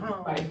it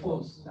by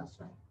force. That's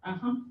right.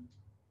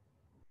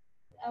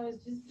 I was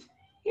just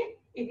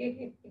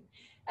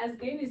I was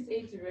going to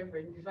say to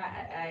Reverend, before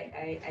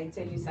I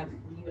tell you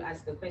something, you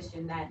ask the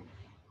question, that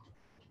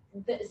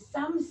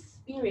some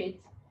spirits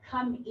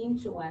come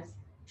into us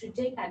to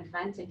take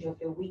advantage of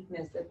your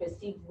weakness, the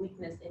perceived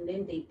weakness, and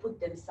then they put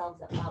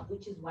themselves above,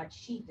 which is what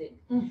she did.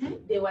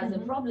 There was a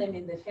problem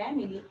in the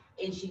family,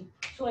 and she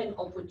saw an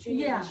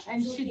opportunity,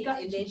 and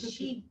then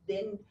she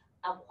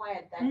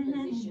acquired that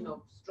position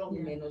of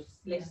strong man or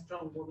less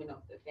strong woman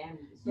of the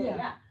family. So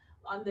yeah,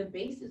 on the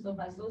basis of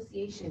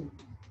association,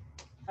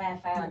 fire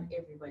on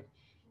everybody.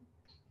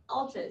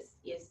 Altars,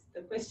 yes,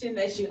 the question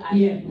that you asked.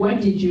 Yeah, what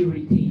did you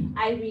retain?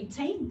 I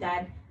retained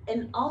that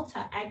an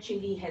altar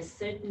actually has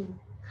certain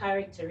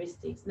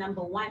characteristics.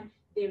 Number one,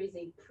 there is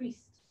a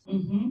priest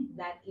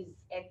that is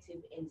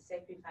active and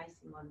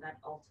sacrificing on that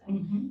altar.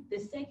 The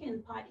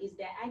second part is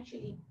there are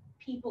actually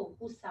people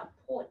who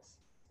support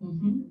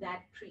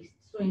that priest.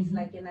 So it's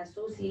like an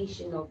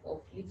association of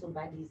little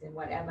buddies and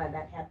whatever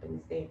that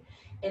happens there.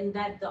 And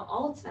that the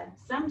altar,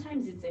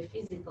 sometimes it's a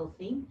physical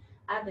thing,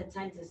 other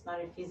times it's not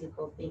a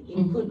physical thing.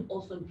 It could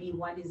also be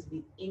what is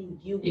within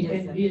you it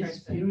as can a be person. A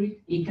spirit.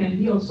 It can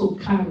be also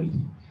carried.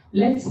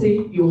 Let's say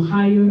you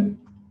hire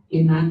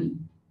a nanny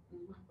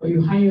or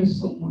you hire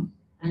someone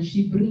and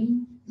she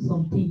brings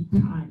something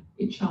tied,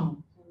 a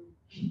charm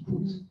she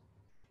puts.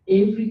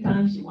 Every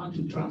time she wants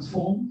to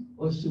transform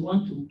or she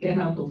wants to get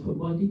out of her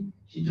body,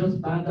 she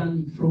just bow down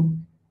in front.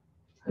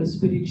 Her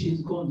spirit,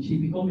 she's gone. She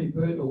become a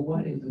bird or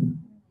whatever.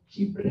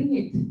 She bring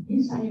it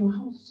inside your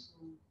house.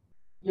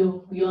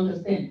 You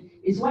understand?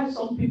 It's why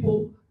some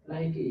people,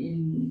 like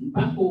in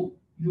back home,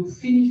 you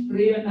finish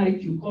prayer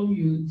night, you come,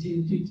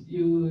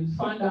 you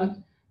find out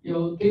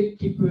your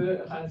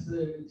gatekeeper has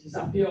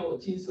disappeared or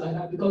things like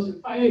that because the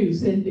fire you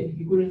sent them,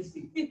 he couldn't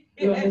sleep.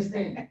 You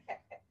understand?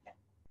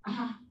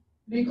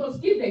 Because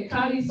if they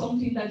carry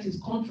something that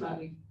is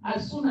contrary,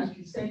 as soon as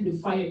you send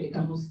the fire, they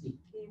cannot sleep.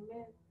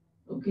 Amen.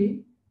 Okay?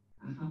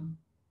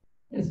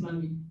 Yes,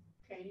 mommy.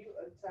 Can you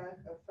attack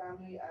a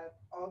family at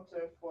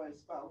altar for a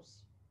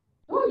spouse?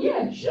 Oh,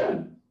 yeah,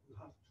 sure.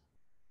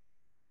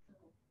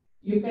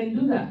 You can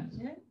do that.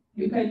 Yeah.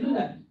 You can do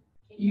that.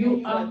 You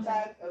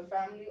attack a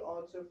family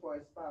altar for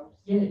a spouse?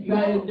 Yeah, you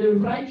are the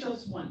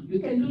righteous one. You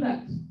can do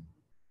that.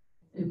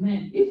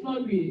 Amen. If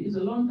not, it's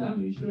a long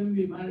time, you shouldn't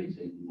be married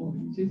anymore.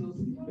 In Jesus'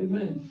 name.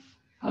 Amen.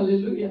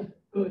 Hallelujah.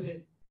 Go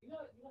ahead. You know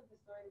the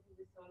story that you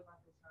just told about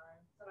the charm.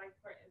 So, like,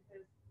 for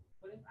instance,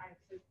 what if I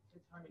took the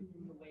charm and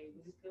threw it away?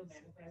 Would it still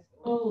manifest?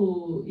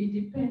 Oh, it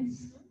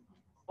depends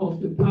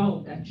of the power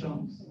of that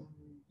charms.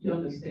 You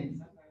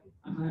understand?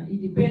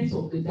 It depends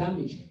on the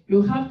damage.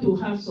 You have to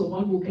have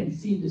someone who can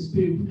see in the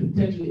spirit to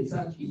tell you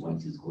exactly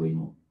what is going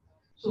on.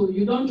 So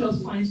you don't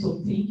just find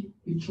something,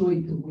 you throw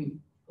it away.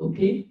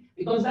 Okay?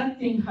 Because that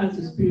thing has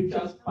a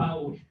spiritual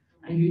power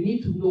and you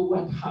need to know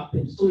what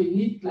happened. So you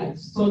need like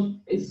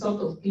a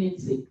sort of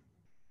cleansing,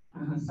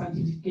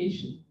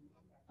 sanctification.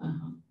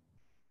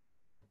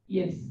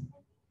 Yes.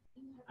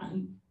 And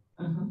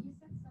you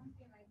said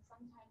something like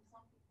sometimes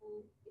some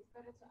people, it's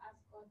better to ask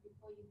God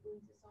before you go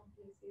into some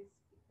places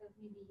because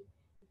maybe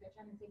if you're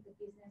trying to take the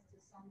business to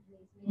some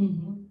place, maybe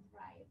you won't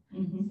thrive.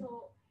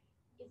 So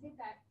is it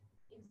that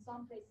in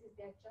some places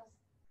there are just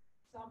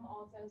some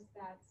altars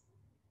that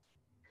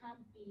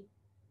can't be,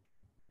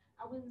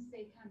 I wouldn't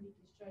say can't be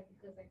destroyed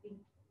because I think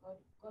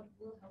God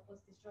will help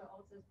us destroy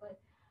altars, but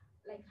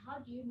like how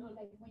do you know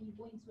like when you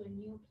go into a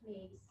new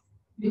place?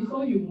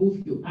 Before you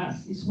move, you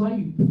ask. It's why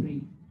you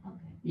pray.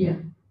 Okay. Yeah.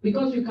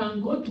 Because you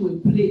can go to a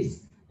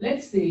place,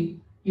 let's say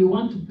you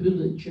want to build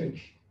a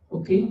church,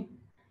 okay?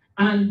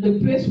 And the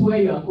place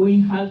where you are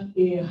going has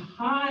a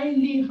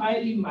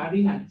highly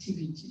marine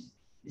activity.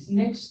 It's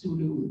next to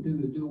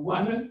the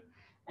water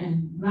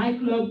and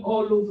nightclub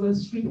all over,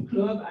 strip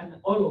club and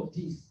all of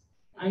this.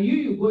 And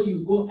you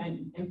go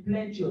and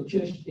plant your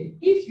church there.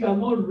 If you are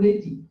not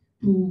ready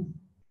to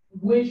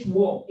wage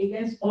war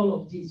against all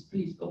of this,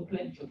 please don't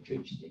plant your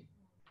church there.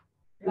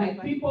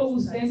 Like people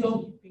who stand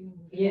up,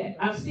 yeah,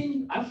 I've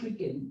seen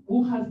African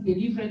who has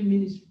deliverance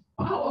ministry,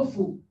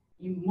 powerful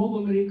in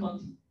Montgomery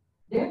County.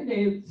 Then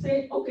they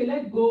say, okay,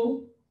 let's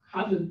go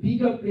have a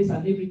bigger place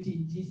and everything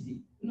in DC.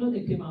 You know,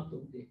 they came out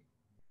of there.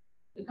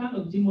 The kind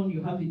of demon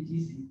you have in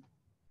DC,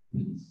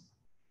 please.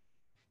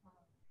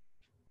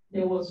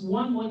 There was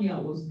one morning I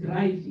was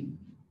driving,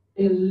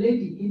 a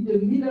lady in the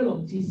middle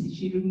of DC,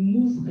 she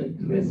removed her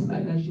dress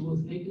like that, she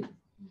was naked.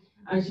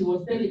 And she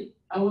was telling,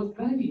 I was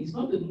driving, it's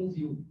not a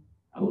movie.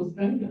 I was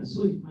driving, I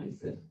saw it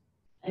myself.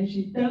 And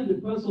she told the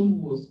person who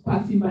was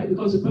passing by,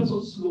 because the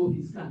person slowed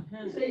his car.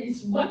 He said,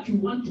 it's what you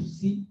want to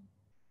see.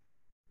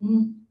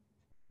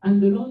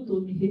 And the Lord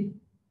told me, hey,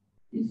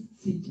 this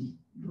city,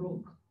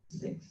 drug,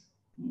 sex,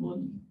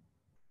 money.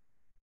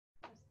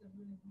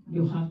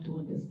 You have to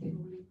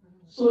understand.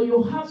 So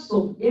you have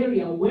some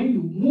area when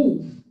you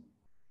move,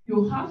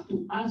 you have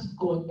to ask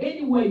God.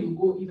 Anywhere you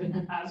go,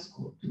 even ask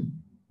God.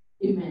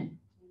 Amen.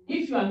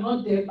 If you are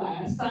not there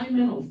by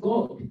assignment of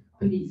God,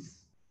 please.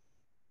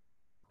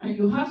 And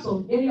you have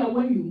some area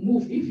when you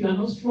move, if you are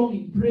not strong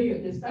in prayer,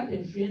 they start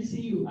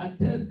influencing you. I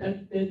tell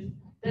that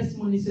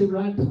testimony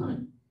several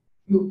times.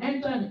 You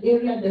enter an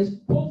area, there's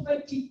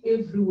poverty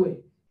everywhere.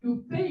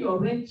 You pay your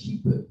rent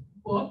cheaper,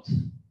 but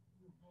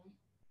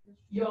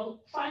your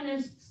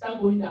finances start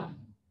going down.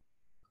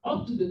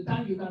 Up to the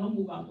time you cannot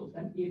move out of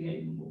that area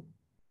anymore.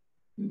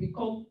 You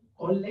become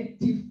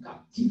collective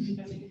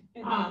captivity.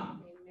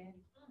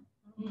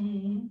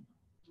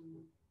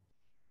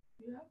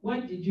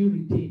 What did you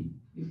retain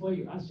before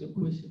you ask your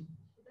question?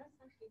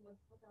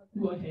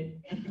 Go ahead.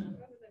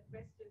 Another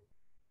question.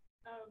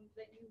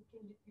 That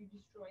you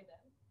destroy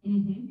them.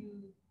 Mm-hmm.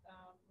 You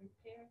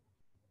repair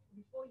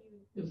before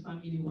you. The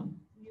family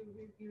one. You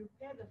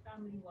repair the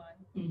family one,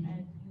 Mm-hmm.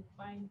 and you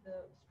find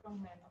the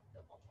strong man of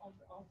them.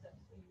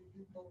 So you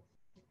do both.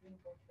 You're doing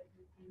both, but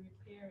you're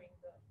repairing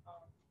the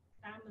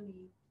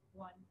family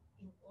one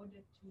in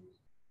order to,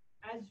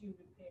 as you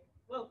repair.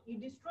 Well,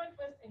 you destroy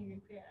first and you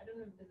repair. I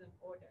don't know if there's an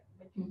order,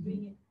 but you're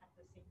doing it at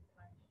the same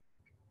time.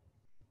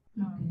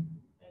 And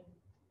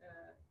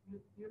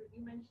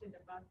you mentioned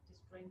about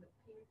destroying the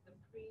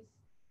priest,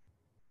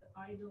 the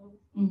idols,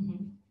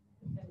 Mm-hmm.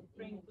 and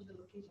praying for the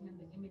location and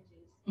the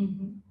images,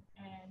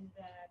 and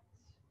that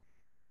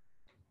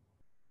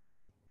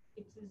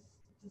it is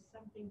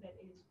something that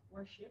is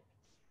worshipped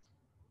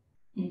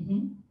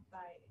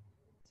by.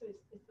 So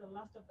it's the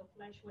lust of the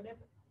flesh,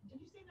 whatever.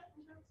 Did you say that,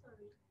 Michelle?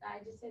 Sorry.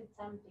 I just said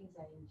some things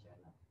are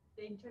internal.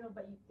 They're internal,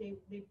 but they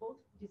both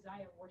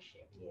desire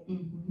worship. Yeah.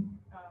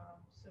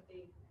 So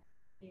they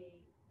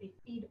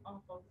feed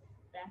off of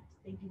that.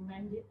 They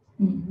demand it.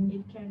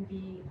 It can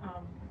be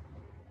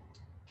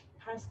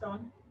passed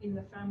on in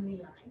the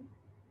family line.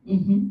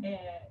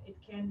 It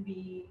can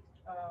be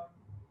I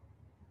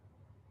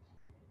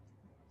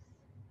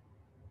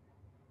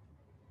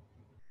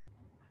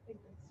think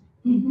that's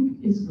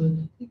It's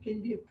good. It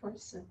can be a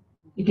person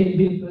It can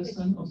be a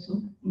person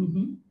also.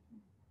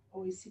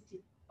 or a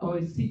city. Or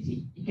a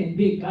city. It can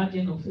be a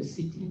guardian of a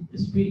city, the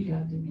spirit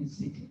guardian in a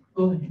city.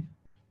 Go ahead.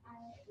 I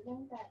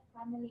learned that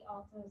family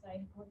altars are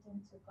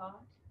important to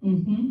God,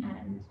 Mm-hmm.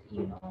 and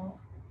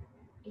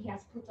He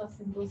has put us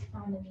in those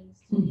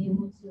families to be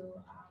able to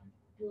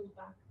build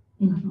back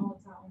an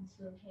altar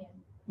unto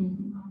Him.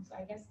 So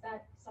I guess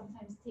that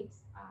sometimes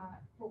takes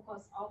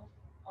focus off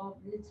of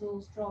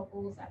little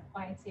struggles and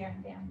fights here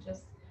and there, and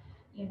just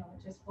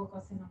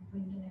focusing on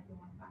bringing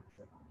everyone back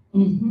to God.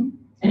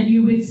 And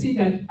you will see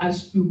that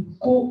as you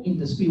go in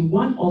the spirit,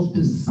 one of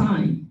the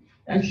signs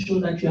that show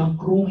that you are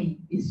growing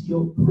is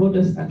your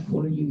brothers start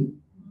following you.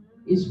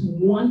 It's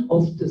one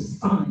of the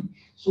signs.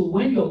 So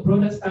when your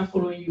brothers start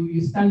following you,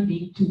 you start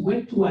being two.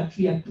 Where 2 or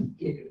 3 are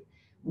together,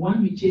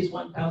 one will chase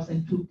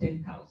 1,000, 2,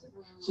 10,000.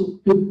 So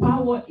the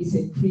power is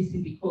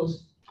increasing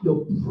because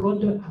your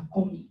brother are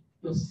coming,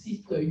 your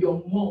sister,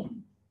 your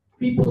mom.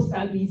 People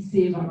start being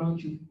saved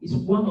around you. It's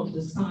one of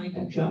the signs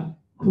that you are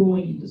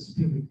growing in the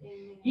spirit.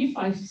 If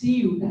I see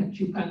you that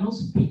you cannot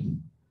speak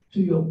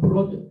to your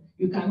brother,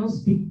 you cannot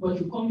speak, but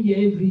you come here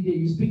every day,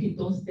 you speak in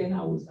tongues 10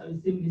 hours, I will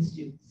say,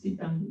 Mister, sit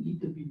down a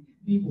little bit.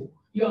 People,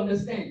 you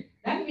understand?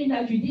 That means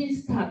that you didn't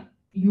start,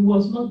 you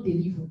was not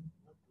delivered.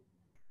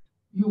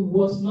 You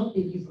was not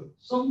delivered.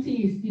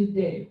 Something is still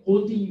there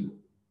holding you.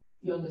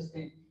 You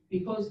understand?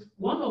 Because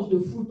one of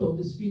the fruit of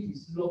the spirit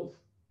is love.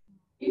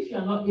 If you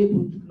are not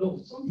able to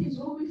love, something is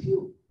wrong with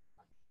you.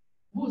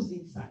 Who's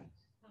inside?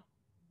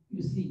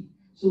 You see?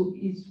 So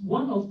it's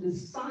one of the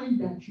signs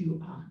that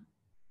you are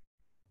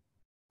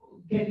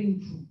getting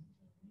through.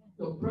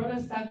 Your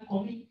brothers start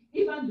coming,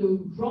 even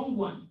the wrong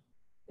one,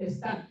 they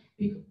start.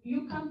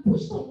 You can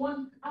push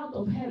someone out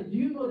of hell. Do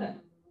you know that?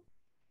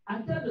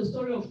 I tell the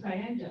story of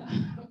Kayanja,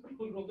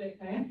 Robert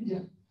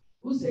Kayanja,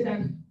 who said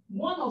that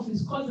one of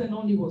his cousins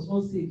only was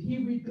not saved. He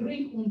will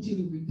drink until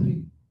he will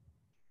drink.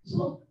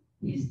 So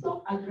he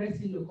stopped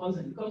addressing the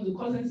cousin because the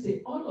cousin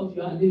said, all of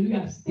you,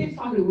 hallelujah, stay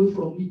far away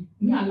from me.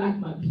 Me, I like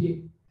my beer.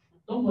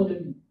 Don't bother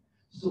me.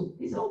 So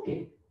he said,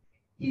 okay.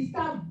 He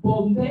started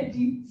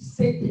bombarding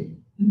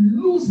Satan.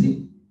 Lose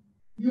him.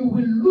 You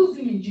will lose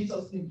him in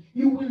Jesus' name.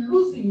 You will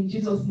lose him in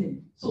Jesus'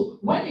 name. So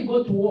when he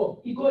go to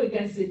war, he go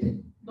against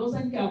Satan.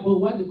 Doesn't care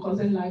about what the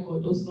cousin like or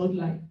does not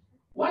like.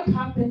 What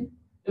happened?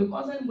 The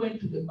cousin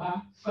went to the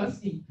bar,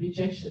 first thing,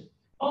 rejection.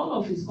 All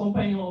of his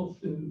companions of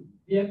the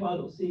beer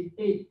parlor say,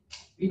 hey,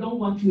 we don't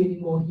want you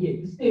anymore here.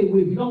 You stay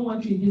away. We don't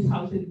want you in this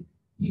house. And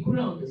he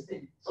couldn't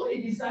understand. So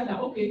he decided,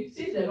 okay,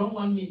 since they don't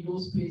want me in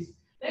those places,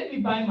 let me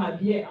buy my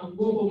beer and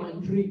go home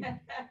and drink.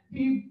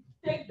 He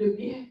take the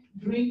beer,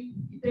 drink,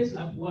 it tastes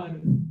like water.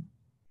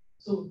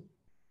 So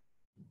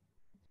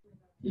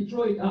he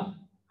throw it up.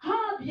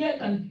 How beer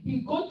can he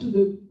go to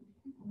the,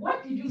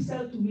 what did you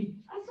sell to me?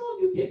 I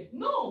sold you beer.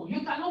 No,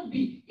 you cannot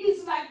be.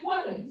 It's like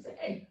water. He said,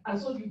 hey, I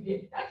sold you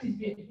beer. That is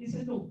beer. He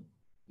said, no.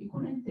 He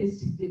couldn't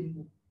taste it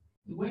anymore.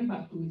 He went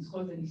back to his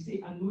cousin. He said,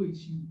 I know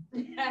it's you.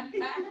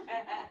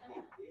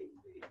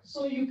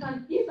 So you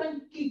can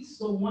even kick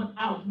someone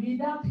out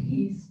without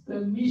his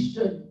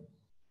permission.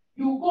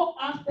 You go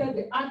after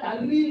the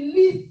other,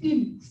 release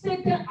him.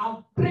 Satan,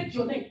 I'll break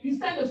your neck. You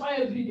stand the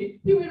fire every day.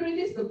 He will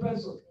release the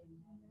person.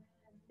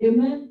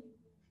 Amen.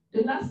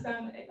 The last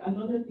time,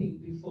 another thing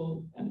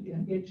before I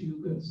get to you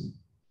girls.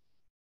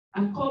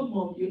 I called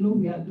mom, we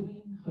are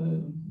doing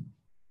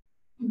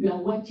we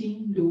are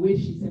watching the way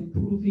she's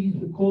improving,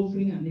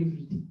 recovering and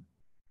everything.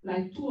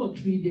 Like 2 or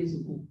 3 days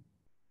ago.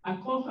 I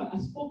called her, I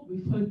spoke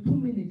with her 2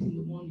 minutes in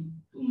the morning,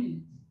 2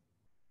 minutes.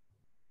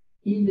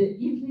 In the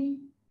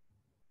evening,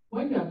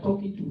 when you are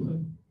talking to her,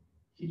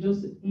 she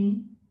just said,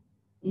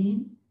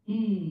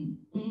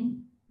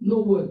 no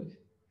word.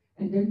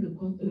 And then the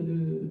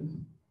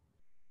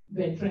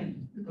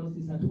veteran, because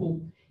he's at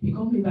home. He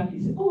called me back,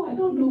 he said, oh, I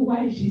don't know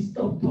why she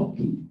stopped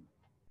talking.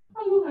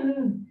 I look at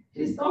her,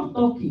 she stopped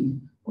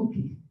talking.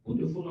 Okay, put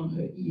the phone on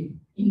her ear.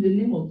 In the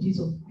name of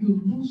Jesus,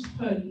 you lose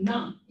her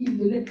now. In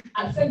the name,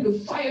 I send the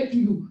fire to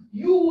you.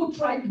 You will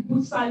try to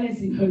put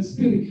silence in her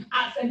spirit.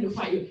 I send the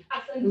fire.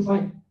 I send the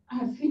fire. I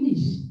have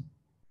finished.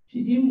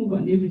 She didn't move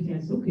and everything. I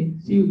said, okay,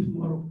 see you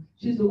tomorrow.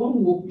 She's the one who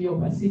woke me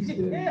up at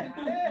 6:30.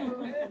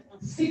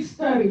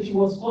 6:30, she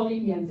was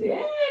calling me and saying,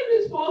 hey,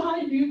 Miss Paul, how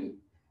you?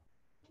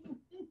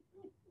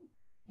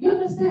 You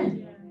understand?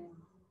 Yeah.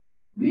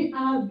 We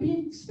are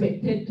being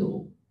spectator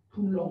too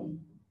long.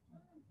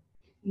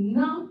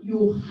 Now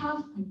you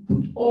have to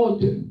put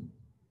order.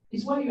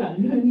 It's why you are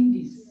learning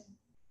this.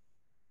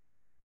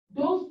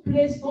 Don't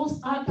place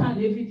those altar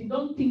and everything.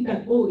 Don't think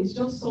that, oh, it's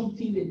just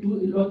something they do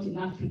a lot in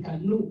Africa.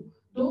 No.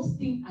 Those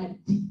things are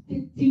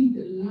dictating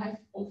the life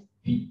of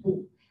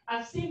people.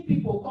 I've seen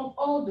people come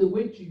all the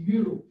way to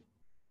Europe,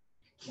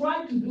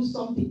 try to do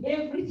something,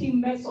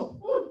 everything mess up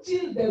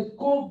until they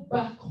go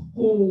back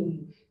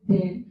home.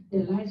 Then the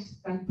life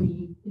starts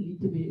being a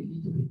little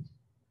bit.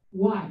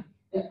 Why?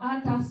 The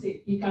altar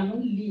said he cannot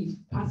live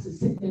past a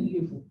certain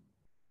level.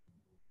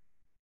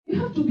 You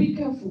have to be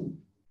careful.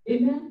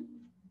 Amen?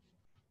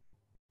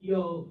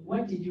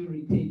 What did you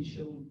retain,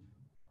 Sean?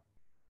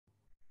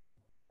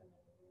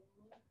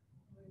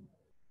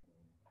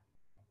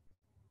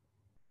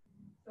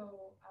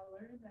 So I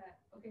learned that,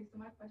 okay, so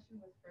my question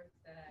was first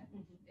that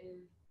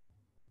is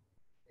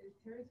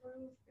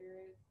territorial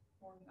spirits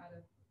formed out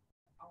of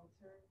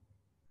altar?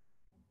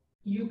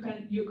 You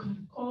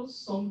can call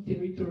some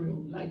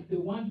territorial, like the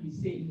one we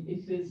say in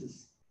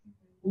Ephesus,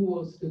 who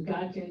was the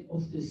guardian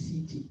of the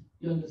city.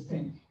 You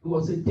understand? It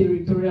was a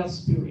territorial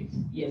spirit.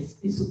 Yes,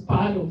 it's a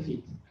part of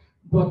it.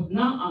 But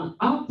now an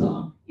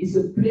altar is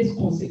a place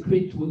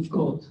consecrated with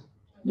God.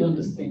 You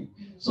understand?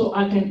 So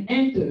I can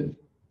enter,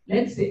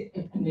 let's say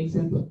an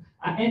example.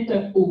 I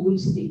enter Ogun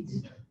State.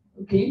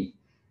 Okay?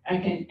 I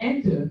can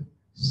enter.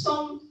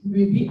 Some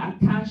will be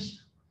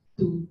attached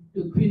to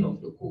the Queen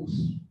of the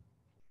Coast.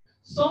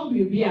 Some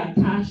will be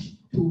attached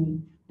to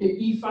the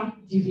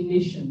Ifa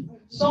divination.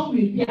 Some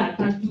will be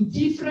attached to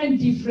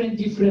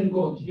different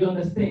gods. You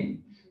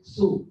understand?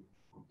 So,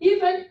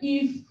 even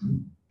if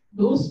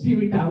those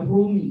spirits are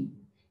roaming,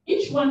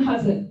 each one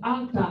has an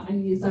altar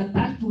and is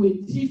attached to a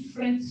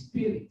different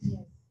spirit.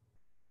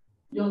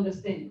 You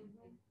understand?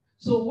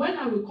 So when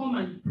I will come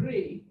and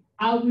pray,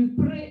 I will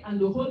pray and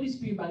the Holy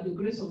Spirit, by the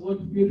grace of God,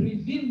 will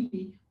reveal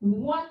me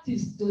what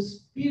is the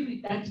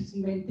spirit that is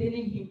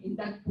maintaining him in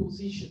that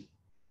position.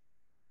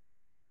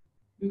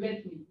 You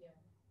get me? Yeah.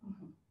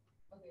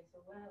 Okay,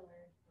 so what I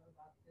learned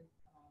about this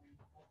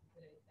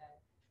today is that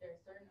there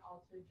are certain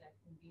altars that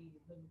can be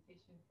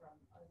limitation from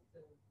us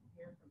to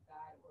hear from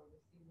God or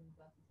receiving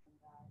blessings from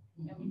God,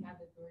 and we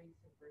have the authority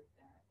to break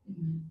that.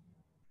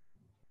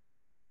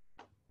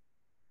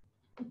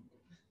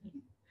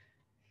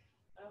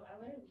 I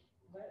learned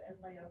what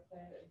everybody else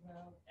said as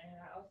well, and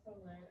I also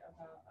learned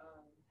about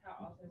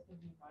how altars can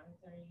be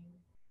monitoring.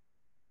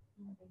 I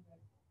didn't know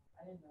that.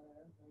 That was very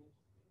interesting.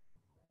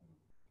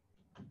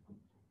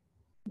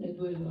 They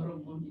do a lot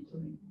of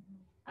monitoring.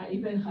 I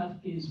even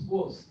have case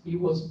worse. He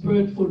was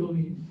bird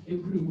following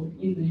everywhere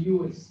in the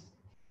US.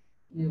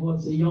 He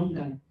was a young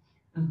guy.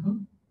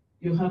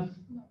 You have?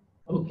 No.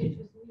 Okay.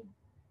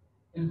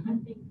 I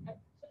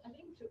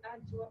think to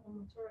add to what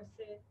Motora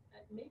said,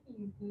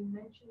 maybe you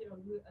mentioned it or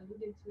you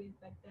alluded to it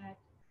like that.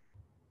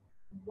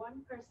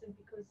 One person,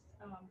 because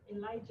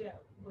Elijah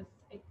was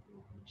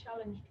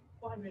challenged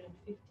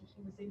 450,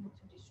 he was able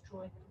to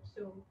destroy them.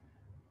 So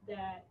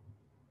that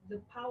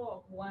the power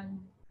of one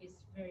is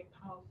very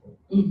powerful.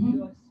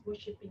 You are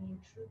worshiping in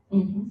truth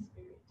and in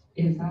spirit.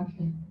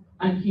 Exactly.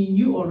 And he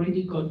knew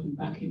already God would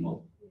back him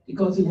up.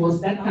 Because it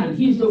was that time.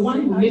 He's the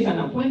one who made an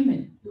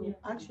appointment. No,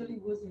 actually,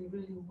 it wasn't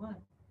really one.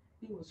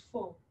 It was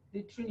four.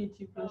 The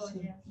Trinity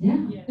person.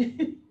 Yeah.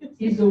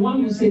 He's the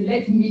one who said,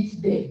 let's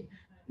meet there.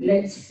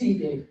 Let's see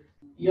there.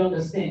 You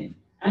understand?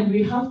 And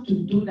we have to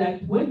do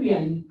that when we are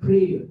in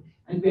prayer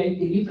and we are in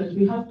deliverance.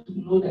 We have to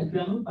know that we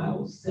are not by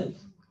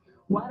ourselves.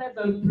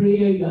 Whatever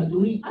prayer you are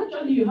doing,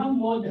 actually you have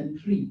more than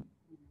 3.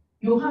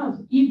 You have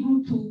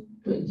Hebrew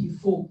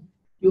 2:24.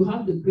 You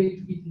have the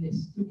great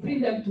witness. You bring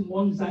them to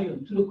Mount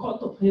Zion, to the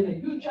court of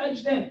heaven. You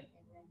judge them.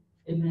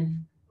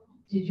 Amen.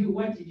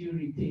 What did you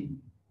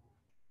retain?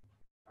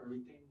 I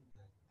retain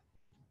that,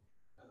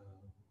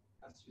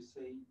 as you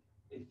say,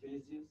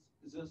 Ephesus,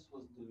 Zeus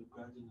was the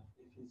guardian of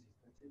Ephesus.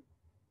 That's it.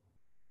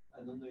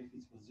 I don't know if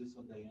it was Zeus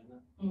or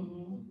Diana,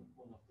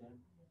 one of them.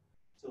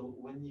 So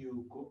when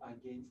you go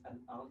against an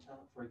altar,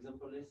 for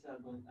example, let's say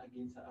I'm going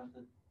against an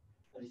altar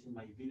that is in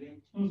my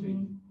village, so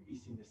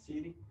it's in the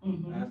city,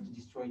 I have to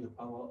destroy the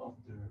power of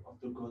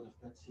the god of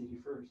that city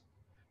first.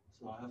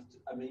 So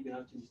I maybe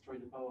have to destroy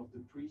the power of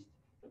the priest,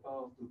 the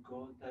power of the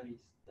god that is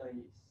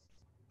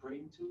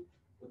praying to,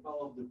 the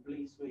power of the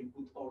place where you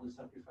put all the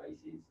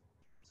sacrifices.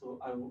 So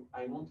I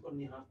won't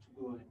only have to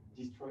go and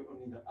destroy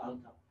only the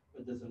altar,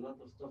 but there's a lot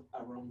of stuff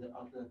around the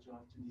altar that you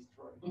have to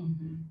destroy.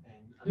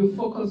 You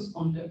focus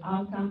on the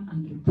altar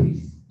and the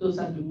priest. Those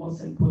are the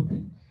most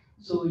important.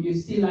 So you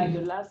see, like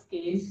the last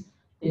case,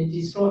 they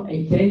destroy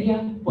a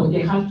area, but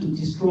they have to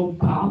destroy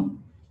Baal,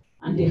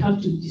 and they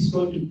have to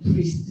destroy the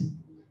priest.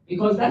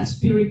 Because that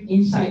spirit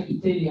inside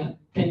Italia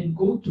can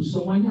go to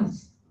someone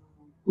else,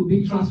 will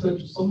be transferred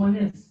to someone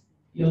else.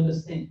 You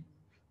understand?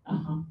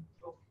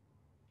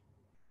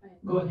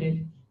 Go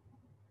ahead.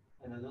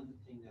 And another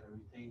thing that I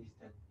retain is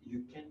that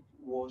you can't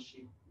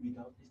worship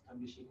without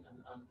establishing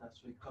an altar,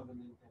 so a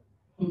covenant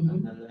and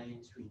an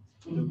alliance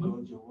with the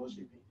God you're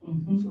worshiping.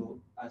 So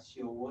as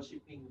you're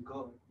worshiping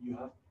God, you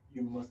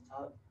must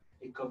have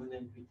a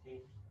covenant with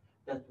Him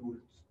that will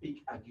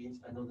speak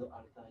against another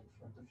altar in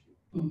front of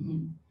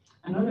you.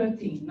 Another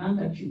thing, now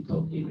that you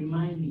talk, it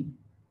reminds me.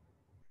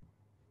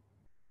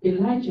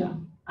 Elijah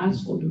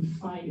asked for the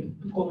fire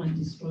to come and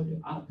destroy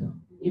the altar.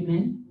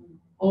 Amen.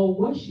 Or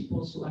worship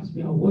also, as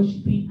we are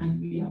worshiping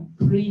and we are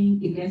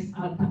praying against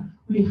altar,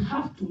 we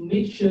have to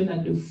make sure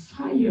that the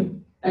fire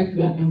that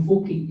we are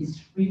invoking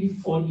is really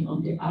falling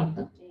on the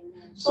altar.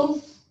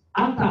 Some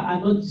altar are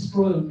not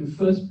destroyed on the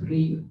first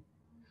prayer.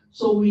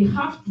 So we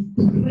have to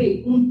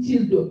pray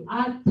until the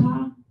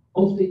altar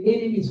of the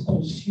enemy is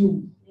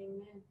consumed.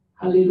 Amen.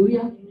 Hallelujah.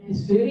 Amen.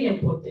 It's very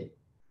important.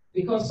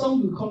 Because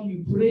some will come,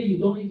 you pray, you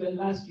don't even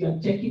last, you are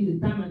checking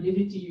the time and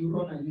everything, you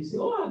run and you say,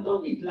 oh, I've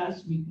done it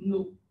last week.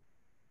 No.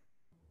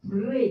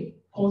 Pray,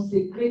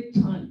 consecrate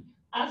time.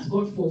 Ask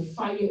God for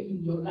fire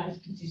in your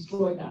life to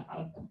destroy that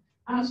altar.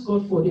 Ask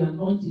God for the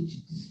anointing to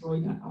destroy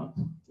that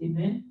altar.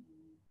 Amen?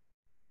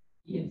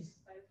 Yes.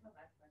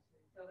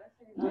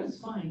 No, it's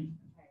fine.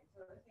 Okay,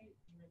 so let's say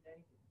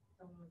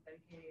someone was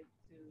dedicated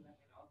to like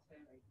an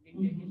altar, like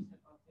dedicated to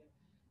an altar.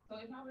 So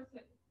if I was to,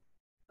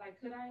 like,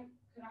 could I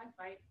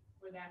fight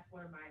for that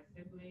for my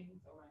siblings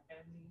or my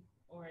family,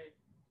 or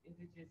is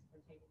it just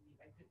pertaining to me?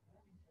 Like,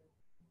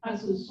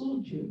 as a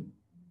soldier,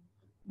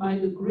 by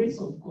the grace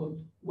of God,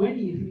 when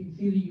He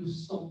reveals you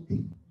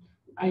something,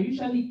 I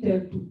usually tell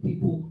to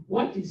people,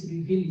 what is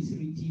revealed is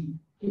redeemed.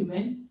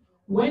 Amen?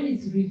 When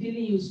it's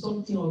revealing you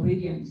something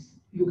already, and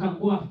you can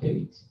go after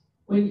it.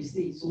 When He says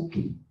it's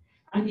okay.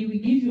 And He will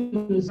give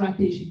you the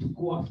strategy to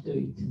go after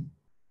it.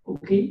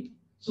 Okay?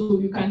 So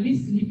you can be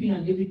sleeping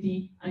and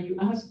everything, and you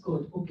ask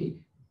God, okay,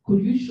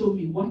 could you show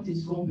me what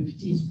is wrong with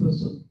this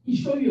person? He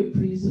show you a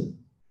prison.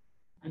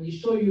 And He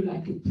show you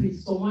like a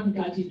priest, someone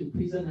guarding the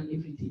prison and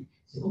everything.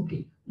 Say,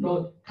 okay,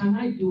 Lord, can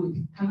I do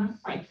it? Can I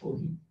fight for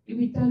him? He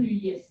will tell you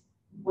yes.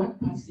 What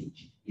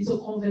passage? It's a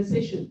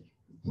conversation.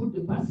 You put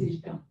the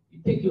passage down.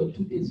 You take your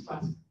 2 days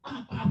fast.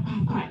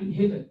 In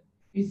heaven.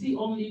 You see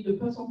only the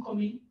person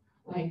coming,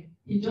 like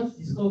he just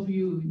discovered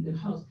you in the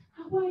house.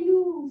 How are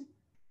you?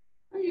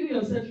 And you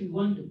yourself, you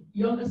wonder.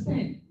 You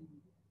understand?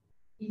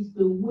 It's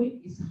the way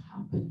it's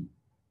happening.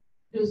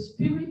 The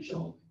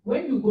spiritual,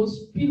 when you go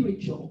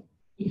spiritual,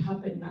 it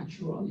happens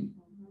naturally.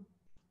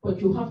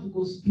 But you have to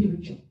go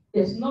spiritual.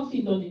 There's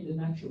nothing done in the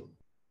natural.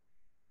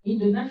 In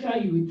the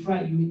natural, you will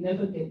try, you will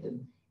never get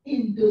them.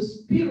 In the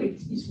spirit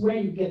is where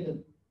you get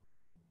them.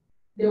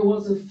 There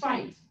was a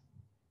fight.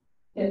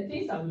 There are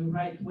things I will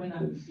write when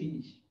I will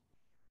finish.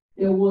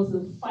 There was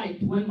a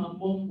fight when my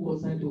mom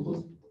was at the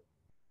hospital.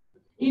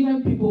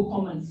 Even people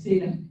come and say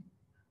that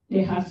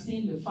they have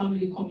seen the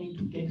family coming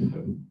to get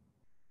her.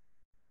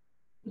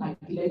 Like,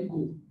 let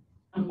go.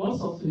 And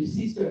most of the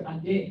sisters are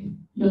dead.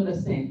 You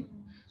understand?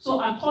 So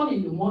I called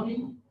in the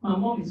morning, my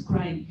mom is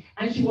crying,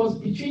 and she was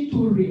between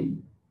two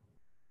rooms.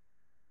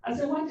 I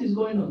said, what is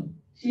going on?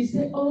 She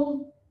said,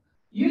 oh,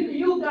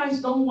 you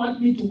guys don't want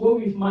me to go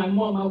with my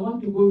mom. I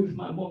want to go with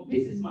my mom.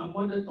 This is my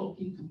mother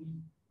talking to me.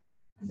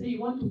 I said,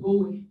 you want to go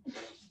with?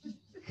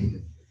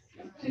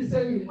 She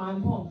said, with my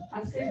mom.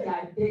 I said, they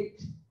are dead.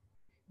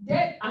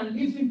 Dead and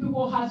living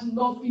people has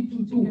nothing to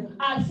do.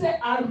 I said,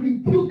 I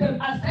rebuke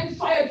them, I send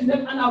fire to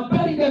them, and I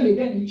bury them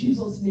again in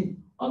Jesus'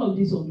 name. All of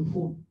this on the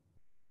phone.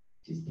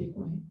 She stay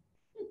quiet.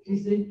 She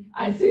said,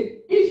 I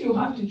said, if you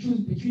have to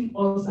choose between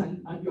us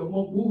and your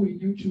mom, who will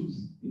you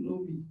choose? You know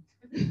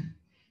me.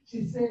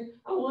 She said,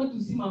 I want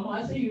to see my mom.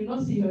 I said, you will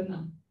not see her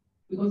now,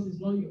 because it's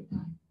not your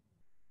time.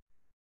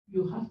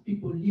 You have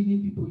people,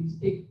 living people, you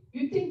stay.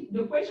 You think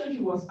the question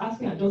she was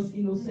asking are just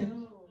innocent?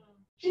 No.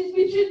 She's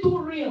between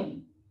two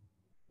realms.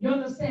 You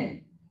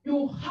understand?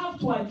 You have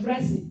to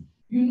address it.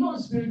 You know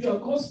spiritual,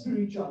 go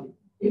spiritually.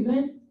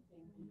 Amen?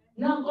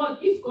 Now, God,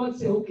 if God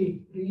say,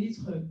 okay,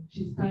 release her,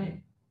 she's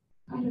tired.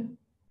 Father,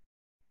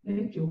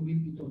 let your will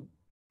be done.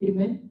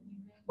 Amen?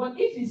 But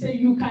if He say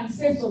you can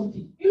say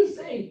something, you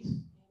say it.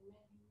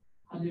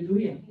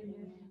 Hallelujah.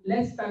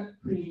 Let's start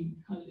praying.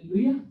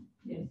 Hallelujah.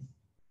 Yes.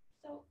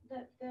 So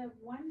the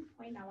one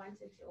point I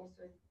wanted to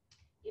also,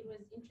 it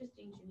was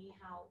interesting to me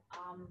how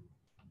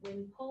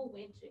when Paul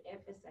went to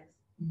Ephesus,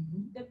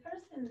 the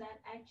person that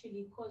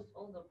actually caused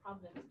all the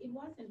problems, it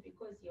wasn't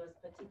because he was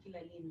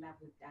particularly in love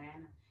with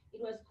Diana.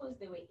 It was because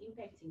they were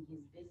impacting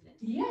his business.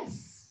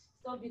 Yes.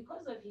 So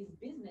because of his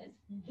business,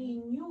 he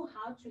knew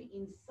how to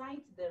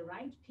incite the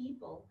right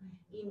people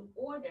in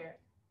order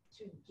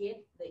to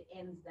get the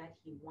ends that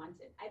he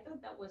wanted. I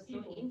thought that was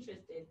so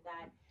interesting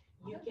that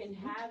you can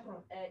have,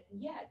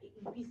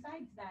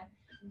 besides that,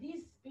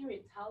 these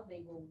spirits, how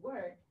they will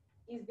work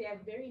is they are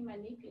very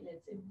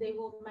manipulative. They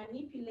will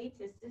manipulate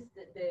the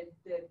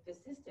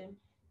system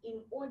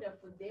in order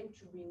for them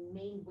to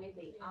remain where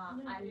they are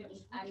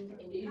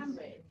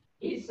unencumbered.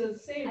 It's the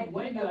same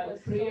when you are a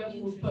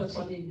prayerful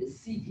person in the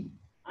city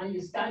and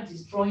you start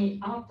destroying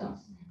altars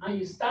and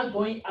you start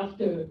going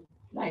after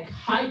like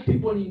high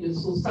people in the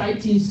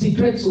society,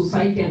 secret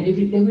society and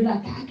everything, they will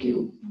attack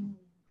you.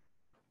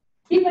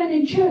 Even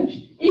in church,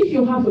 if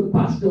you have a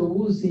pastor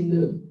who's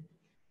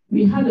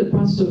we had a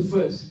pastor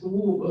first,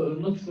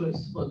 not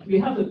first, but we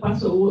have a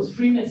pastor who was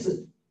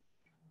Freemason.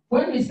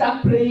 When we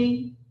start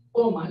praying,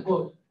 oh my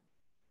God,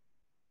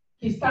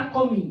 he start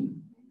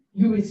coming.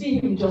 You will see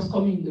him just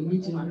coming in the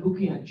meeting and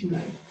looking at you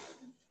like.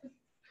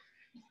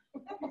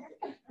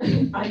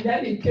 And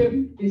then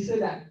he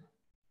said that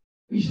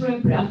we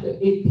shouldn't pray after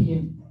 8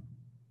 p.m.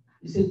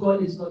 He said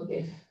God is not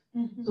deaf.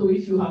 So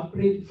if you have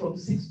prayed from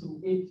 6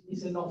 to 8,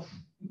 it's enough.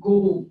 Go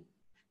home.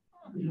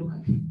 We look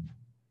at him.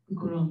 We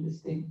couldn't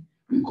understand.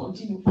 We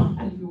continue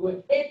and we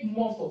were 8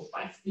 months of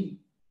fasting.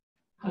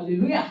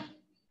 Hallelujah.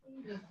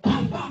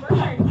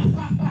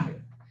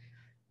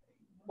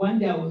 One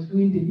day I was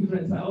doing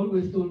deliverance. I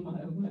always told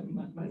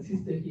my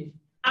sister here,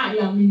 I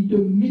am in the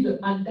middle.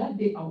 And that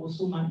day I was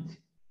so mad.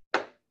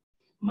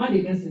 Mad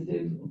against the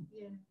devil.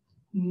 Yeah.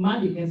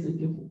 Mad against the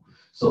devil.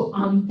 So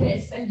I'm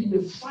there sending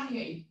the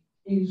fire.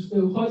 Is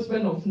a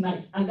husband of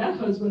night, and that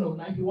husband of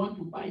night, he want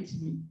to bite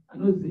me. I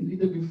know it's a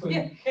little bit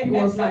funny. He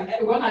was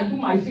like, when I do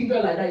my finger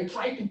like that, he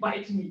tried to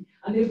bite me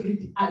and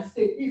everything. I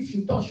say, if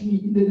you touch me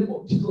in the name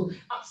of Jesus,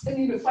 I'm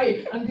sending the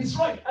fire and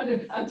destroy.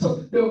 And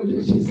so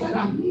she's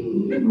like,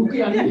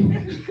 looking at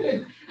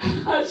me.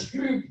 I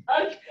scream,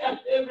 and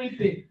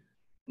everything.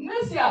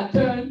 Next year I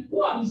turn,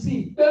 who I'm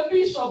seeing, the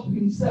bishop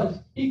himself,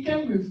 he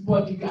came with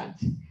bodyguard.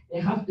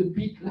 They have the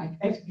big like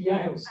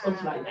FBI or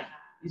stuff like that.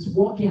 He's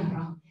walking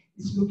around.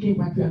 He's looking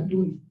what we are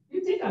doing.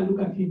 You think I look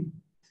at him?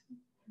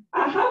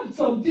 I have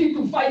something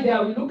to fight there.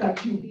 I will look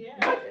at you.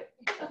 Yeah.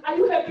 Are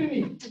you helping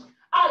me?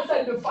 I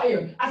said the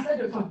fire. I said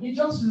the fire. He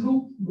just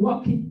looked,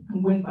 walking,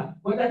 and went back.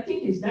 But the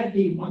thing is that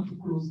day he wanted to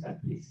close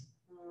that place.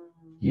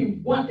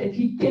 He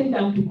came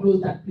down to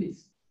close that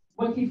place.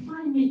 But he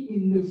find me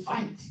in the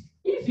fight.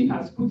 If he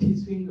has put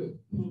his finger,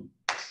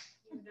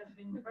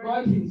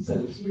 God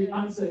himself will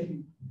answer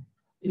him.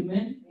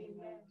 Amen?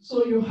 Amen?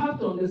 So you have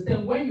to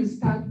understand when you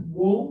start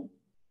war.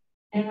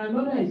 And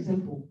another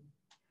example,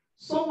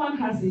 someone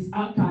has his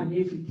altar and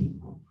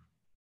everything.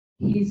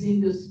 He's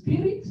in the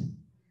spirit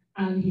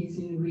and he's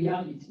in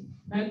reality.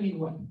 That means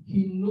what?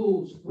 He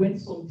knows when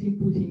something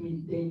put him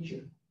in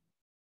danger.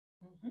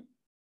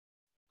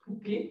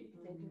 Okay?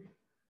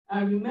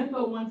 I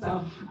remember once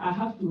I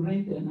have to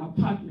rent an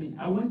apartment.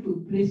 I went to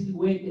a place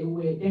where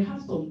they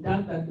have some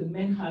doubt that the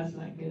man has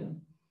like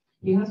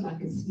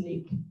a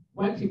snake.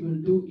 What he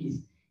will do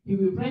is he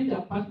will rent the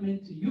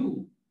apartment to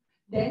you,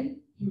 then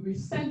he will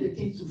send the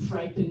thing to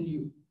frighten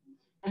you.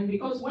 And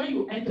because when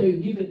you enter, you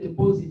give a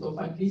deposit of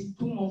at least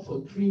 2 months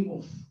or 3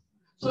 months.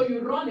 So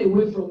you run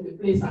away from the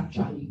place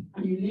actually,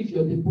 and you leave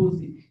your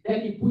deposit.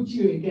 Then he puts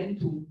you again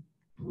to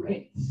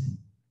rent.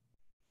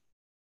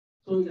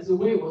 So it's the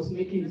way he was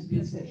making his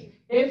business.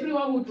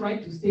 Everyone who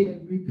tried to stay there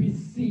will be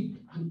sick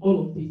and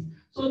all of this.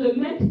 So the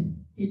man,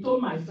 he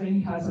told my friend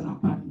he has an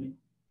apartment.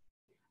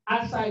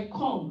 As I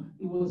come,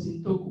 it was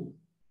in Togo.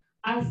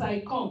 As I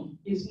come,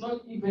 it's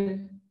not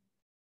even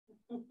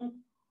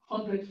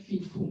 100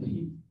 feet from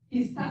him.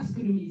 He starts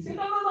screaming. He said,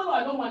 no,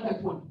 I don't want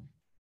that one.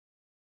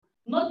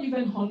 Not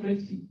even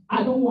 100 feet.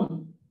 I don't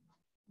want.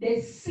 They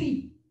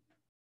see.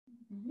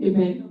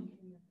 Amen.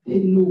 They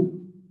know.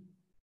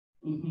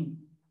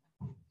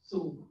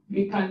 So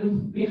we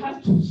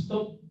have to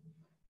stop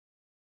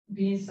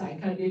being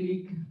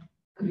psychedelic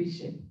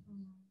Christian.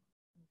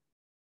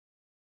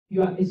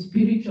 You are a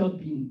spiritual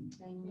being.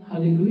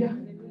 Hallelujah.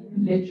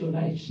 Let your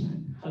light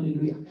shine.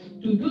 Hallelujah.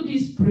 To do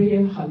this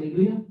prayer,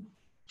 hallelujah,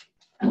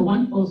 I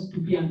want us to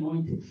be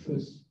anointed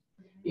first.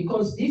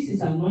 Because this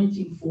is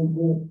anointing for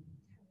war.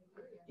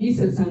 This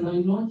is an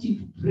anointing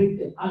to break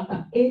the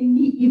altar,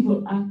 any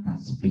evil altar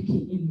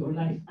speaking in your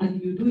life,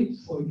 and you do it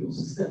for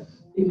yourself.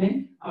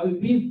 Amen. I will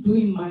be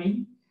doing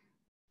mine.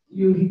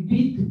 You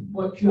repeat,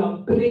 but you are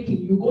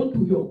breaking. You go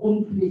to your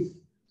own place.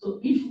 So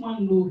each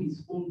one knows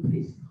his own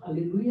place.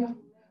 Hallelujah.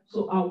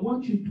 So I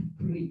want you to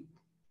pray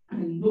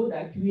and know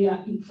that we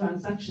are in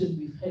transaction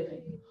with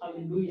heaven.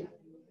 Hallelujah.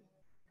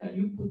 Can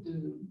you put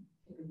the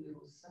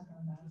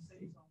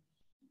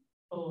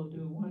or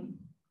the one?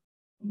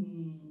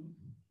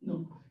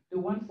 No, the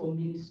one for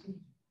ministry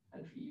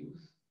that we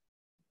use.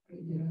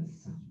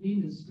 Be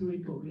in the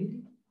spirit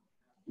already.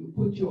 You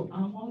put your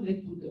armor,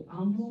 let's put the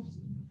armor.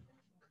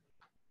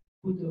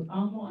 Put the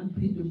armor and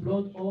plead the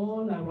blood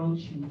all around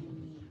you.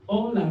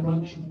 All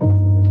around you.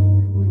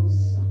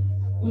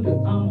 Put the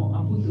armor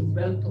and put the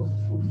belt of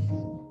truth.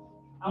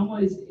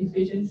 Armor is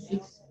Ephesians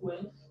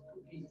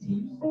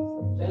 6:12-18.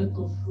 Belt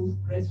of truth,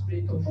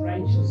 breastplate of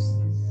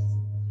righteousness.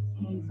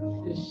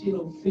 on the shield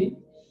of faith,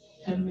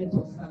 helmet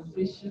of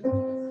salvation,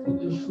 put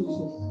the shoes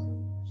of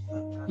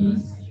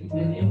peace in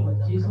the name of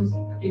Jesus.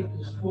 Take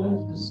the sword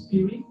of the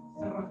Spirit.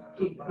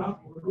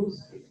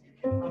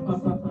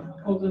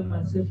 Cover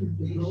myself with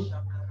the blood.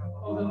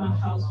 Cover my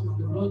house with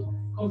the blood.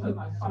 Cover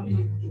my family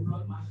with the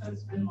blood. My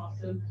husband,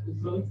 myself with the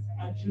blood.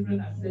 My children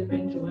and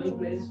servant Joel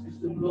blessed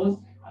with the blood.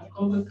 I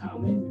cover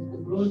Carmen with the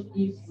blood.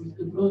 Eve with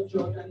the blood.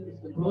 Jordan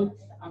with the blood.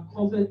 I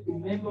cover the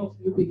member of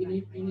New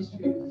Beginning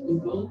Ministry with the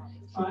blood.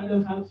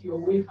 Father, have your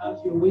way, have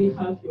your way,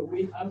 have your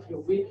way, have your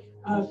way,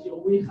 have your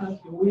way, have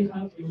your way,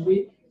 have your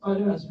way.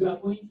 Father, as we are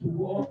going to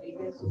war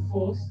against the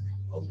force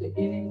of the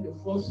enemy, the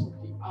force of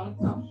the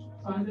altar,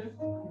 Father,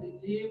 in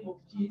the name of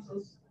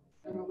Jesus,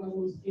 one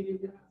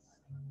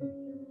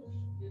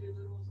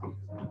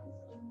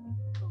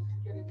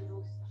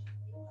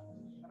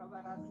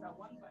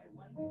by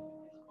one,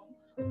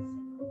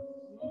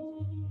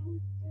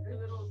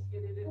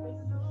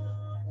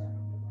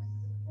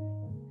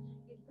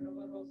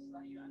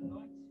 you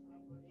anoint,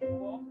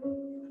 walk,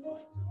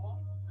 anoint to walk,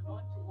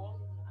 anoint to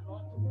walk,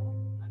 anoint to walk,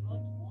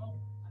 anoint to walk,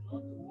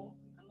 anoint to walk,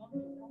 anoint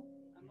to walk,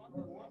 anoint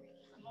to walk,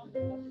 anoint to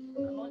walk,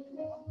 anoint to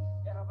walk,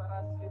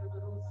 Yarabaras,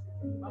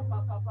 Papa,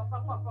 Papa,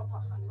 Papa, Papa,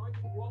 anoint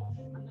to walk,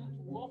 anoint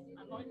to walk,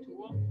 anoint to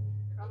walk,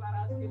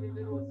 Yarabaras,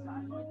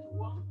 anoint to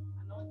walk,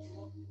 anoint to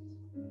walk.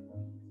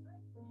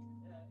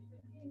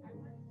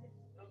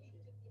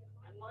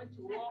 Anoint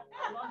to walk,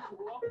 anoint to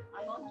walk,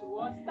 anoint to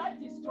walk. Start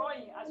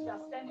destroying as you are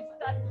standing.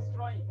 Start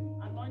destroying.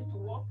 Anoint to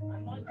walk,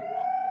 anoint to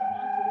walk,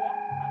 anoint to walk,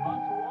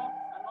 anoint to walk,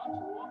 anoint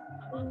to walk,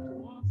 anoint to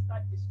walk.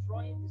 Start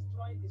destroying,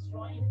 destroying,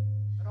 destroying.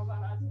 Anoint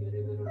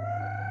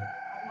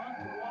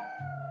to walk.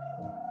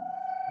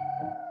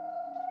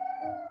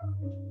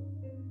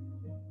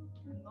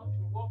 Anoint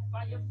to walk.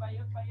 Fire,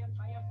 fire, fire,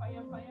 fire,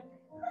 fire, fire.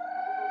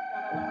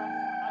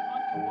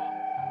 Anoint to walk,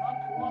 anoint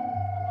to walk,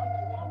 anoint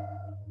to walk.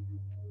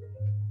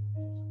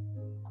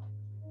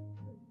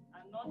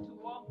 And not to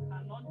walk,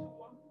 and not to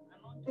walk,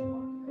 and not to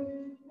walk.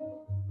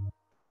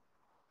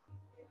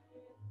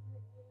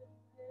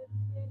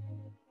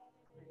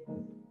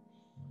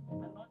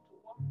 And not to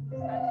walk.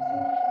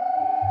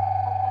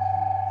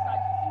 Start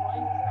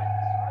destroying, start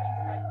destroying,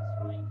 start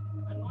destroying.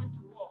 And not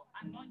to walk,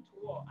 and not to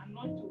walk, and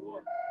not to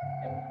walk.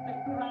 And put the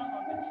crown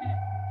on the head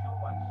of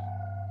Joash.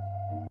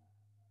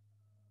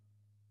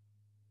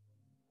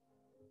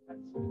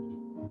 That's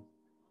wicked.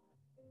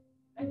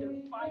 Let the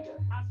fire,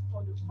 ask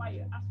for the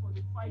fire, ask for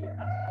the fire,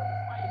 ask for the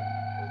fire.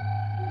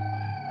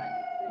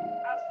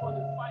 Ask for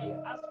the fire,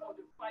 ask for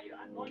the fire.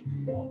 Anoint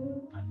to walk,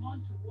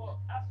 anoint to walk.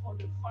 Ask for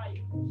the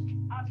fire,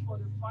 ask for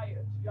the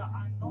fire. You are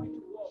anointed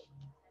to walk,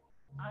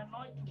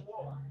 anointed to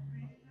walk.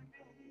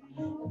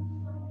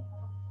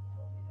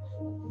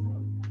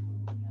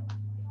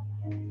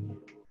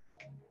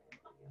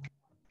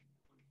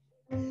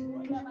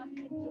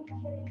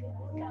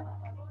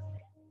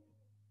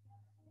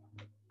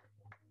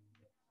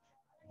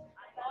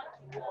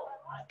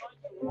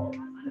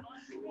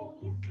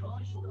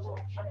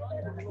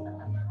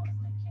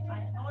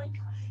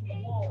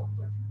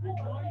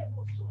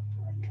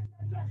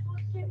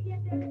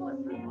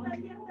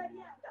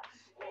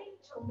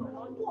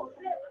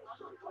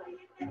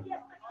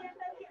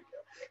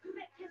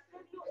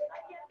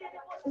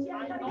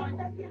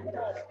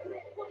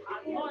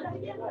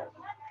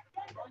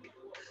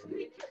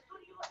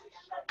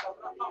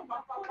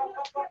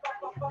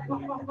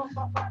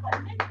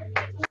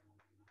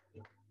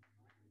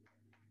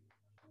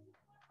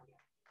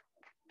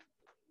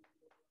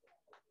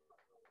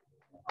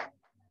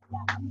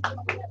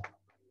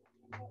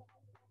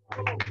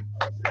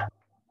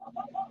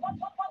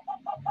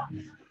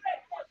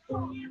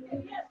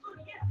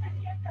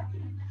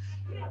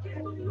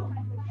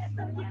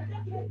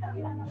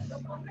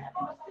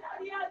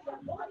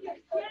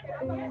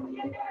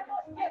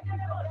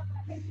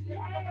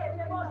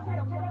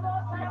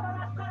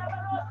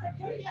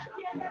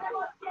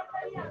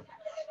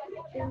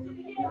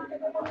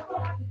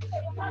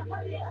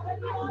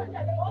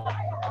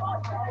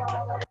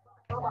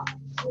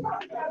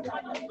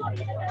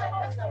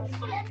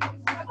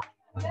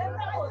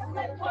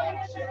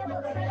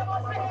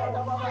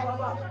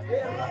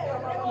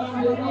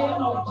 In the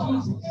name of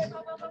Jesus,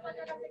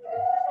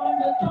 from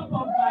the top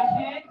of my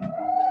head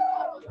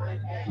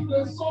to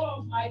the sole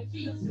of my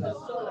feet,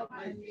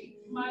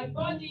 my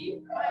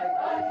body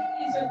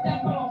is a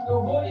temple of the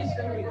Holy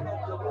Spirit.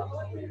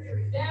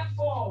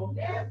 Therefore,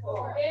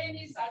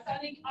 any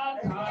satanic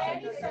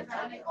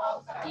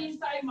altar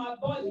inside my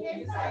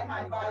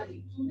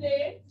body,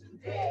 today,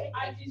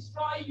 I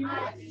destroy you.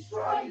 I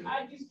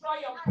destroy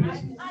your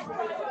plans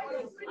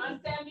and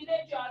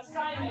terminate your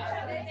assignment.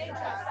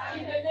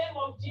 In the name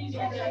of Jesus,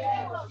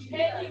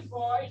 any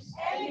voice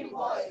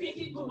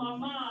speaking to my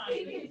mind,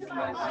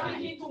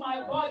 speaking to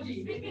my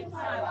body,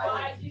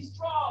 I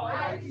destroy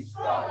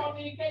your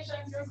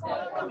communication system.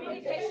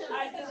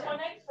 I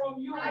disconnect from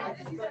you and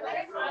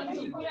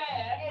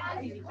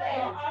declare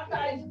your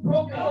altar is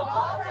broken.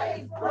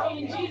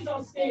 In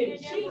Jesus' name,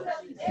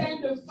 send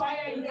the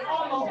fire in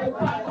all of the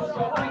parts of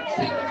your body.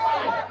 Send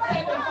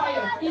the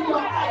fire in your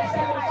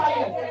eyes.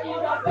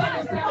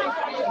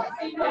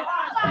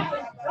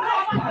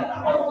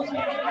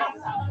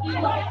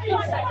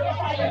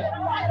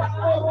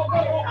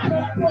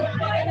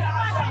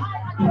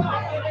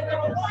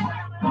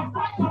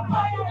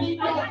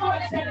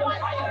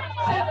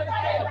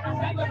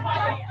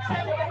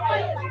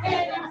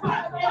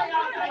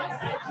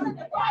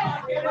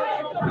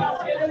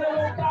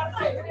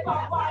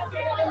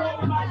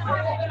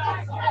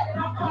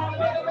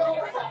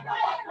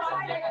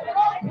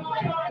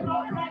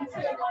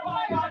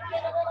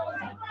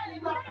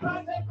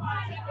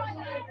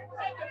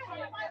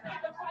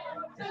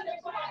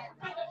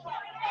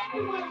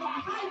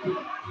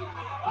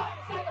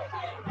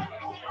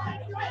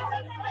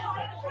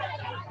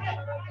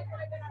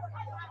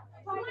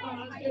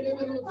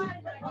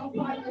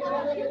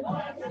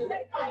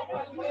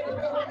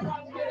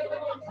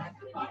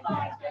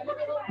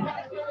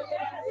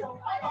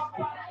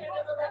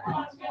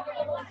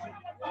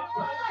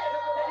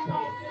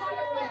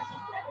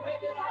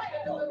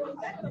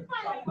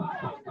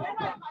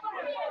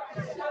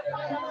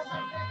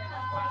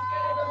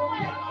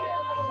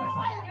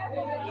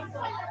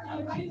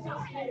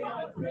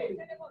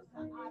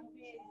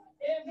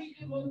 Every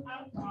evil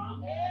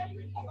outcome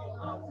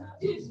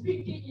is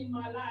speaking in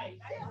my life.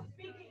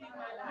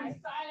 I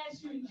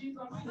silence you in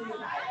Jesus' name.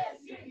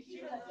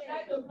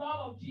 Let the blood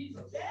of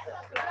Jesus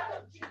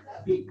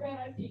speak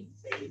better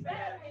things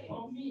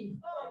for me.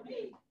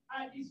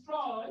 I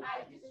destroy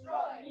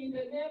in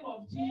the name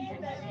of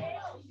Jesus.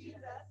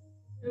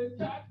 The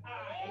third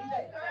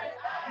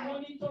eye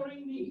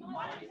monitoring me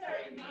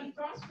and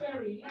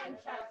transferring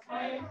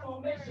my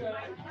information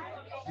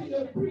to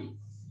the priest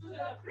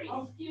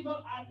of evil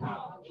attack.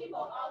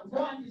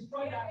 Go and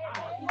destroy that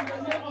eye. In the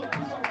name of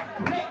Jesus,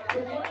 break the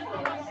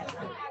monitoring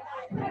system.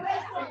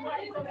 Break the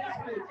monitoring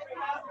system.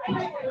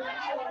 Break the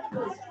actual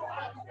code.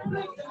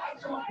 Break the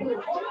actual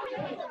code.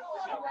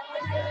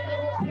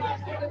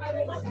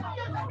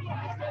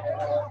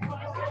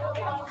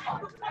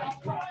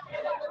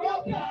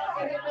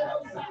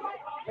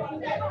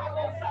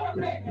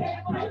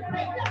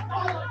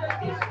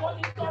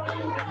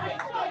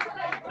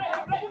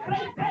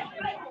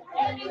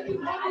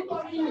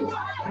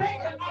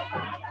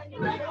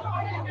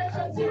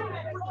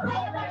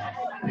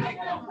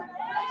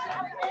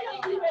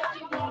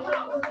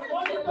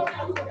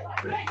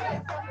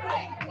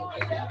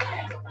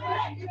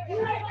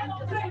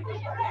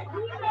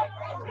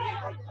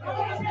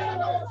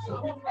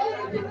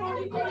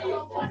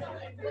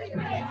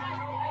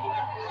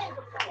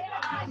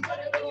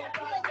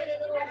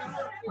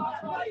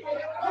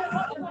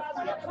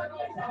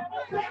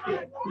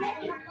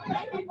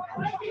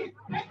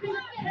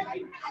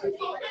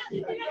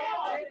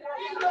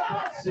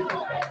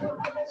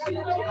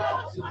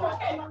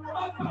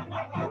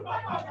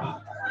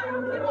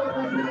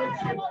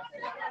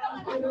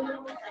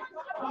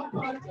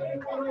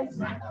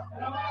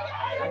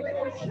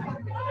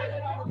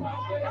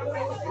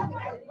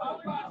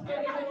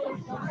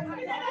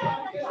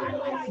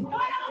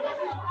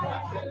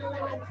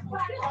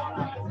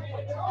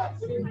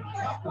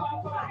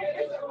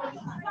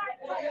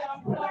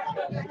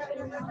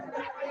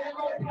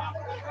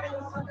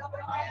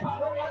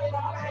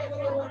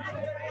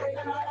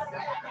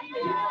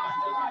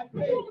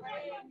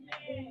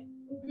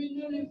 We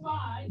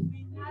nullify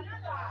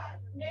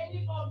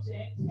any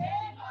object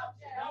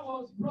that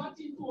was brought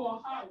into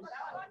our house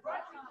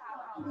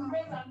to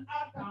raise an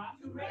attack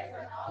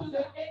to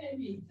the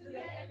enemy.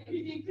 We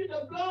decree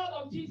the blood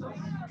of Jesus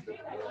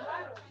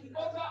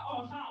over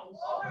our house,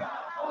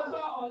 over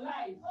our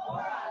life,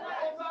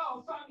 over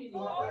our family.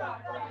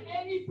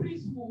 Any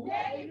priesthood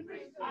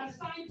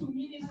assigned to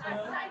minister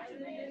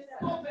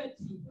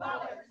poverty,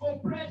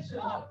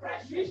 oppression,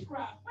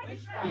 witchcraft,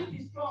 be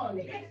destroyed.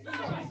 In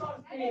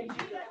Jesus' name,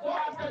 go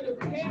after the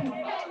priesthood.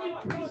 Any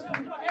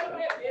priesthood,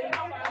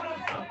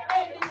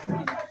 any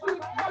priesthood,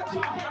 touch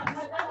your hands in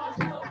the name of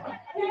Jesus.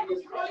 We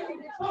destroy you.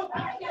 Go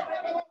back here.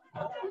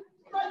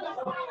 Destroy the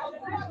power of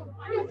priesthood.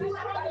 We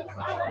destroy the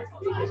power.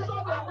 We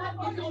destroy the man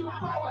giving you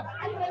power.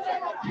 In the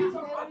name of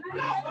Jesus.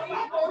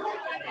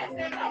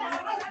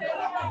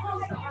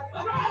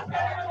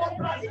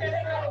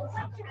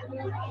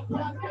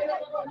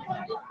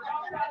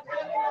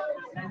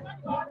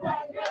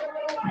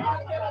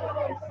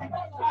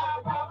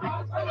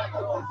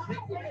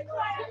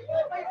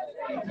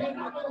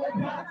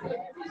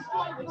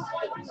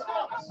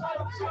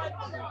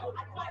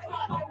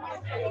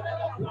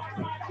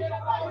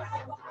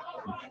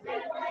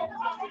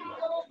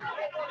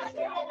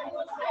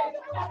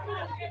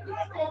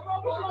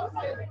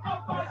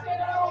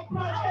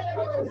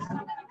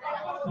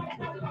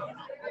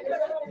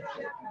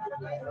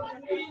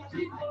 In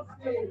Jesus'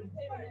 name.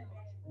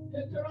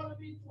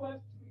 Deuteronomy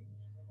 12:3.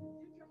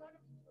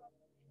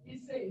 He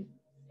says,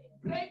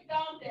 break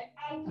down the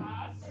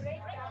altars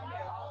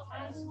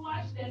and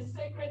smash the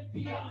sacred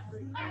pillars.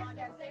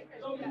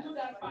 So we do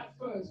that part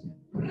first.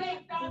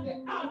 Break down the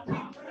altar.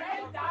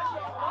 I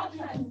want you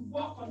to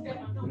walk on them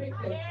and break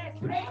them.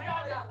 Break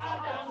down the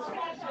altar and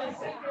smash the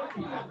sacred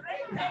pillar.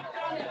 Break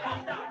down the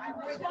altar.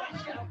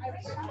 Smash them.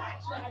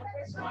 Smash them.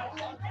 Smash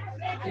them.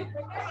 Break it.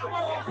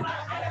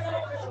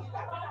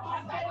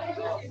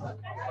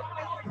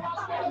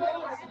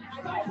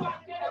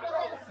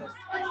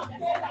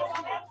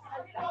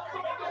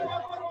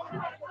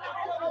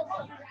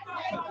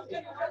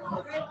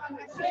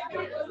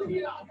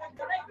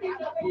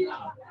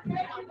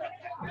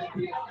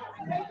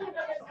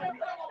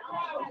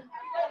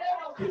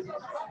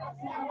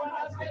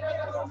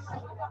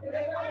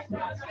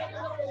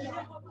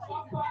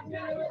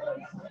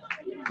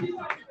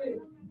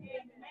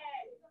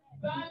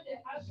 Burn the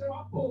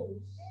Asherah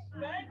poles.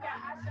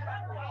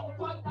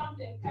 Cut down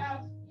the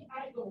calf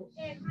idols.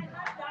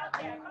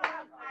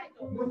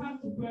 You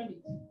have to burn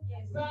it.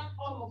 Burn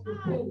all of of the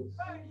poles.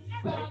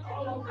 Burn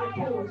all of the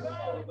poles.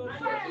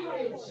 And the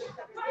image.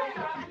 They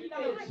have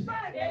image.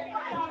 They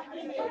have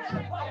image.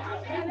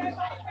 They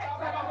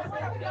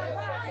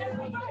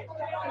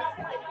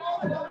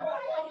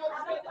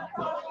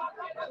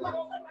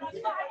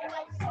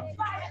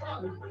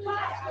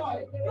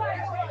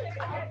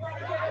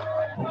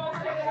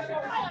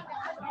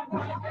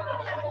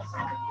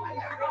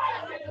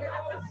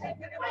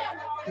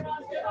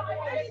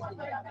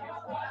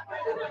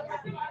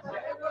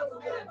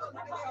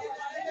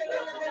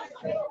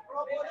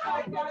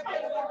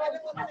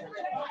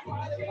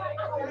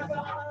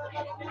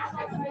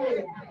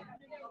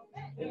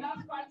The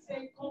last part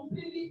says,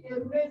 completely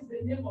erase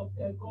the name of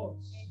their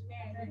gods.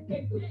 And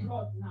take the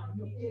blood now.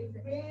 You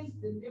erase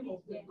the name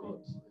of the God.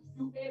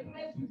 You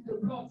erase with the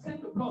blood.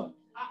 Send the blood.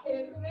 I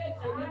erase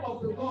the name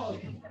of the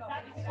God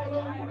that is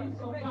following me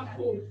from that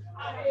pole.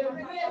 I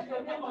erase the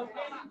name of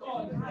any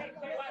God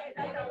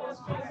that was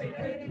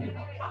consecrated.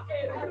 I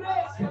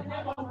erase the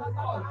name of the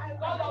God.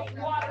 God of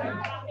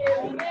water. I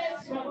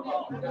erase your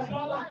name with the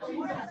blood of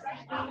Jesus.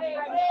 I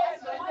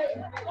erase your name.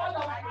 God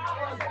of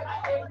power.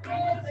 I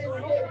erase your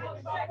name.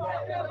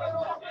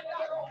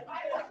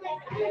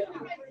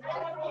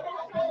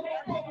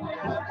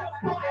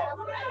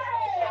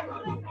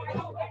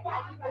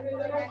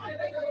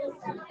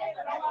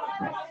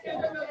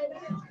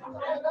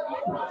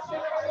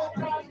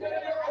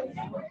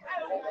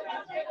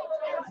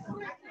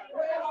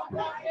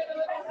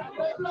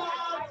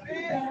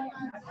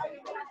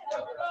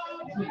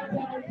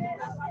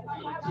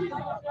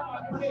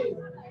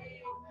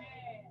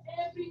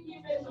 Every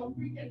image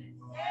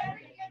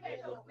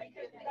of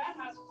wickedness that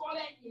has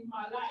fallen in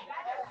my life,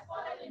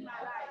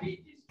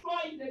 be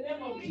destroyed in the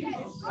name of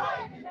Jesus. I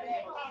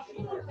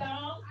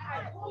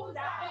pull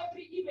down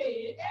every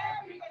image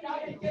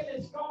that became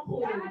a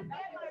stronghold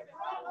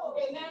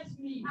against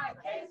me,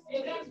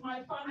 against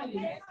my family.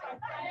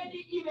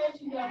 Any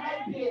image in the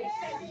high place,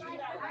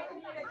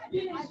 be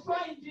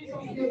destroyed in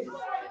Jesus' name.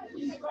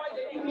 Destroy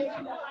the image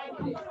in the high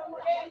place.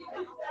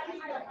 Anything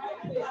standing in the high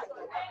place,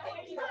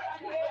 anything standing in the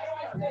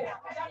high place,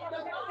 that the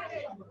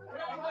mountain,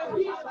 that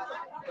the hill,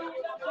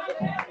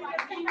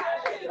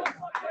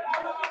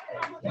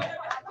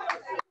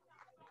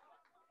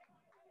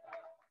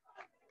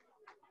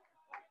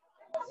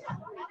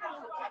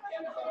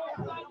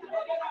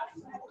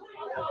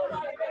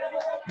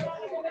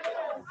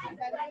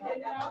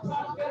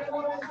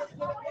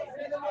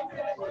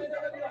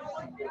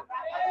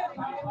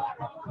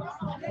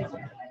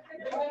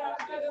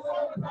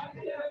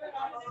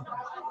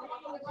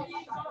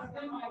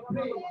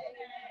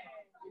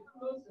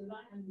 close the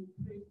line and we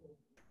pray for.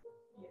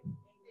 Yes.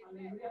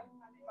 Hallelujah.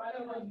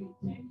 Father, Lord, we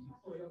thank you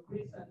for your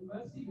grace and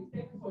mercy. We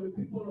thank you for the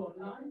people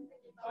online.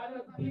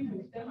 Father, be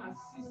with them,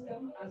 assist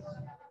them as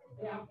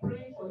they are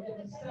praying for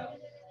themselves.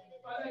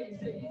 Father, you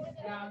say this,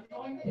 they are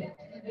anointed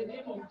in the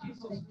name of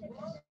Jesus to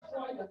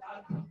destroy the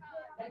altar.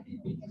 Let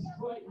it be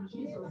destroyed in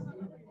Jesus'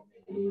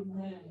 name.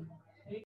 Amen.